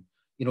live in.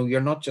 You know,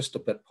 you're not just a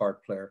bit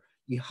part player.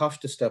 You have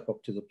to step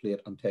up to the plate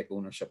and take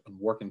ownership and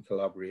work in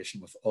collaboration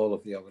with all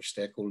of the other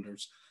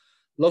stakeholders.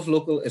 Love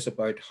Local is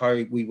about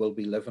how we will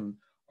be living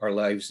our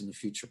lives in the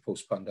future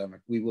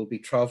post-pandemic. We will be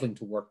traveling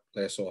to work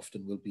less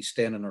often. We'll be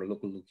staying in our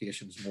local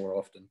locations more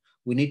often.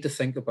 We need to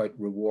think about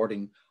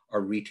rewarding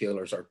our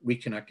retailers, our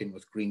reconnecting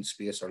with green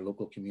space, our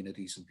local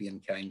communities and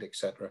being kind,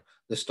 etc.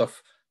 The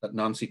stuff that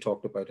Nancy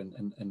talked about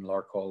in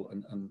Larkhall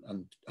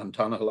and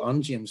Tannahill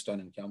and James down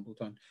in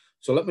Campbelltown.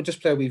 So let me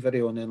just play a wee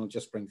video and then I'll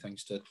just bring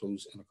things to a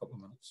close in a couple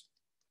of minutes.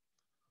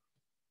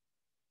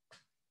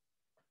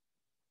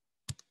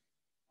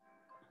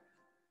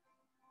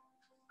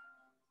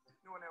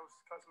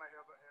 always cuts my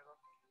hair, but hair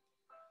up.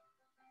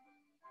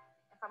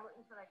 If I'm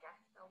looking for a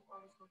gift, I'll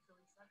always go to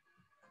Lisa.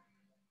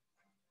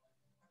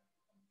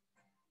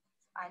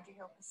 Andrew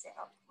helped us set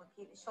up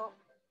locate the shop.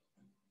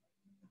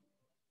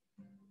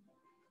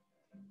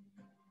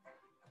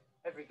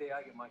 Every day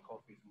I get my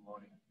coffee from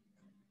Laurie.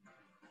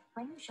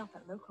 When you shop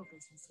at local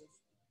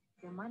businesses,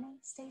 your money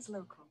stays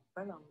local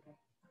for longer.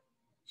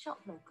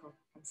 Shop local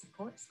and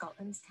support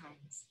Scotland's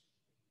towns.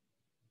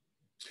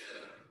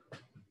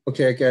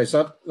 Okay, guys,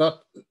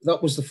 that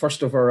was the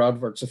first of our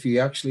adverts. If you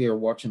actually are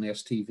watching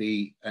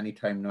STV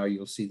anytime now,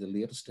 you'll see the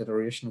latest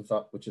iteration of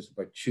that, which is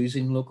about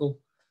choosing local.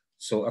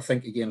 So I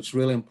think, again, it's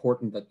really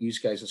important that you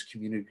guys as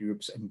community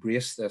groups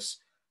embrace this.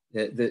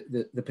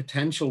 The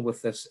potential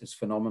with this is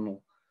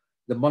phenomenal.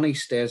 The money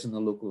stays in the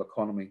local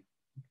economy.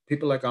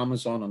 People like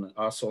Amazon and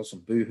ASOS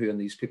and Boohoo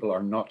and these people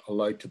are not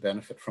allowed to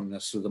benefit from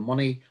this. So the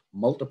money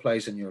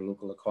multiplies in your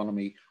local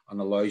economy and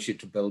allows you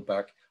to build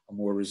back a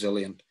more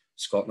resilient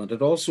Scotland.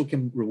 It also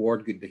can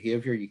reward good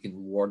behaviour. You can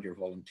reward your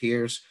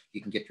volunteers.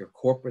 You can get your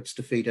corporates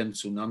to feed in.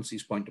 So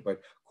Nancy's point about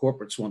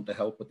corporates want to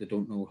help, but they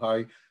don't know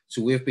how.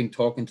 So we've been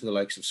talking to the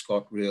likes of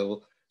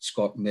ScotRail,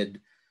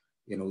 ScotMid,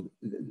 you know,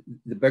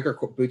 the bigger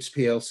Boots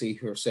PLC,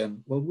 who are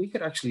saying, well, we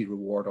could actually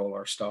reward all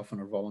our staff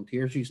and our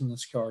volunteers using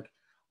this card.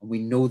 And we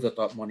know that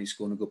that money is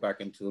going to go back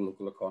into the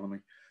local economy.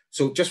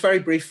 So just very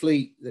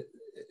briefly,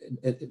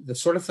 the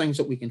sort of things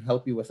that we can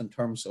help you with in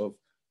terms of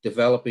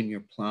developing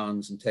your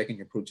plans and taking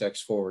your projects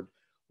forward.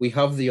 We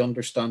have the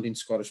Understanding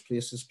Scottish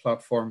Places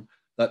platform,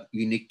 that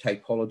unique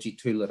typology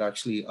tool that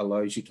actually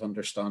allows you to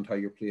understand how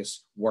your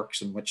place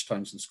works and which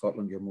towns in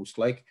Scotland you're most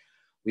like.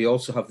 We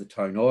also have the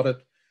town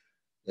audit,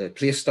 the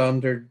place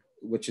standard,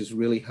 which is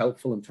really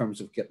helpful in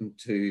terms of getting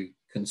to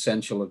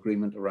consensual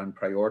agreement around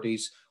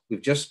priorities.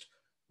 We've just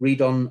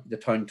redone the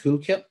town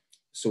toolkit.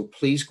 So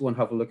please go and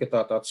have a look at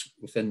that. That's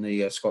within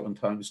the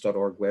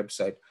scotlandtowns.org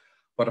website.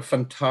 But a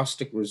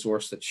fantastic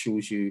resource that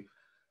shows you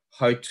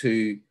how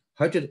to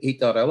eat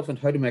that elephant,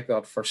 how to make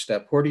that first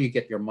step. Where do you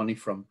get your money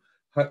from?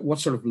 What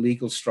sort of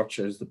legal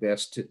structure is the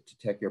best to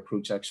take your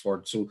projects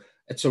forward? So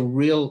it's a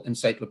real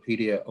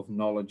encyclopedia of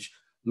knowledge,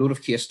 a load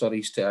of case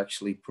studies to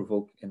actually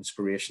provoke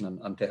inspiration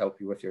and to help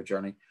you with your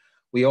journey.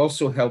 We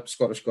also help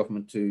Scottish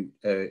Government to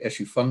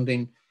issue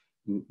funding.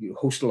 You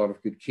host a lot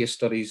of good case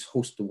studies,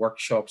 host the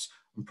workshops,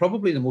 and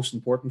probably the most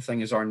important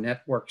thing is our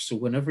network. So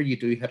whenever you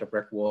do hit a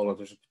brick wall or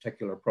there's a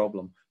particular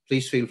problem,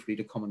 please feel free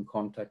to come and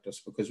contact us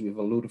because we have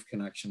a load of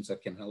connections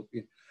that can help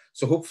you.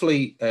 So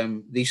hopefully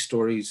these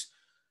stories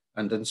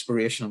and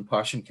inspiration and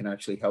passion can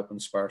actually help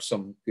inspire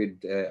some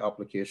good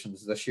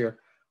applications this year.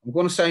 I'm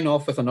going to sign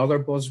off with another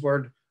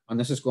buzzword, and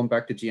this is going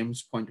back to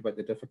James' point about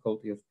the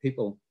difficulty of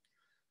people.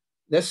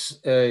 This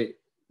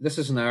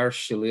is an Irish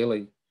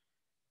shillelagh,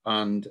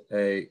 and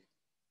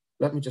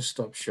let me just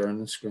stop sharing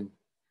the screen.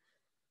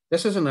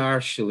 This is an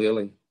Irish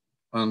shillelagh,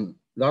 and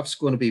that's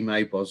going to be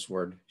my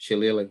buzzword,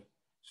 shillelagh.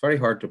 It's very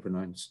hard to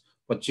pronounce.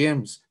 But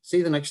James,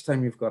 see the next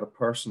time you've got a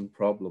person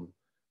problem,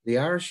 the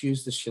Irish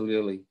use the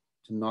shillelagh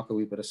to knock a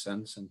wee bit of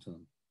sense into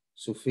them.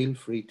 So feel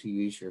free to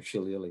use your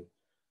shillelagh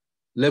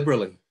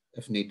liberally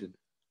if needed.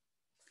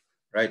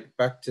 Right,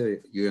 back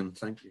to you, and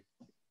thank you.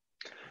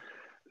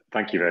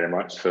 Thank you very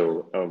much,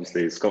 Phil.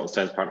 Obviously, Scotland's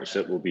Towns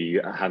Partnership will be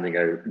handing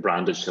out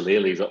branded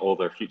shillelaghs at all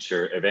their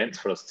future events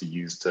for us to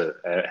use to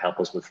help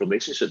us with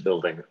relationship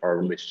building or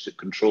relationship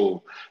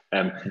control.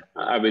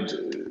 I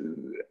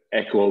would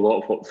echo a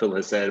lot of what Phil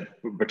has said,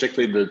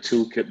 particularly the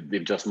toolkit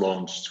they've just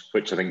launched,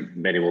 which I think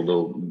many will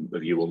know,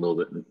 of you will know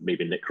that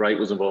maybe Nick Wright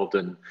was involved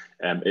in.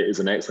 It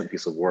is an excellent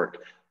piece of work.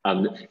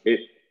 And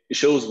it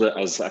shows that,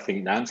 as I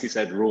think Nancy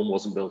said, Rome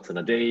wasn't built in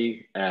a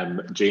day.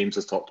 James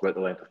has talked about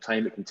the length of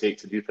time it can take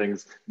to do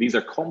things. These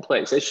are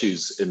complex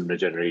issues in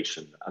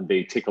regeneration and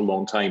they take a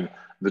long time.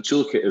 The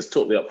toolkit is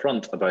totally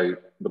upfront about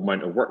the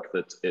amount of work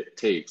that it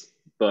takes,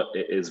 but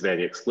it is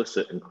very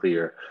explicit and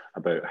clear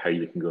about how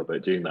you can go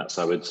about doing that.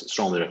 So I would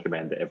strongly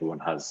recommend that everyone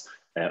has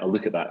a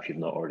look at that if you've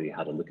not already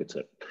had a look at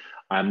it.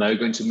 I'm now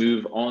going to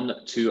move on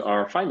to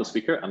our final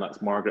speaker, and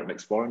that's Margaret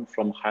McSporran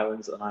from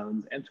Highlands and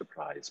Islands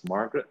Enterprise.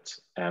 Margaret,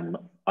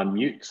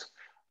 unmute,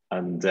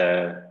 and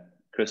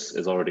Chris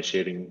is already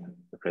sharing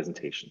the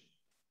presentation.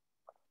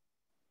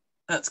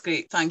 That's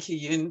great. Thank you,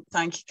 Ewan.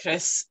 Thank you,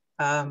 Chris.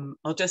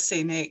 I'll just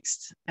say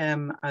next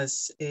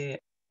as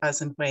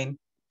and when.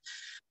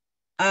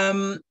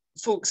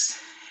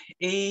 Folks,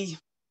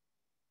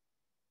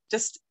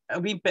 just a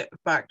wee bit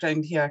of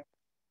background here.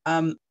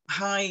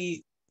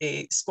 High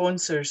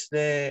sponsors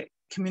the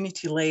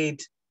Community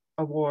Led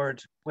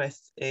Award with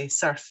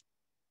SURF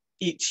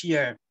each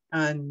year,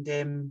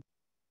 and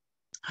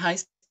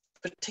High's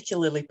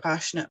particularly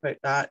passionate about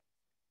that,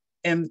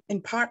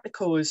 in part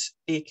because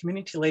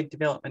community-led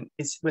development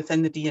is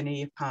within the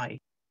DNA of High.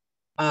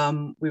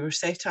 We were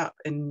set up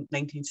in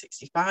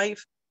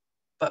 1965,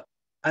 but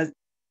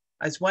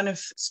as one of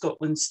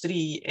Scotland's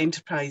 3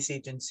 enterprise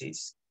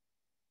agencies,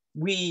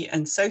 we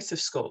in south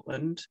of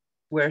Scotland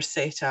were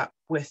set up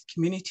with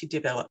community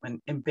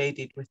development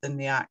embedded within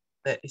the Act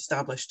that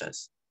established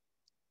us.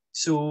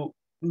 So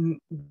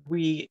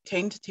we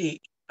tend to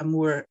take a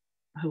more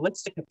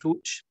holistic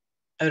approach.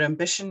 Our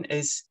ambition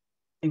is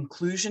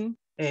inclusion,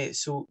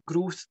 so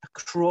growth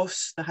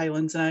across the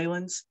Highlands and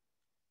Islands,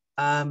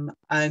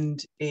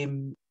 and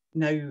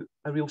now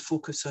a real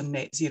focus on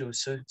net zero.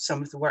 So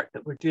some of the work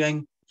that we're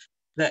doing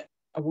that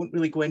I won't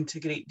really go into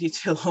great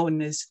detail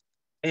on is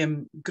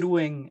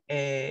growing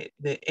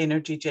the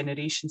energy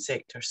generation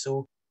sector.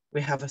 So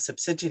we have a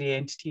subsidiary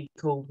entity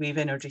called Wave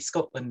Energy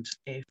Scotland,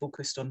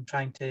 focused on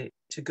trying to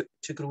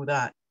grow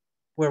that.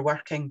 We're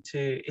working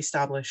to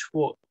establish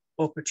what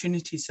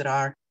opportunities there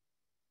are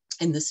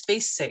in the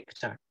space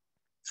sector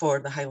for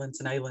the Highlands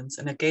and Islands.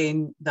 And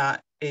again,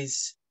 that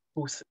is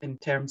both in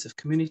terms of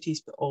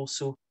communities, but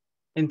also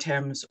in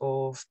terms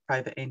of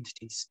private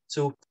entities.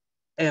 So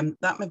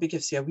that maybe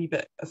gives you a wee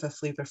bit of a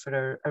flavour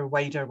for our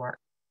wider work.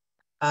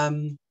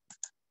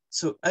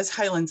 So as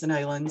Highlands and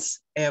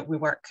Islands, we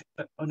work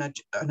on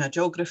a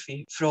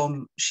geography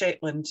from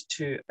Shetland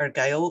to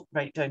Argyll,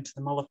 right down to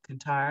the Mull of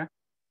Kintyre.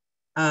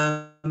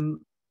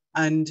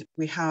 And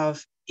we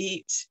have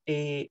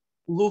 8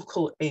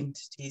 local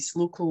entities,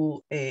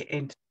 local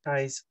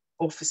enterprise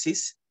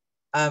offices,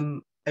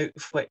 out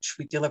of which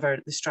we deliver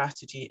the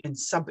strategy in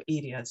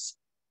sub-areas.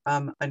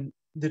 And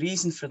the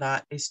reason for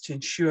that is to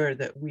ensure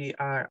that we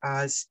are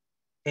as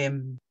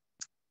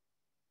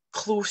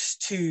close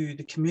to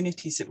the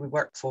communities that we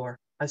work for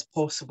as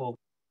possible.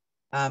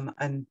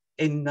 And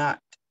in that,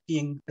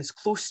 being as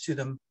close to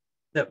them,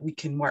 that we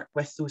can work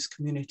with those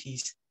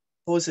communities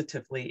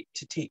positively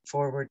to take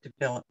forward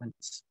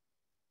developments.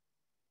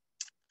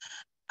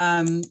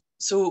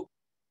 So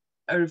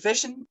our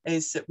vision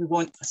is that we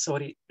want,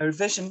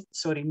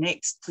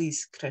 next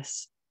please,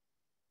 Chris.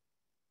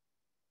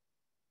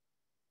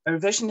 Our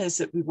vision is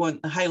that we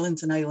want the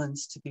Highlands and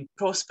Islands to be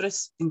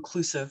prosperous,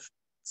 inclusive,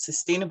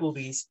 sustainable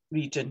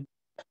region,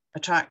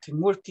 attracting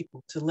more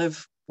people to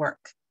live,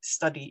 work,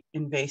 study,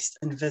 invest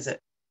and visit.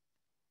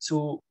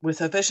 So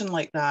with a vision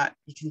like that,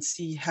 you can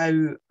see how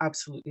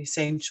absolutely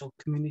essential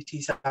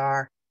communities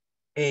are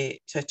to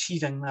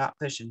achieving that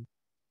vision.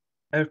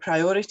 Our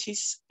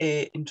priorities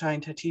in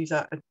trying to achieve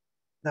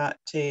that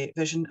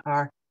vision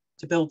are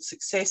to build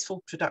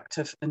successful,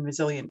 productive and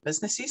resilient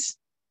businesses,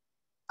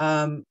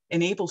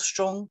 enable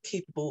strong,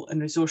 capable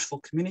and resourceful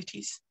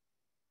communities,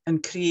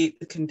 and create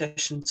the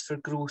conditions for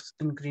growth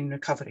and green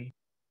recovery.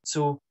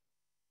 So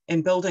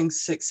in building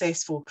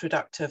successful,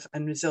 productive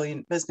and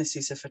resilient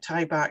businesses, if I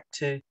tie back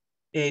to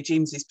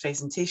James's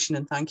presentation,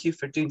 and thank you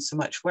for doing so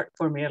much work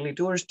for me early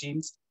doors,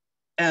 James,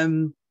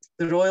 the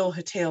Royal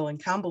Hotel in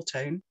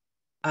Campbelltown,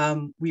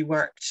 we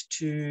worked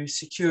to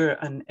secure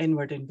an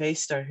inward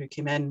investor who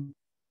came in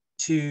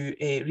to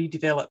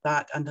redevelop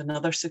that and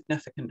another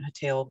significant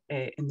hotel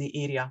in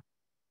the area.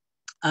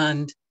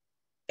 And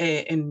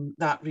in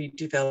that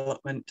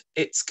redevelopment,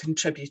 it's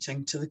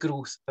contributing to the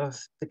growth of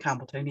the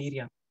Campbelltown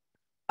area.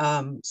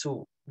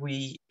 So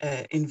we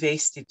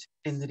invested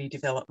in the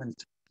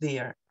redevelopment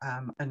there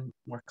and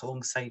work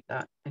alongside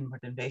that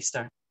inward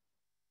investor.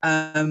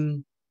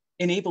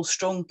 Enable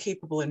strong,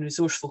 capable and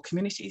resourceful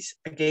communities,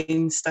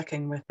 again,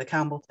 sticking with the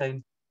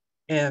Campbelltown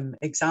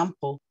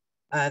example,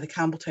 the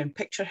Campbelltown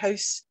Picture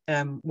House,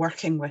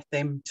 working with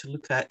them to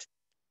look at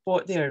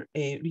what their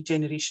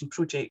regeneration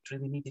project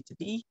really needed to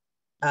be,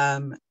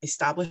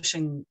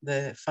 establishing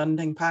the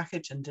funding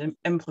package and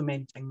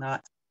implementing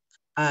that.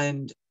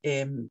 And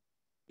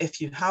if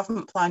you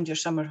haven't planned your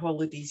summer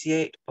holidays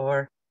yet,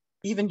 or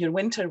even your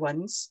winter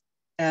ones,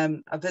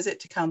 a visit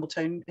to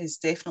Campbelltown is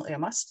definitely a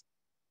must.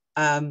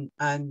 And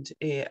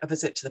a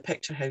visit to the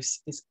Picture House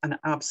is an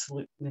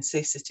absolute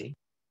necessity.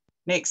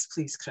 Next,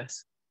 please,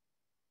 Chris.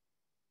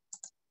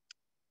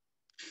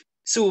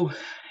 So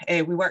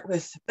we work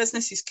with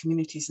businesses,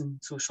 communities and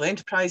social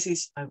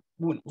enterprises. I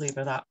won't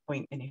labour that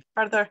point any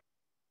further.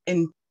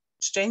 In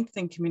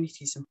strengthening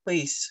communities in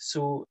place,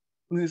 so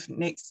move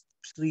next,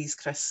 please,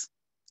 Chris.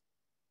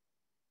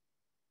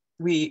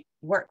 We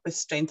work with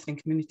strengthening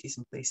communities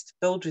in place to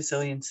build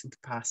resilience and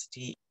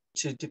capacity,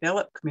 to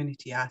develop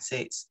community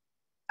assets,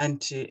 and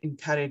to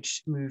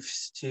encourage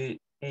moves to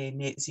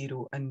net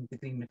zero and the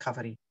green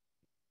recovery.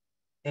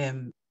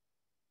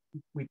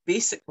 We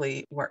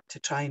basically work to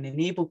try and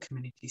enable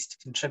communities to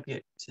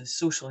contribute to the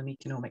social and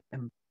economic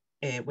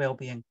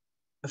well-being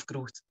of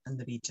growth in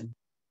the region.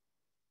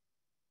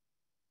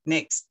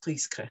 Next,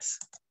 please, Chris.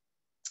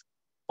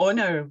 On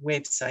our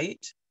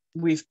website,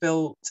 we've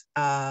built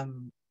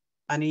an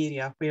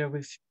area where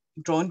we've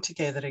drawn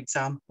together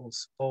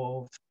examples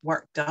of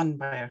work done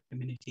by our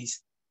communities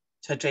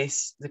to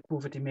address the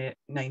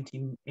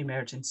COVID-19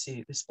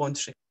 emergency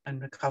response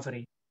and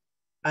recovery.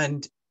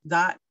 And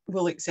that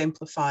will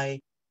exemplify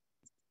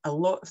a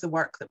lot of the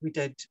work that we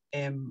did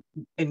in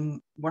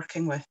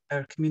working with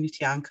our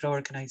community anchor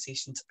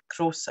organisations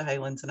across the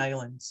Highlands and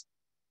Islands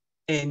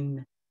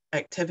in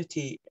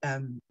activity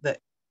that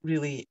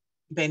really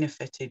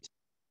benefited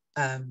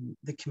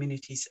the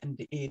communities and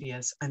the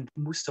areas, and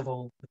most of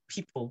all, the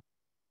people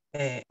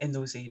in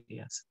those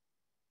areas.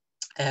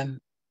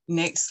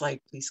 Next slide,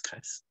 please,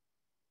 Chris.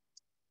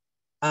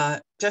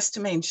 Just to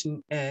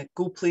mention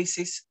Go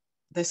Places,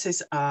 this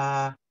is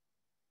a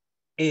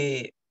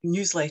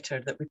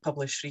newsletter that we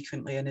publish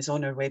frequently and is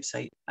on our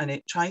website, and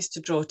it tries to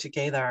draw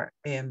together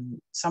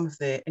some of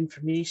the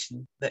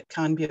information that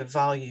can be of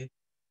value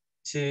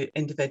to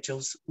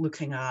individuals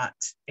looking at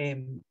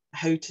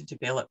how to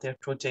develop their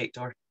project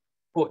or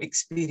what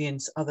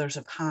experience others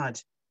have had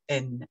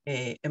in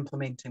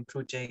implementing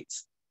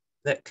projects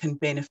that can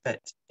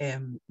benefit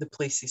the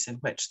places in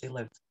which they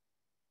live.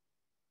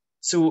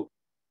 So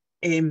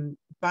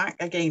back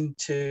again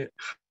to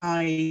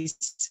High's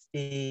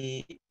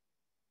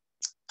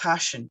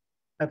passion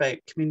about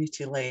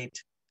community-led.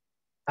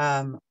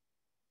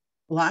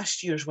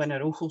 Last year's winner,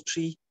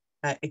 Ochiltree,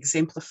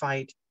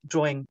 exemplified,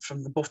 drawing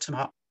from the bottom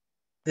up,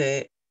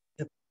 the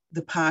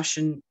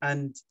passion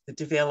and the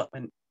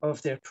development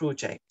of their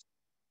project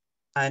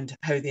and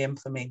how they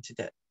implemented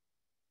it.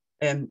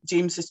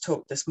 James has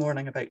talked this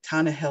morning about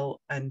Tannahill,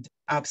 and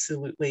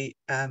absolutely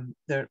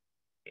they're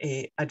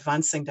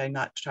advancing down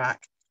that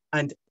track.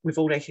 And we've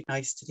all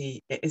recognised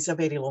today it is a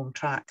very long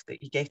track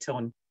that you get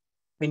on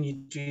when you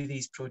do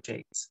these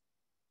projects.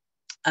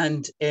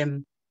 And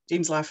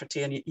James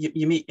Lafferty, and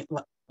you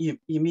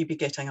may be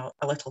getting a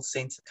little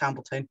sense of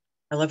Campbelltown.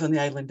 I live on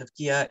the island of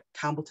Gia.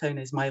 Campbelltown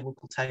is my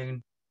local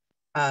town.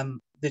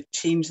 The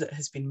change that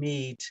has been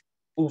made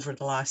over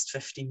the last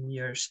 15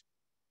 years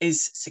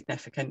is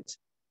significant.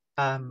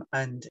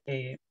 And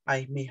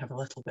I may have a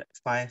little bit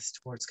of bias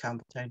towards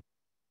Campbelltown,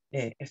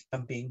 if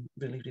I'm being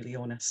really, really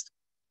honest.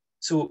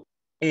 So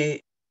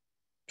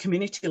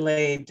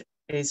community-led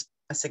is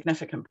a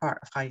significant part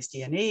of High's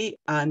DNA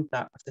and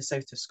that of the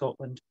south of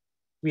Scotland.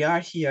 We are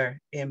here,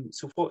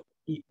 so what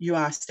you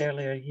asked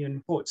earlier,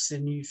 Ewan, what's the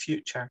new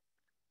future?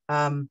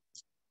 For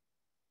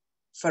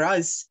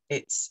us,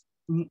 it's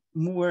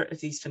more of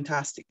these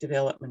fantastic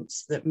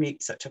developments that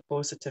make such a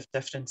positive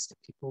difference to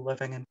people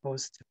living in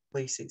positive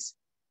places.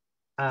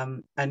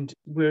 And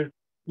we're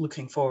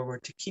looking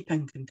forward to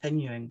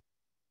continuing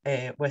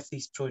with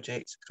these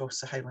projects across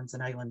the Highlands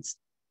and Islands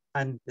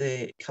and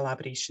the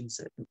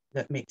collaborations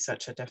that make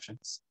such a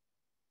difference.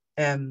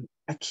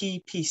 A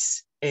key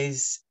piece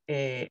is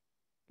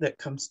that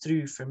comes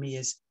through for me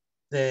is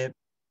the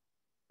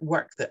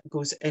work that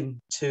goes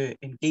into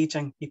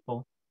engaging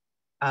people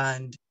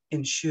and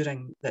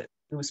ensuring that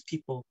those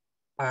people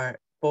are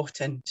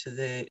bought into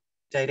the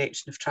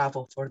direction of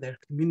travel for their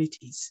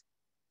communities,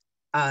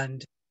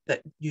 and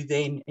that you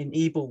then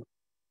enable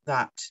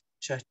that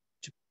to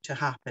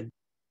happen.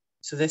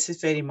 So this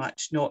is very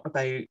much not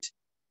about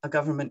a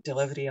government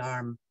delivery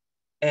arm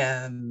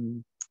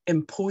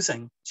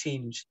imposing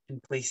change in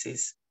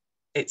places.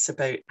 It's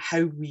about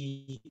how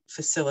we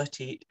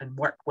facilitate and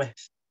work with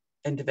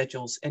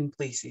individuals in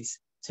places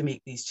to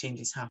make these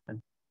changes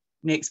happen.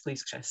 Next,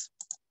 please, Chris.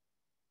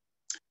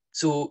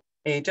 So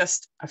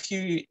just a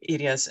few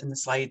areas in the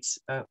slides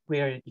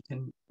where you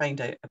can find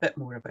out a bit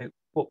more about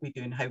what we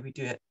do and how we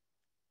do it.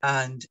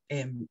 And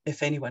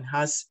if anyone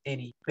has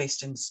any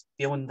questions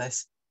beyond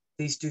this,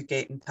 please do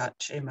get in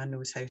touch. Emma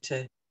knows how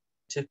to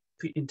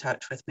put in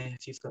touch with me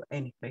if you've got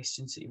any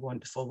questions that you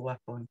want to follow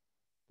up on.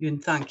 Ewan,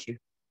 thank you.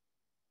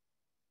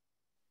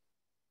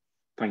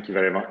 Thank you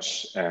very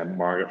much,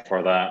 Margaret,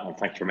 for that. And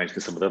thank you for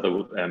mentioning some of the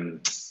other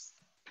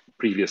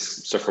previous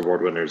Surf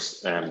Award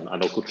winners. And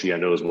Ochiltree, I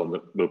know, is one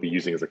that we'll be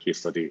using as a case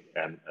study.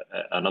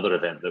 Another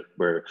event that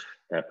we're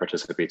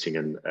participating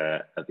in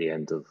at the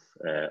end of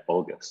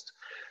August.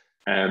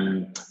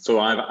 So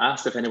I've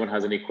asked if anyone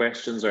has any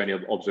questions or any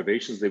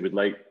observations they would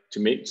like to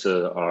make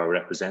to our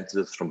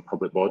representatives from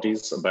public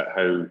bodies about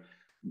how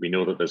we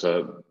know that there's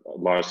a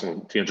large sum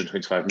of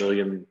 325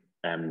 million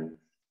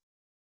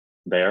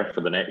there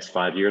for the next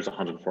 5 years,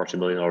 140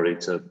 million already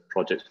to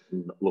projects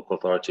from local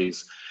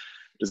authorities.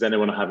 Does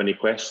anyone have any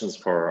questions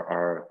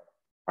for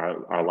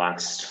our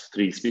last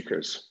three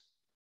speakers?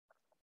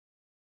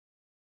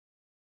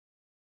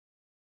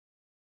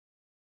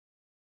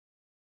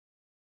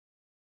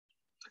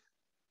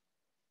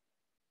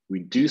 We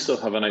do still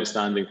have an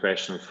outstanding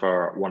question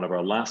for one of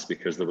our last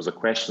speakers. There was a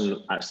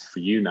question actually for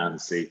you,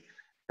 Nancy,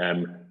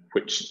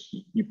 which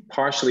you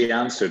partially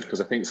answered, because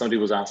I think somebody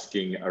was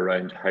asking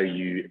around how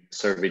you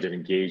surveyed and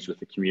engaged with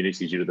the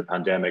community during the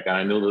pandemic. And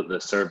I know that the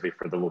survey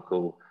for the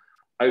local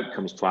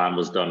outcomes plan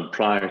was done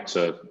prior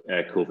to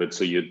COVID,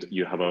 so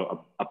you have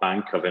a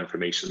bank of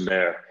information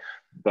there.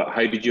 But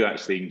how did you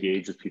actually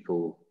engage with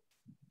people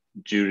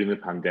during the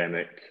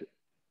pandemic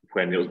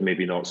when it was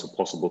maybe not so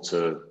possible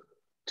to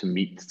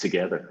meet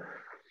together?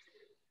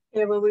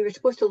 Yeah, well, we were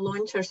supposed to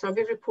launch our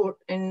survey report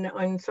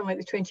on something like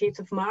the 28th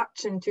of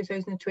March in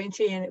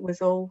 2020, and it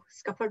was all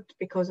scuppered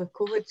because of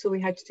COVID, so we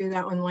had to do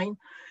that online.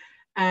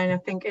 And I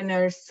think in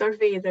our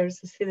survey,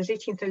 there's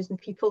 18,000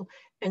 people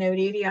in our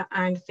area,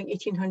 and I think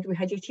we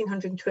had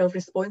 1,812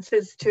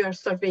 responses to our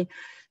survey.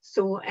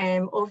 So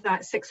of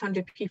that,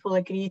 600 people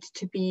agreed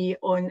to be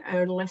on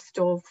our list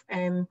of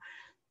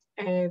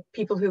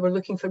people who were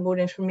looking for more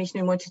information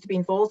and wanted to be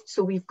involved.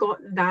 So we've got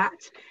that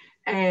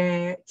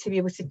to be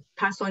able to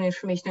pass on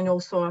information, and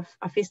also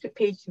a Facebook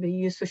page. We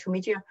use social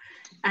media,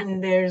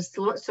 and there's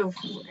lots of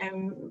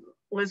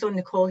Liz on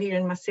the call here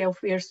and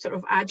myself, we are sort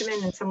of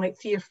admin in some like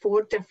 3 or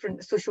 4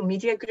 different social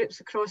media groups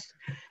across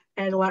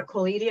the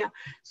Larkhall area,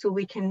 so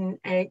we can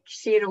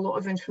share a lot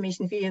of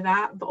information via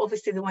that. But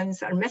obviously the ones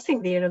that are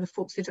missing there are the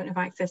folks who don't have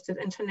access to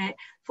the internet,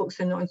 folks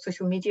who are not on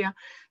social media.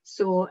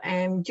 So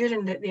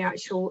during the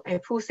actual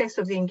process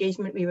of the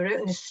engagement, we were out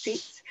in the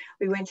streets.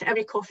 We went to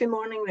every coffee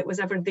morning that was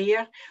ever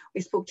there.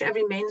 We spoke to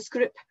every men's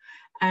group,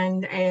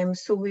 and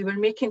so we were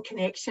making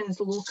connections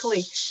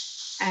locally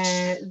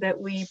that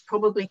we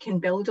probably can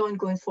build on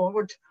going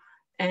forward.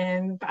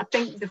 But I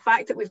think the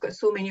fact that we've got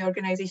so many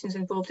organisations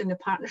involved in the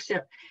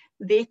partnership,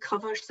 they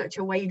cover such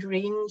a wide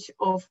range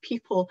of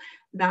people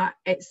that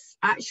it's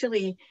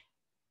actually,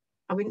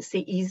 I wouldn't say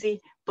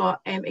easy, but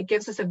it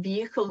gives us a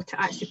vehicle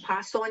to actually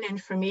pass on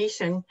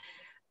information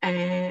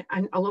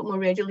and a lot more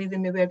readily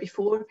than we were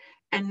before.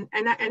 And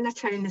in a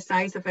town the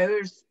size of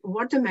ours,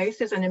 word of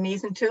mouth is an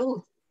amazing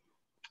tool.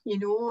 You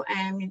know,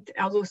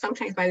 although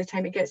sometimes by the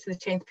time it gets to the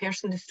 10th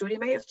person, the story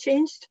might have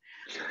changed.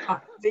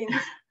 But, you know,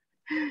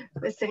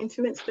 the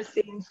sentiment's the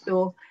same.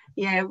 So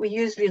yeah, we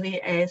use really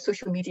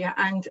social media,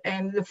 and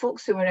the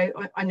folks who are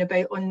out and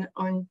about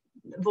on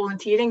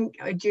volunteering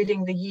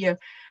during the year,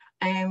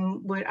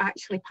 we're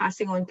actually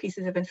passing on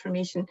pieces of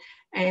information,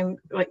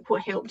 like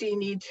what help do you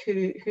need,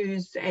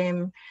 who's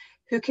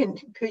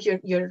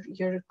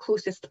your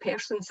closest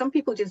person. Some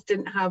people just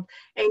didn't have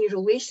any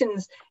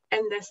relations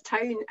in this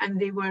town, and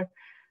they were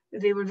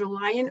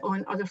reliant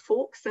on other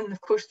folks. And of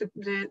course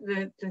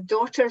the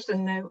daughters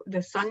and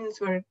the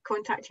sons were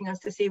contacting us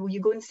to say, will you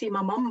go and see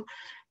my mum?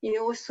 You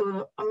know,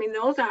 so I mean,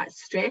 all that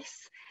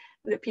stress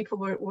that people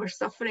were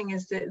suffering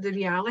is the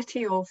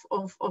reality of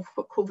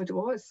what COVID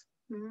was.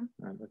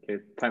 Mm-hmm. Okay,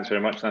 thanks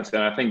very much, Nancy.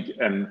 And I think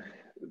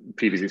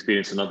previous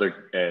experience in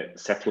other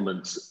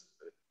settlements,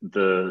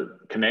 the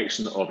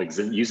connection of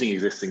using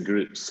existing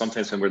groups,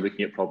 sometimes when we're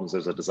looking at problems,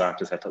 there's a desire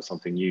to set up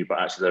something new, but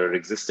actually there are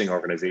existing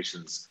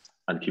organisations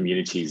and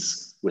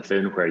communities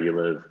within where you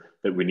live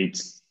that we need,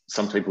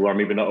 some people are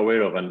maybe not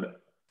aware of. And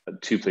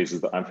two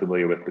places that I'm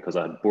familiar with, because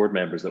I had board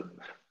members that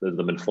lived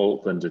them in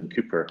Falkland and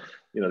Cooper,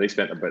 you know, they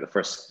spent about the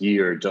first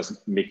year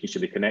just making sure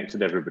they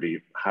connected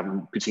everybody,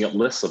 putting up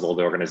lists of all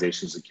the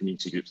organisations and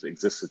community groups that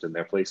existed in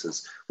their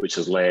places, which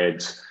has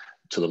led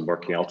to them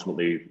working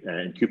ultimately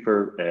in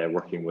Cooper,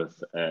 working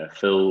with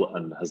Phil,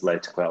 and has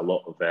led to quite a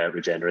lot of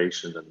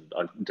regeneration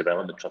and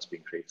development trust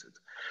being created.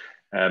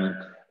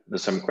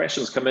 There's some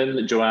questions come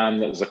in. Joanne,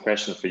 there's a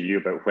question for you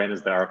about when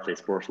is the Our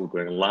Place portal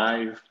going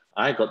live?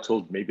 I got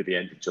told maybe the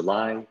end of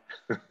July.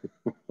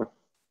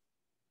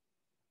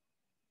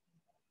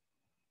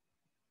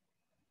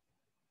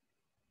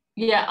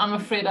 Yeah, I'm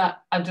afraid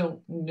I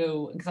don't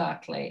know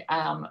exactly.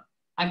 I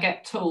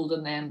get told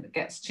and then it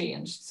gets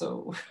changed.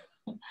 So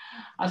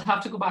I'd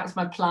have to go back to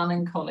my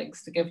planning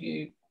colleagues to give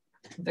you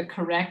the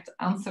correct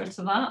answer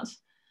to that.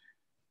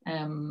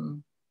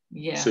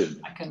 Yeah,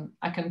 soon.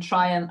 I can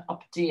try and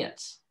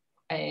update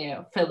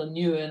Phil and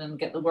Ewan and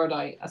get the word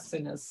out as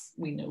soon as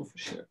we know for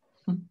sure.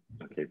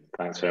 Okay,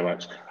 thanks very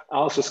much.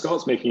 Alistair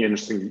Scott's making an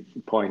interesting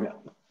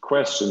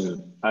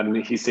question,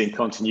 and he's saying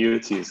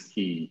continuity is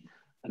key.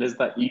 And is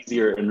that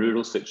easier in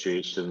rural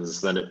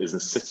situations than it is in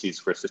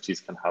cities, where cities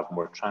can have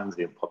more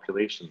transient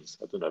populations?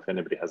 I don't know if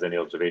anybody has any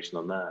observation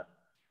on that.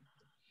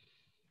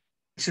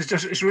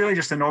 It's really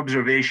just an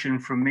observation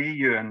from me,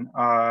 Ewan.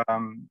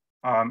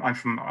 I'm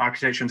from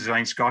Architecture and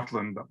Design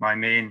Scotland, but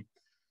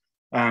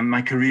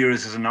my career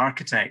is as an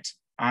architect.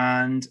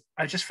 And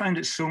I just found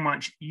it so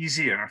much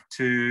easier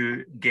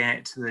to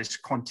get this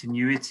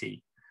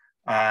continuity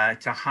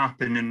to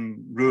happen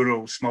in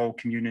rural, small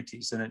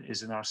communities than it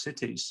is in our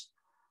cities.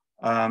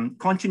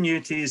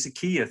 Continuity is the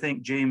key. I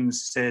think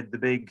James said the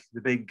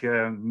big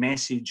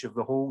message of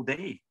the whole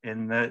day,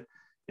 in that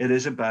it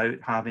is about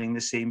having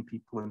the same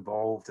people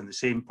involved and the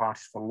same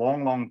parties for a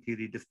long, long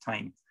period of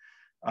time.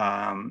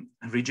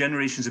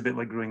 Regeneration is a bit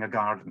like growing a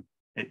garden.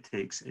 It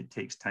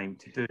takes time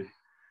to do.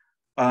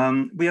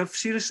 We have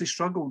seriously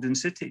struggled in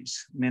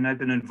cities. I mean, I've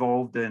been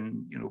involved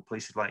in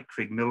places like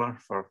Craigmillar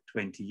for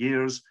 20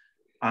 years,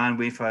 and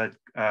we've had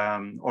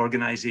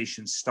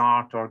organisations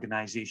start,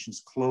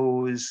 organisations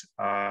close,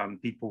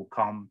 people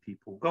come,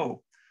 people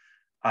go.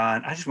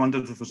 And I just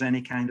wondered if there's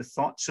any kind of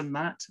thoughts on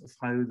that, of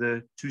how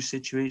the two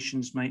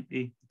situations might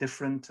be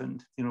different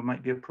and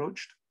might be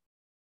approached.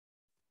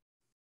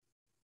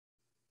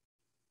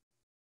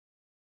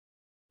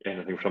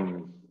 Anything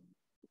from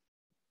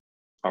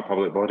our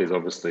public bodies?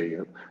 Obviously,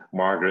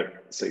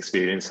 Margaret's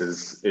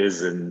experiences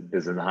is in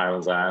the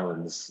Highlands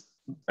Islands.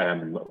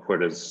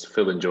 Whereas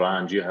Phil and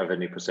Joanne, do you have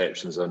any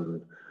perceptions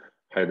on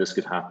how this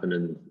could happen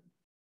in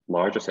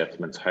larger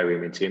settlements, how we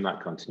maintain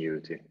that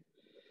continuity?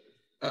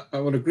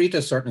 I would agree to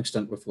a certain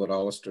extent with what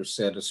Alistair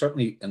said.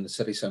 Certainly in the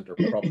city centre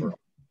proper,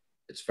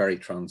 it's very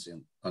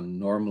transient, and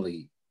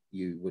normally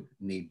you would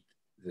need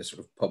the sort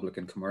of public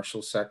and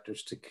commercial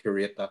sectors to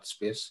curate that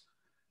space.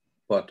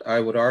 But I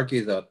would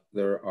argue that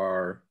there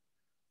are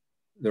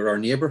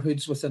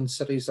neighbourhoods within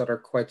cities that are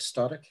quite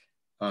static,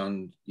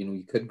 and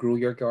you could grow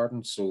your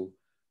garden. So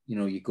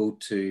you go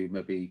to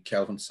maybe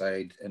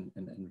Kelvinside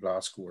in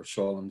Glasgow or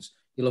Highlands,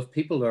 you'll have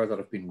people there that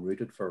have been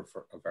rooted for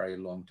a very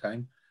long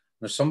time.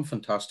 There's some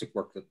fantastic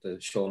work that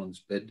the Highlands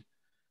bid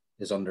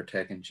is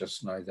undertaking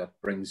just now that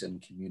brings in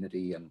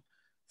community and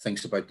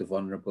thinks about the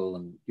vulnerable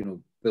and, you know,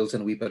 builds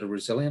in a wee bit of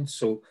resilience.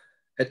 So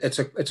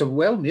it's a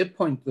well-made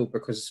point though,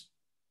 because,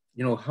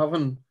 you know,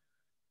 having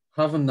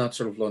that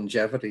sort of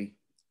longevity,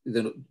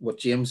 what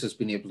James has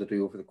been able to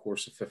do over the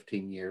course of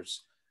 15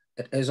 years,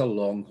 it is a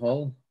long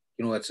haul.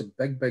 You know, it's a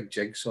big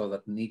jigsaw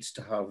that needs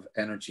to have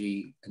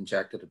energy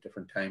injected at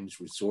different times,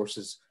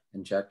 resources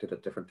injected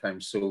at different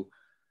times. So, you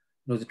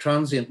know, the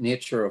transient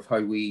nature of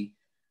how we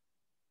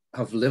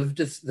have lived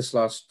this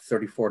last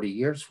 30, 40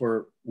 years,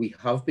 where we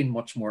have been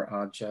much more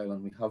agile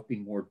and we have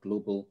been more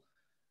global.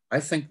 I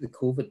think the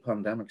COVID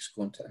pandemic is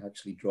going to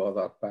actually draw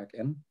that back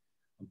in,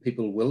 and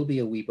people will be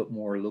a wee bit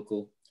more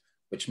local,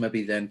 which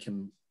maybe then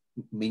can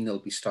mean they'll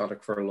be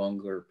static for a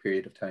longer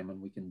period of time, and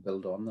we can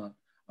build on that.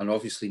 And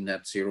obviously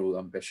net zero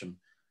ambition,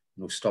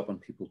 you know, stopping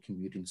people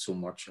commuting so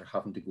much or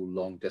having to go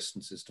long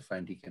distances to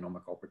find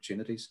economic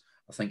opportunities,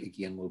 I think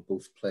again will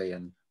both play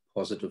in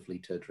positively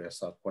to address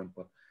that point.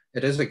 But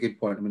it is a good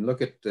point. I mean,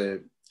 look at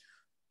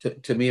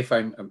to me, if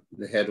I'm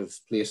the head of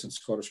place in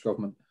Scottish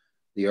Government,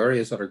 the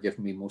areas that are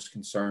giving me most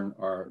concern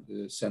are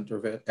the centre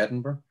of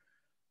Edinburgh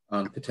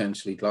and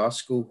potentially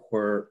Glasgow,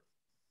 where,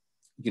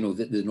 you know,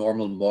 the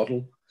normal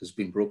model has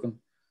been broken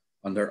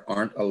and there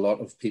aren't a lot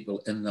of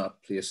people in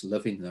that place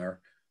living there,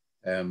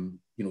 you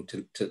know,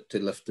 to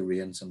lift the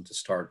reins and to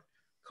start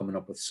coming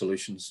up with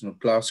solutions. You know,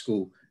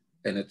 Glasgow,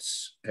 in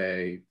its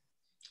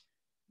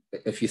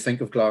if you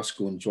think of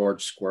Glasgow and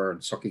George Square and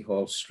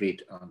Suckyhall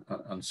Street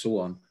and so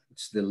on,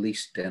 it's the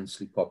least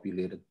densely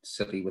populated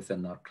city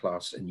within that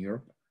class in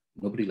Europe.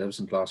 Nobody lives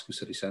in Glasgow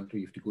city centre.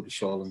 You have to go to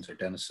Highlands or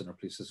Denison or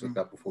places like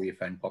that before you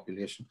find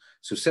population.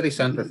 So city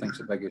centre, I think, is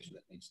a big issue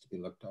that needs to be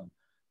looked on.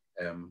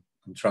 And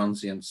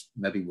transients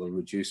maybe will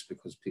reduce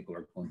because people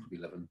are going to be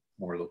living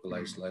more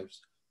localised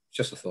lives.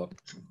 Just a thought.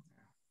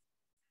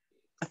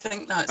 I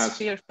think that's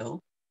fair,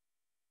 Phil.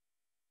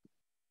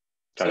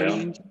 Carry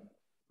Sorry, on.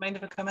 mind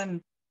if I come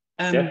in?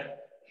 Yeah.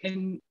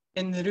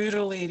 In the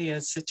rural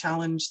areas, the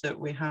challenge that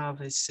we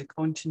have is the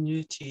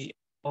continuity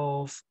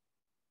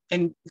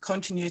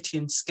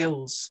and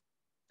skills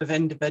of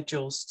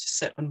individuals to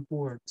sit on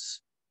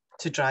boards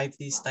to drive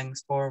these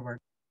things forward,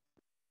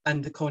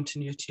 and the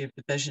continuity of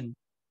the vision.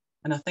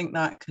 And I think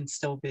that can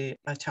still be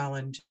a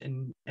challenge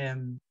in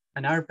an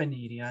urban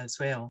area as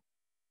well.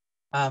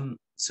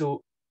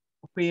 So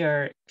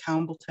where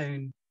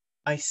Campbelltown,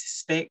 I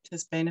suspect,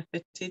 has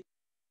benefited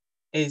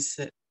is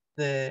that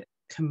the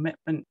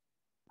commitment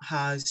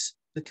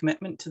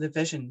to the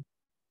vision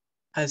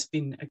has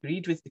been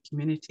agreed with the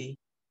community,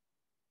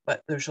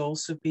 but there's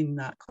also been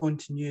that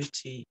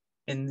continuity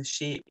in the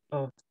shape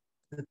of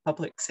the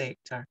public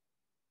sector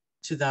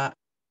to that,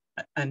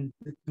 and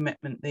the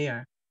commitment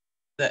there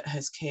that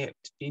has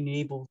kept being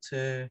able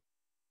to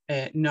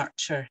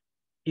nurture,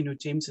 you know,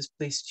 James has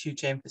placed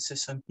huge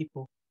emphasis on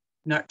people,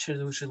 nurture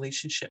those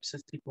relationships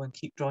with people and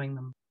keep drawing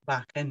them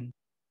back in.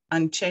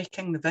 And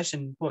checking the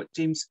vision, what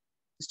James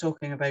was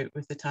talking about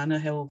with the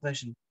Tannahill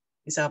vision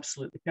is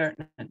absolutely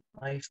pertinent.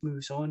 Life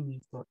moves on,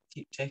 you've got to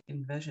keep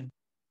checking the vision.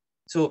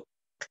 So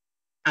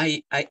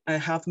I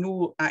have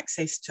no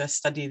access to a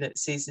study that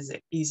says is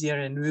it easier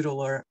in rural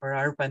or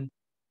urban.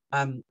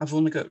 I've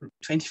only got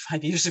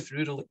 25 years of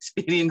rural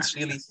experience,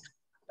 really.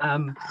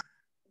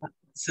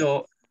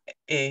 So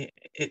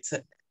it's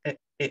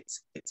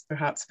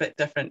perhaps a bit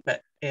different,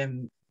 but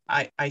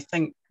I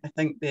think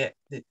the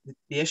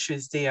issue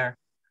is there,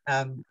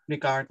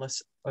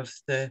 regardless of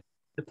the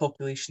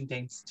population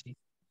density.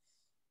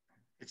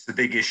 It's the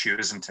big issue,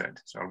 isn't it?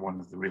 So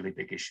one of the really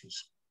big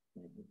issues.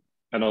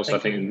 And also, I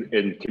think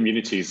in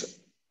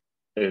communities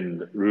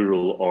in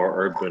rural or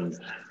urban,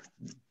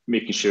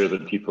 making sure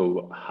that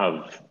people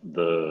have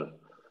the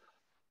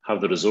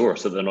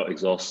resource, that they're not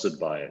exhausted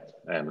by it,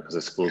 because I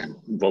suppose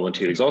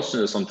volunteer exhaustion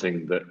is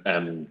something that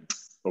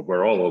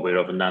we're all aware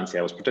of, and Nancy,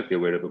 I was particularly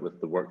aware of it with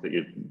the work that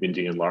you've been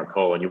doing in Lark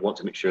Hall, and you want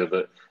to make sure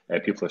that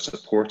people are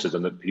supported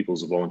and that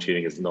people's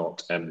volunteering is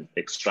not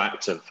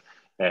extractive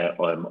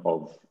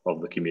of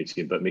the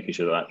community, but making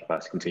sure that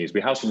capacity continues.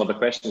 We have some other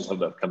questions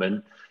that have come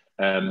in.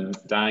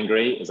 Diane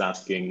Gray is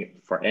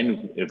asking for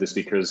any of the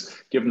speakers,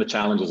 given the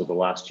challenges of the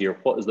last year,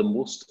 what is the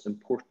most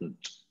important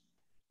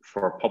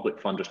for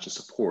public funders to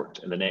support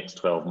in the next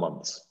 12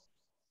 months?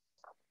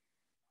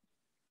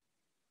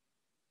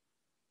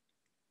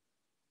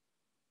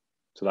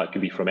 So that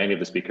could be from any of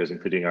the speakers,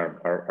 including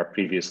our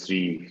previous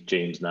three,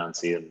 James,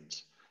 Nancy, and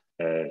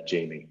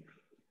Jamie.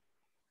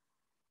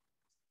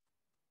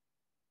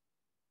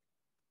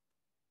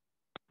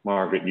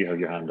 Margaret, you have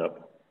your hand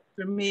up.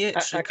 For me,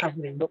 it's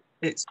recovery.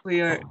 It's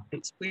where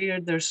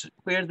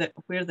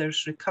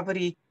there's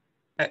recovery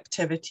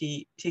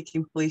activity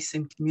taking place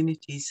in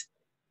communities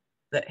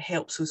that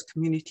helps those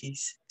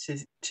communities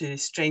to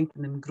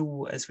strengthen and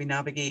grow as we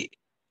navigate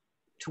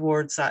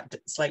towards that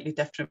slightly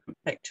different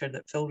picture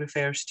that Phil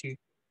refers to.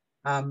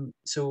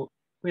 So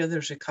where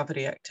there's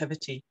recovery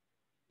activity,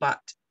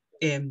 but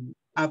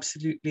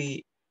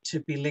absolutely to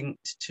be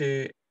linked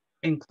to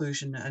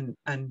inclusion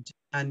and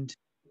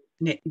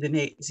the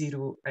net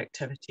zero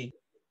activity.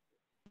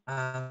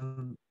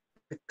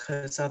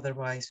 because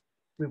otherwise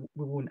we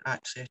won't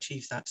actually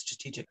achieve that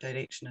strategic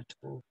direction at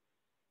all.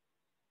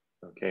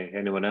 Okay,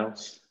 anyone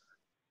else?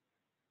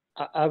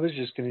 I was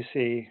just going to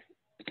say,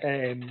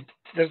 I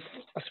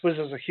suppose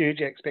there's a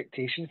huge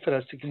expectation for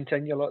us to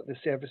continue a lot of the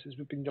services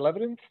we've been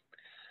delivering.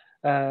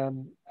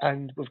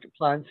 And we've got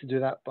plans to do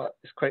that, but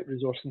it's quite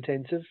resource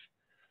intensive.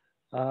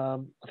 I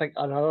think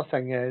another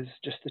thing is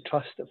just the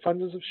trust that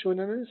funders have shown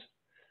in us.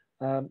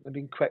 They've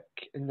been quick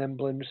and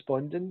nimble in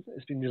responding.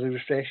 It's been really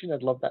refreshing.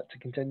 I'd love that to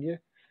continue,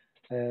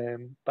 but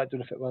I don't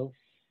know if it will.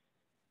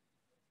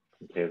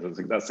 Okay,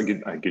 that's a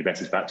good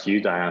message back to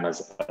you, Diane, as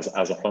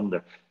a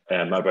funder,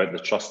 about the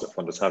trust that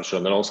funders have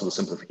shown, and also the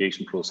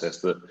simplification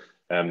process that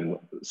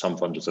some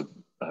funders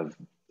have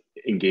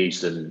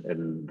engaged in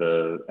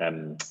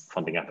the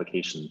funding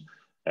application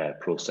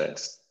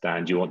process.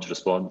 Diane, do you want to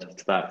respond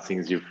to that, seeing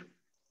as you've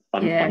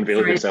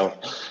unveiled yourself?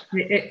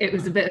 It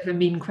was a bit of a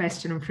mean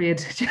question, I'm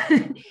afraid.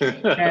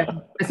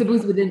 I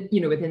suppose within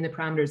the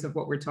parameters of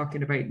what we're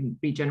talking about in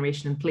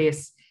regeneration in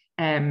place,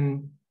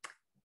 and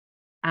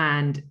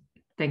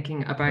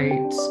thinking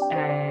about,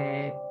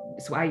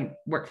 so I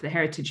work for the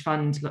Heritage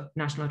Fund,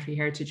 National Lottery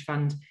Heritage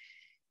Fund.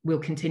 We'll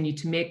continue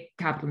to make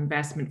capital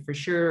investment for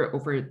sure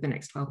over the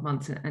next 12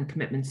 months and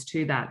commitments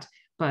to that.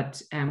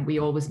 But we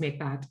always make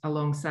that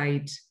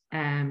alongside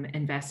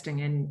investing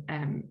in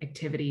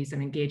activities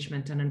and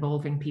engagement and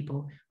involving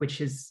people, which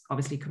has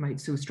obviously come out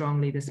so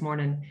strongly this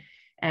morning.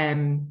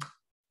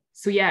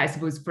 So yeah, I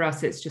suppose for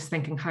us, it's just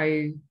thinking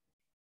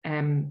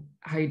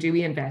how do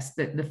we invest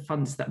the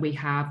funds that we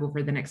have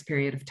over the next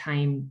period of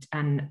time?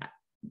 And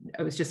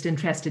I was just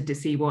interested to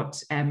see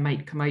what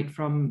might come out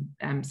from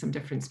some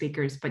different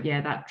speakers. But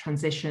yeah, that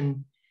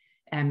transition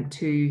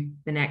to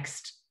the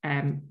next,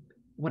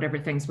 whatever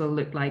things will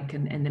look like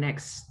in the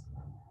next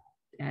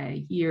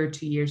year,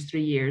 2 years,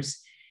 3 years,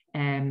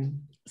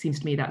 seems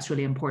to me that's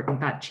really important,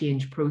 that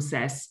change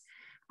process.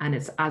 And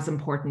it's as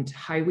important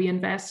how we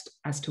invest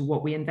as to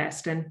what we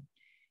invest in.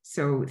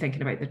 So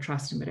thinking about the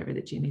trust and whatever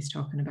that Jamie's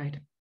talking about.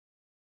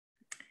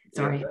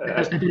 Sorry,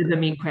 a bit of a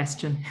mean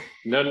question.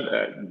 No,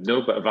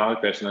 but a valid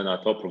question and a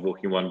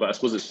thought-provoking one. But I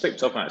suppose it's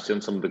picked up actually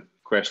on some of the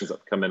questions that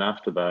have come in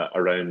after that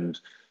around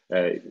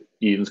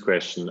Ian's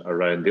question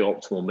around the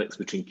optimal mix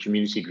between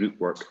community group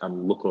work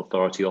and local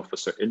authority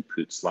officer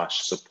input /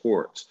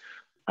 support.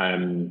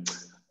 And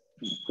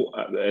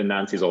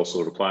Nancy's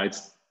also replied,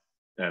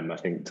 I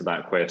think, to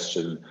that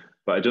question.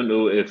 But I don't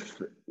know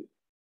if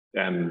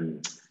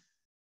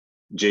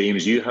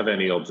James, you have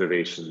any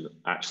observation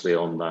actually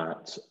on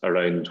that,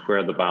 around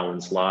where the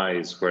balance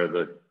lies,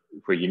 where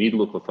you need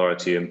local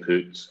authority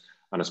input.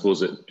 And I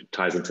suppose it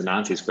ties into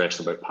Nancy's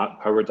question about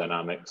power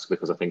dynamics,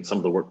 because I think some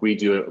of the work we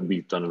do,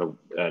 we've done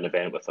an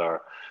event with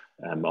our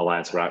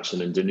Alliance for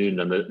Action in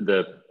Dunoon, and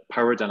the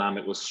power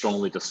dynamic was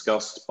strongly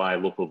discussed by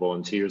local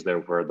volunteers there,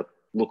 where the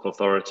local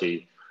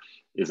authority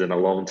is in a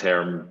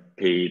long-term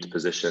paid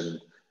position,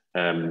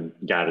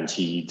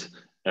 guaranteed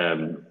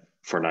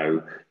for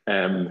now.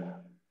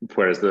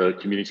 Whereas the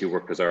community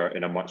workers are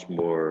in a much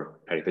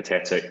more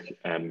peripatetic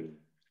and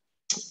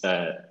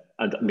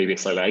maybe a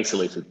slightly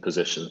isolated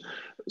position.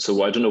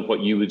 So I don't know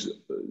what you would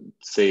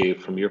say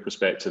from your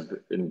perspective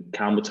in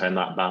Campbelltown,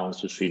 that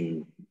balance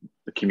between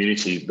the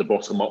community, the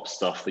bottom-up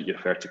stuff that you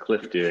refer to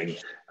Cliff doing,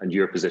 and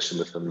your position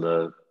within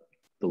the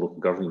local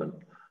government.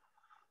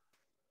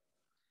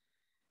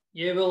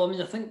 Yeah, well, I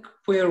mean, I think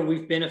where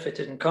we've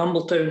benefited in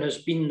Campbelltown has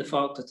been the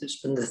fact that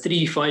it's been the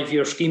 3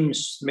 5-year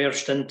schemes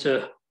merged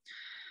into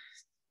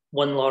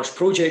one large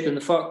project. And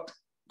the fact,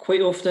 quite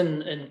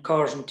often in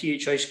CARS and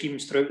THI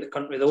schemes throughout the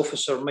country, the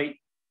officer might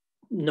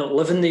not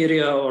live in the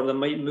area, or they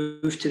might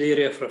move to the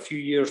area for a few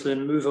years,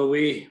 then move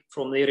away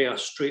from the area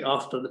straight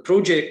after the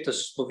project,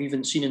 as we've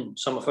even seen in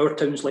some of our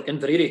towns like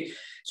Inverary.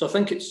 So I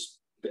think it's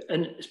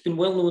been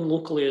well known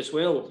locally as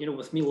well, you know,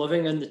 with me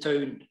living in the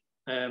town.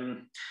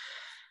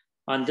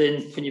 And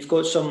then when you've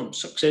got some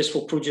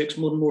successful projects,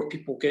 more and more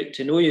people get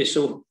to know you.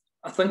 So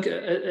I think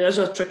it is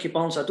a tricky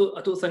balance. I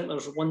don't think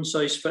there's one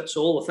size fits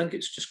all. I think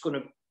it's just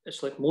going to,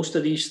 it's like most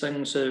of these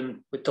things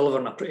with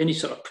delivering any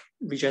sort of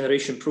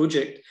regeneration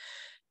project.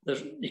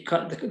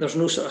 There's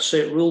no sort of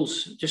set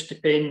rules. It just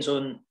depends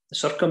on the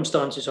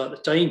circumstances at the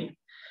time.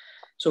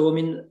 So, I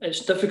mean,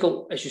 it's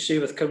difficult, as you say,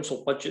 with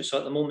council budgets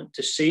at the moment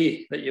to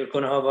say that you're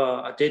going to have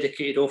a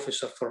dedicated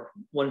officer for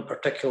one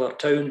particular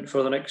town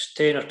for the next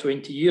 10 or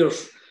 20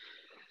 years.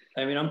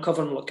 I mean, I'm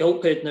covering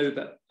Lochgilphead now,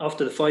 but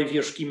after the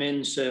 5-year scheme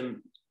ends,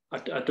 I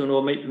don't know,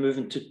 I might be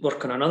moving to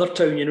work in another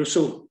town, you know,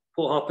 so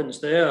what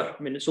happens there?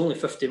 I mean, it's only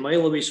 50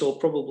 miles away, so I'll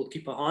probably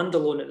keep a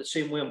handle on it the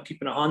same way I'm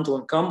keeping a handle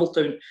on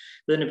Campbelltown.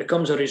 Then it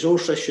becomes a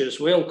resource issue as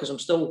well, because I'm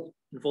still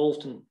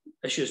involved in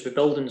issues with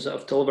buildings that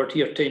I've delivered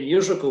here 10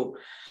 years ago.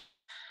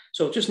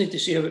 So I just need to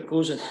see how it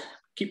goes and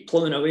keep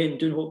plumbing away and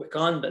doing what we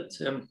can, but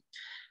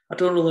I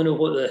don't really know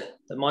what the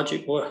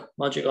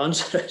magic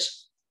answer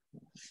is.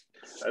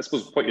 I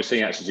suppose what you're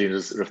saying actually,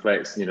 James,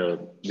 reflects, you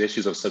know, the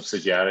issues of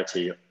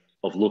subsidiarity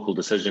of local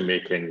decision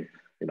making.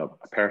 You know,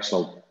 a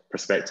personal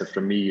perspective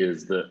for me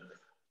is that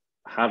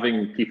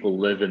having people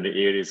live in the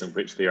areas in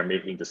which they are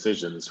making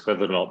decisions,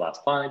 whether or not that's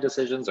planning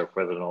decisions or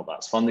whether or not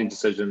that's funding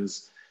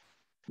decisions,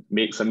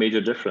 makes a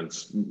major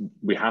difference.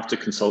 We have to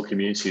consult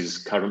communities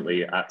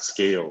currently at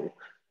scale,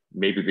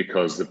 maybe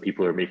because the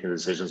people who are making the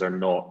decisions are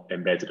not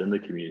embedded in the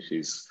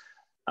communities.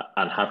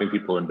 And having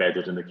people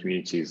embedded in the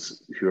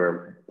communities who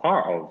are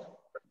part of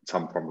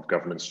some form of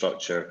governance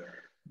structure,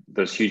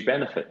 there's huge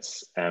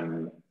benefits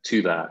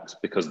to that,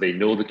 because they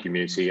know the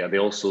community and they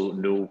also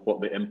know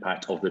what the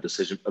impact of the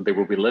decision, they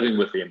will be living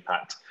with the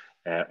impact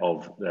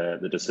of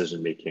the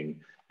decision making.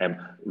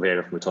 Where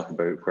if we're talking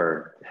about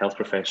where health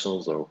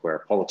professionals or where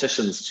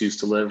politicians choose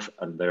to live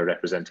and their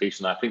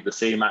representation, I think the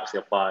same actually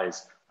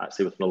applies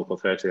actually with the local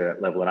authority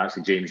level. And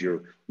actually, James,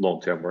 your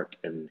long-term work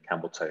in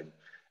Campbelltown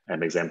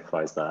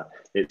exemplifies that.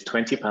 It's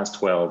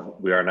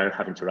 12:20. We are now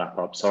having to wrap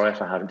up. Sorry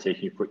if I haven't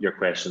taken your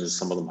questions.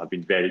 Some of them have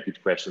been very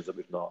good questions that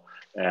we've not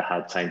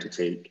had time to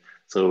take.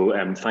 So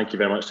thank you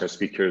very much to our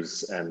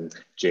speakers,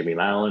 Jamie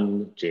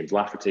Mallon, James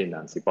Lafferty,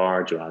 Nancy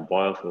Barr, Joanne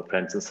Boyle from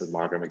Apprentice, and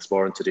Margaret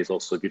McSporran. Today's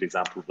also a good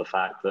example of the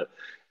fact that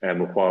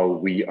while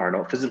we are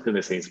not physically in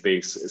the same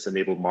space, it's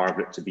enabled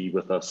Margaret to be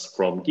with us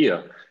from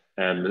GIA.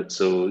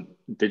 So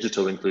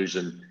digital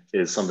inclusion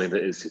is something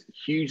that is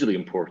hugely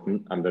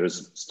important, and there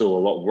is still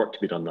a lot of work to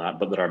be done on that,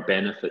 but there are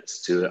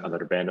benefits to it, and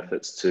there are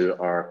benefits to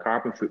our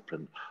carbon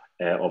footprint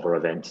of our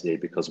event today,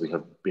 because we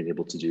have been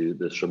able to do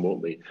this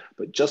remotely.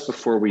 But just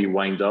before we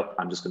wind up,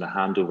 I'm just going to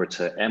hand over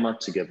to Emma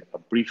to give a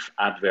brief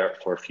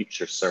advert for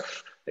future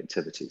SURF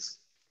activities.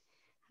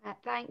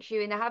 Thanks,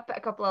 you. And I have put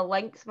a couple of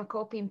links. My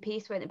copy and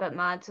paste went a bit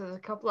mad, so there's a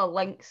couple of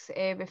links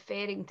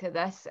referring to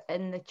this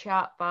in the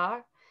chat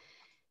bar.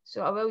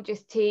 So I will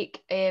just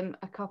take a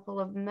couple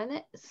of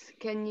minutes.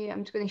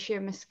 I'm just going to share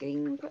my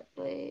screen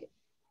quickly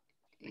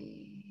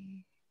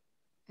and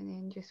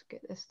then just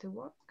get this to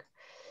work.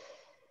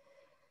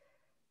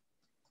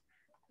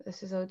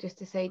 This is all just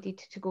decided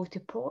to go to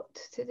pot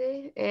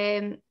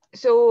today.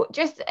 So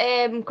just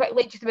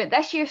quickly, just about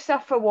this year's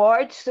SURF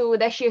Award. So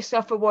this year's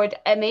SURF Award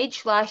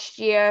image, last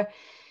year,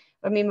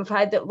 I mean, we've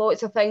had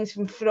lots of things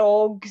from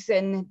frogs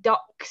and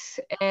ducks,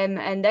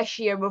 and this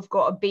year we've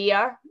got a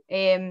bear.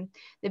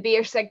 The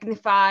bear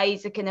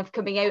signifies a kind of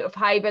coming out of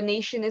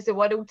hibernation as the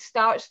world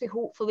starts to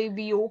hopefully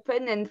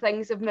reopen and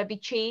things have maybe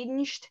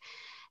changed.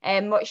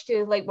 Much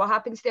to like what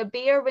happens to a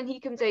bear when he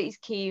comes out his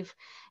cave.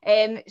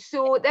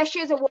 So this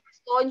year's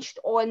awards launched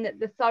on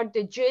the 3rd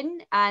of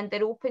June, and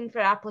they're open for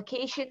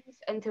applications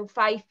until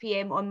 5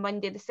 p.m. on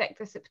Monday the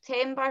 6th of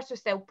September, so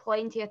still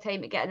plenty of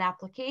time to get an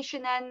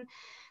application in.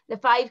 The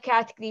 5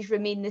 categories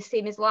remain the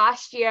same as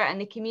last year, and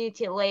the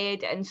Community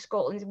Led and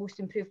Scotland's Most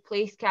Improved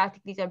Place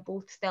categories are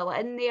both still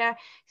in there,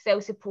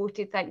 still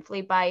supported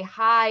thankfully by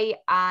HIGH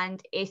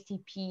and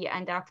STP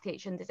and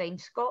Architecture and Design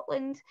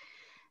Scotland.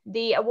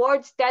 The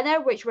awards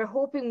dinner, which we're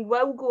hoping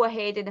will go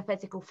ahead in a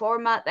physical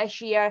format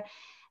this year,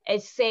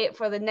 is set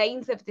for the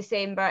 9th of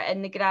December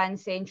in the Grand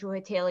Central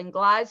Hotel in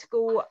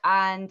Glasgow,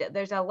 and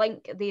there's a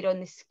link there on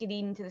the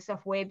screen to the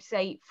SURF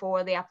website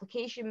for the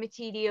application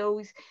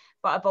materials,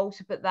 but I've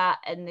also put that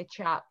in the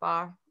chat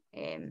bar.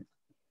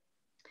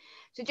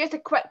 So just a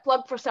quick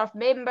plug for SURF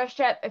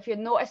membership. If you're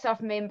not a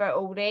SURF member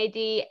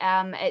already,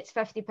 it's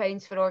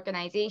 £50 for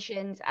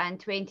organisations and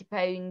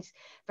 £20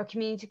 for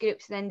community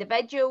groups and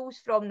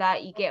individuals. From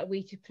that, you get a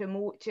way to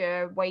promote to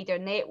our wider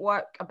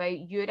network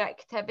about your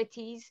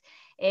activities.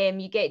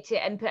 You get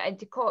to input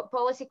into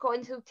policy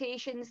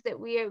consultations that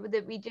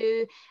we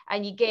do,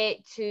 and you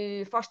get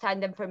to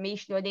first-hand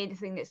information on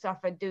anything that SURF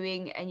are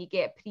doing, and you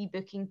get a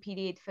pre-booking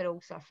period for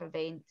all SURF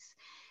events.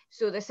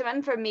 So there's some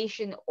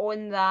information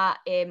on that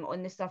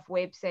on the SURF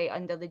website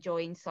under the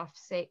Join SURF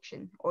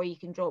section, or you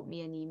can drop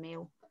me an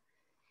email.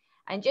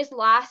 And just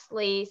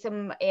lastly,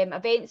 some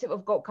events that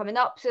we've got coming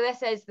up. So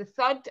this is the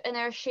 3rd in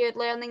our shared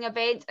learning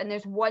event, and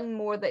there's one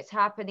more that's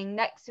happening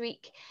next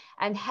week.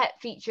 And HIT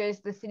features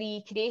the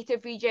 3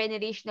 Creative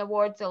Regeneration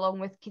Awards along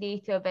with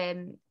Creative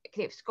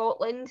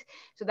Scotland.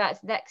 So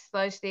that's next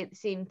Thursday at the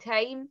same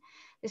time.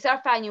 The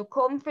SURF Annual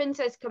Conference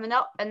is coming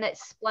up, and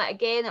it's split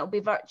again. It'll be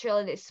virtual,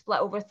 and it's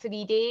split over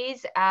 3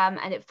 days,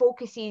 and it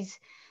focuses,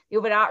 the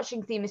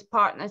overarching theme is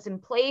Partners in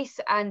Place,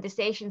 and the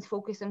sessions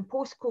focus on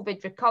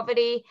post-COVID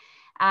recovery,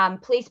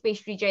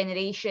 place-based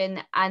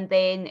regeneration, and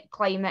then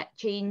climate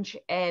change.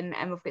 And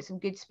we've got some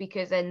good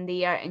speakers in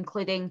there,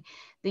 including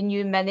the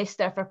new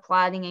Minister for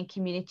Planning and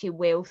Community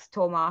Wealth,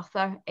 Tom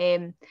Arthur.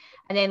 And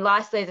then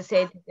lastly, as I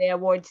said, the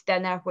awards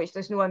dinner, which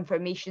there's no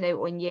information out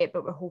on yet,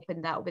 but we're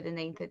hoping that'll be the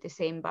 9th of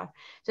December.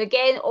 So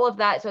again, all of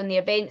that's on the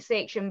event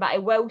section, but I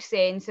will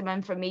send some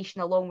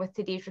information along with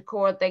today's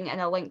recording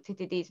and a link to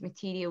today's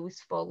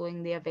materials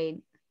following the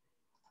event.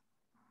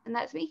 And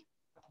that's me.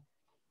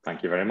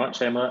 Thank you very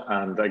much, Emma.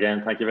 And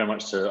again, thank you very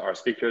much to our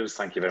speakers.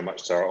 Thank you very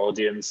much to our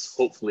audience.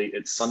 Hopefully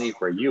it's sunny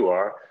where you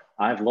are.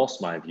 I've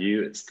lost my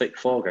view. It's thick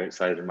fog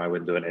outside in my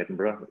window in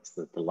Edinburgh. It's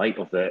the light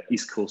of the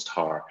East Coast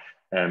Har.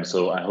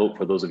 So I hope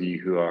for those of you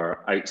who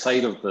are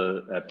outside of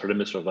the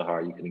perimeter of the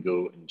Har, you can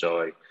go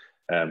enjoy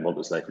what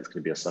looks like it's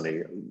going to be a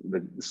sunny.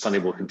 The sunny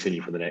will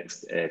continue for the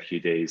next few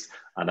days.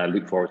 And I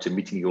look forward to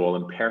meeting you all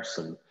in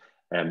person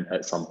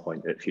at some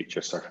point at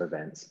future surf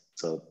events.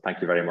 So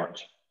thank you very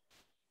much.